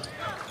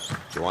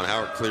 Juwan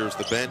Howard clears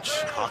the bench.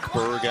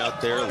 Hochberg out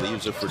there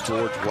leaves it for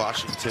George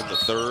Washington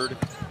III.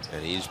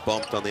 And he's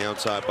bumped on the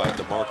outside by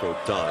DeMarco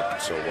Dunn.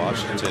 So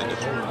Washington with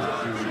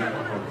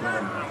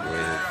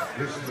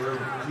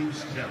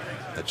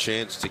a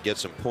chance to get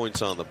some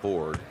points on the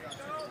board.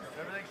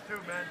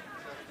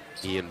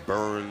 Ian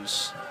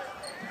Burns,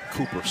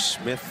 Cooper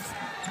Smith,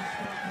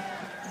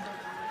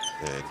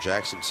 and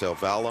Jackson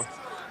Selvala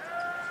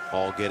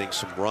all getting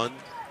some run.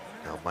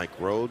 Now Mike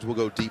Rhodes will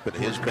go deep into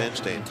his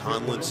bench. Dan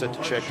Conlon set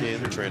to check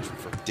in, the transfer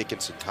from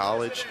Dickinson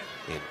College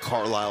in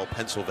Carlisle,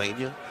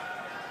 Pennsylvania.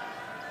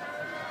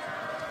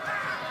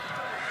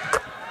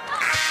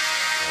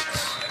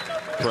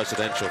 That's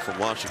presidential from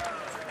Washington.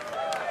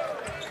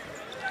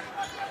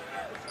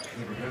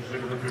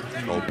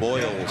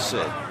 O'Boyle will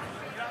sit.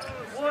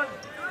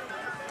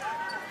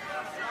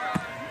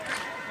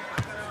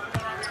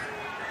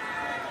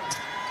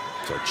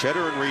 So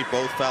Cheddar and Reed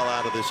both foul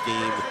out of this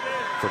game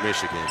for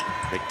Michigan.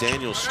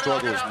 McDaniel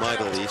struggles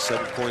mightily,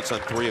 7 points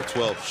on 3 of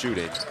 12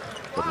 shooting.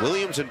 But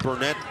Williams and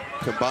Burnett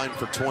combined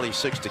for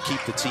 26 to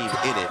keep the team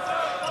in it.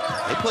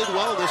 They played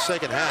well in this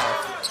second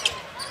half.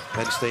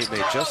 Penn State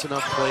made just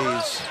enough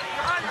plays.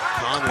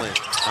 Conlon,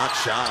 not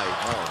shy.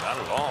 No, not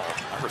at all.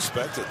 I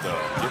respect it,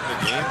 though. Get in the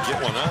game,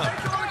 get one up.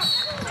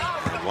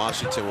 And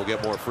Washington will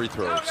get more free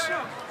throws.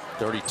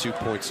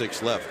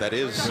 32.6 left. That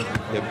is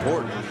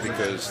important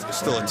because it's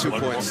still a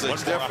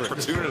 2.6 difference.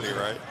 Opportunity,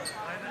 right?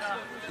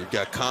 You've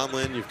got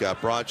Conlon, you've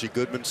got Braji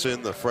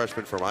Goodmanson, the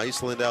freshman from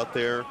Iceland out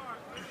there.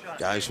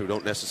 Guys who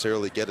don't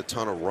necessarily get a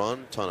ton of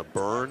run, ton of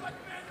burn.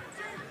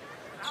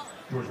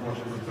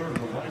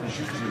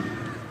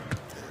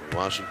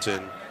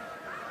 Washington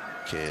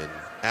can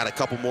add a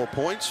couple more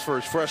points for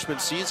his freshman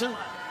season.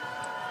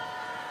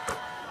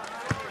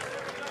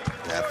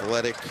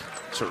 Athletic,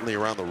 certainly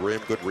around the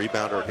rim, good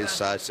rebounder at his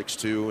size,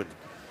 6'2", and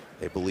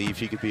they believe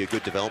he could be a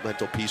good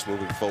developmental piece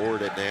moving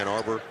forward at Ann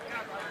Arbor.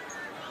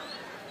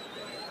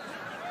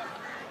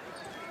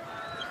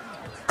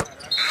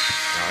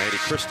 Now Andy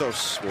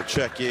Christos will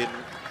check in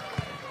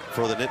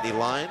for the Nittany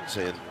Lions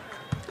and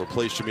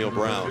replace Jameel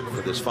Brown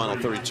for this final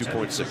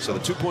 32.6. So the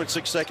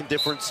 2.6 second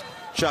difference,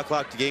 shot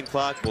clock to game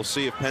clock. We'll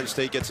see if Penn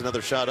State gets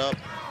another shot up.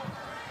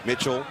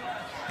 Mitchell.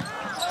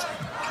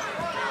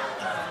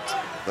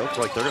 Looks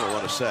like they're going to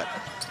run a set.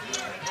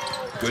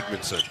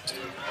 Goodmanson,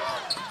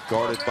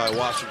 guarded by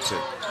Washington.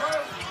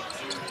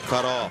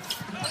 Cut off.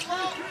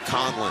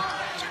 Conlon,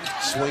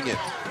 swing it.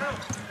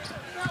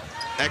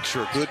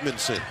 Extra,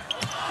 Goodmanson.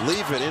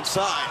 Leave it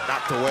inside,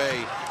 knocked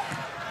away.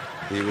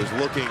 He was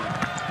looking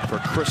for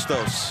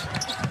Christos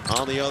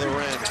on the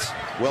other end.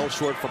 Well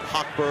short from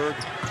Hochberg.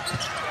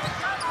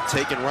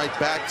 taken right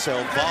back.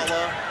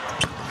 Selvala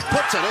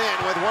puts it in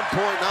with 1.9.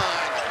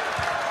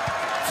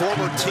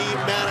 Former team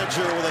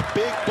manager with a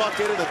big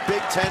bucket in the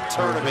Big Ten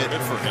tournament.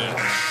 Good for him.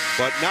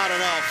 But not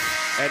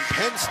enough. And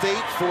Penn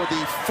State, for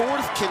the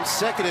 4th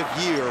consecutive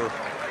year,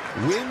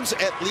 wins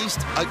at least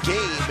a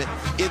game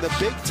in the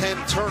Big Ten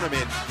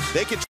tournament.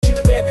 They can.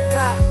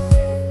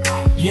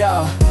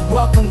 Yo,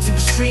 welcome to the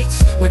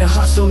streets where the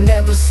hustle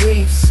never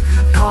sleeps.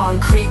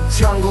 Concrete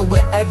jungle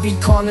where every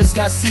corner's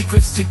got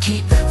secrets to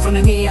keep. From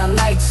the neon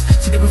lights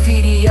to the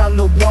graffiti on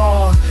the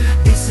wall.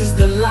 This is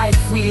the life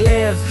we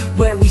live,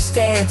 where we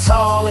stand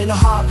tall in the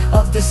heart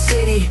of the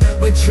city,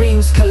 where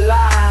dreams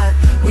collide.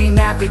 We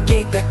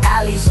navigate the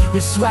alleys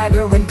with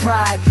swagger and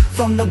pride.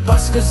 From the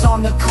buskers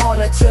on the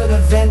corner to the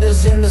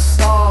vendors in the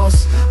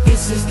stalls.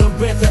 This is the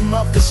rhythm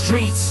of the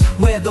streets,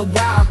 where the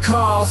wild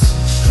calls.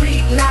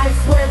 Street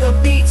life where the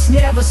beats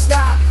never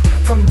stop.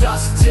 From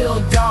dusk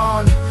till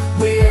dawn,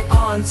 we're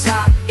on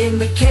top. In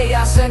the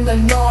chaos and the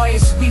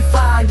noise, we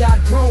find our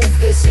groove.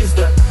 This is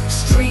the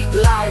street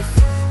life,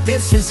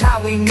 this is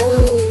how we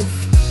move.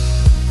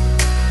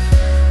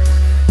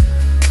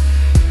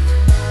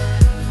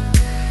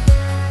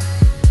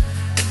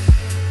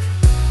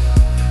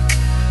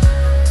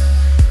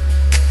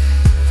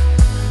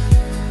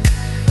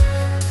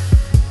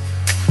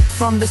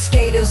 From the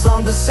skaters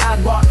on the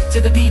sidewalk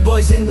to the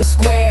b-boys in the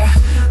square,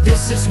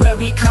 this is where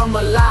we come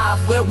alive,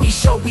 where we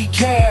show we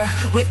care.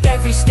 With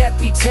every step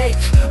we take,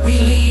 we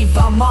leave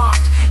our mark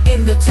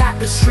in the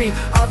tapestry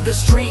of the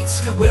streets,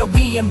 where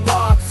we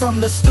embark.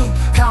 From the stoop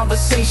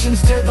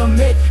conversations to the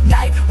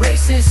midnight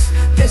races,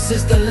 this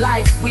is the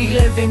life we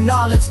live in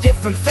all its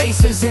different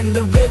faces. In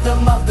the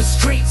rhythm of the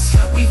streets,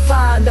 we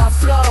find our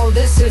flow.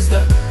 This is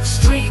the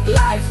street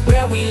life,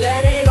 where we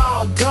let it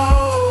all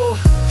go.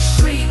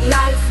 Street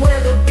life where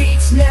the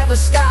beats never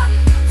stop.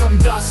 From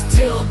dusk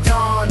till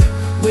dawn,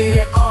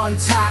 we're on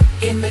top.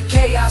 In the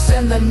chaos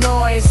and the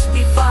noise,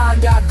 we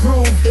find our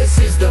groove. This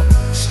is the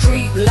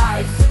street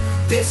life,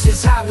 this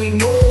is how we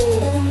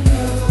move.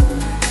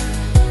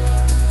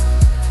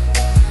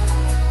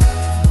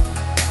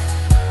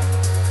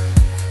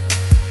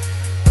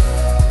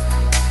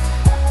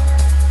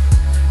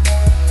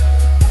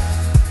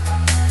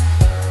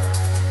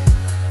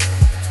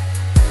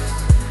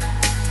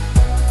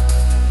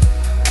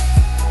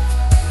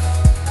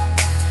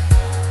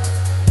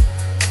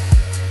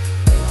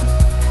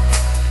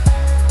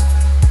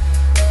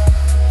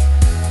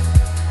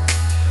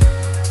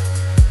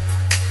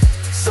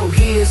 So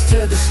here's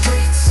to the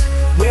streets,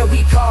 where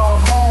we call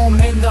home.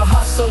 In the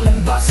hustle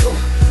and bustle,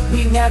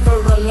 we never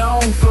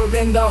alone. For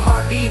in the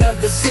heartbeat of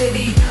the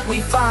city,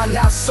 we find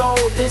our soul.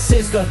 This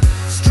is the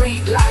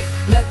street life,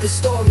 let the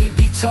story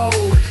be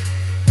told.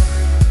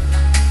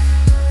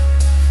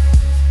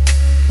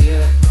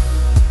 Yeah,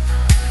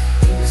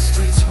 in the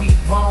streets we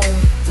roam,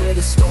 where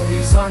the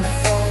stories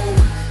unfold.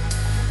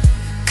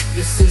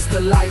 This is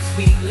the life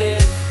we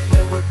live,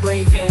 where we're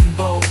brave and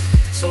bold.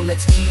 So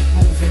let's keep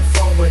moving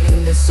forward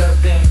in this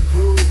urban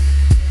groove.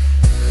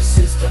 This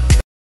is the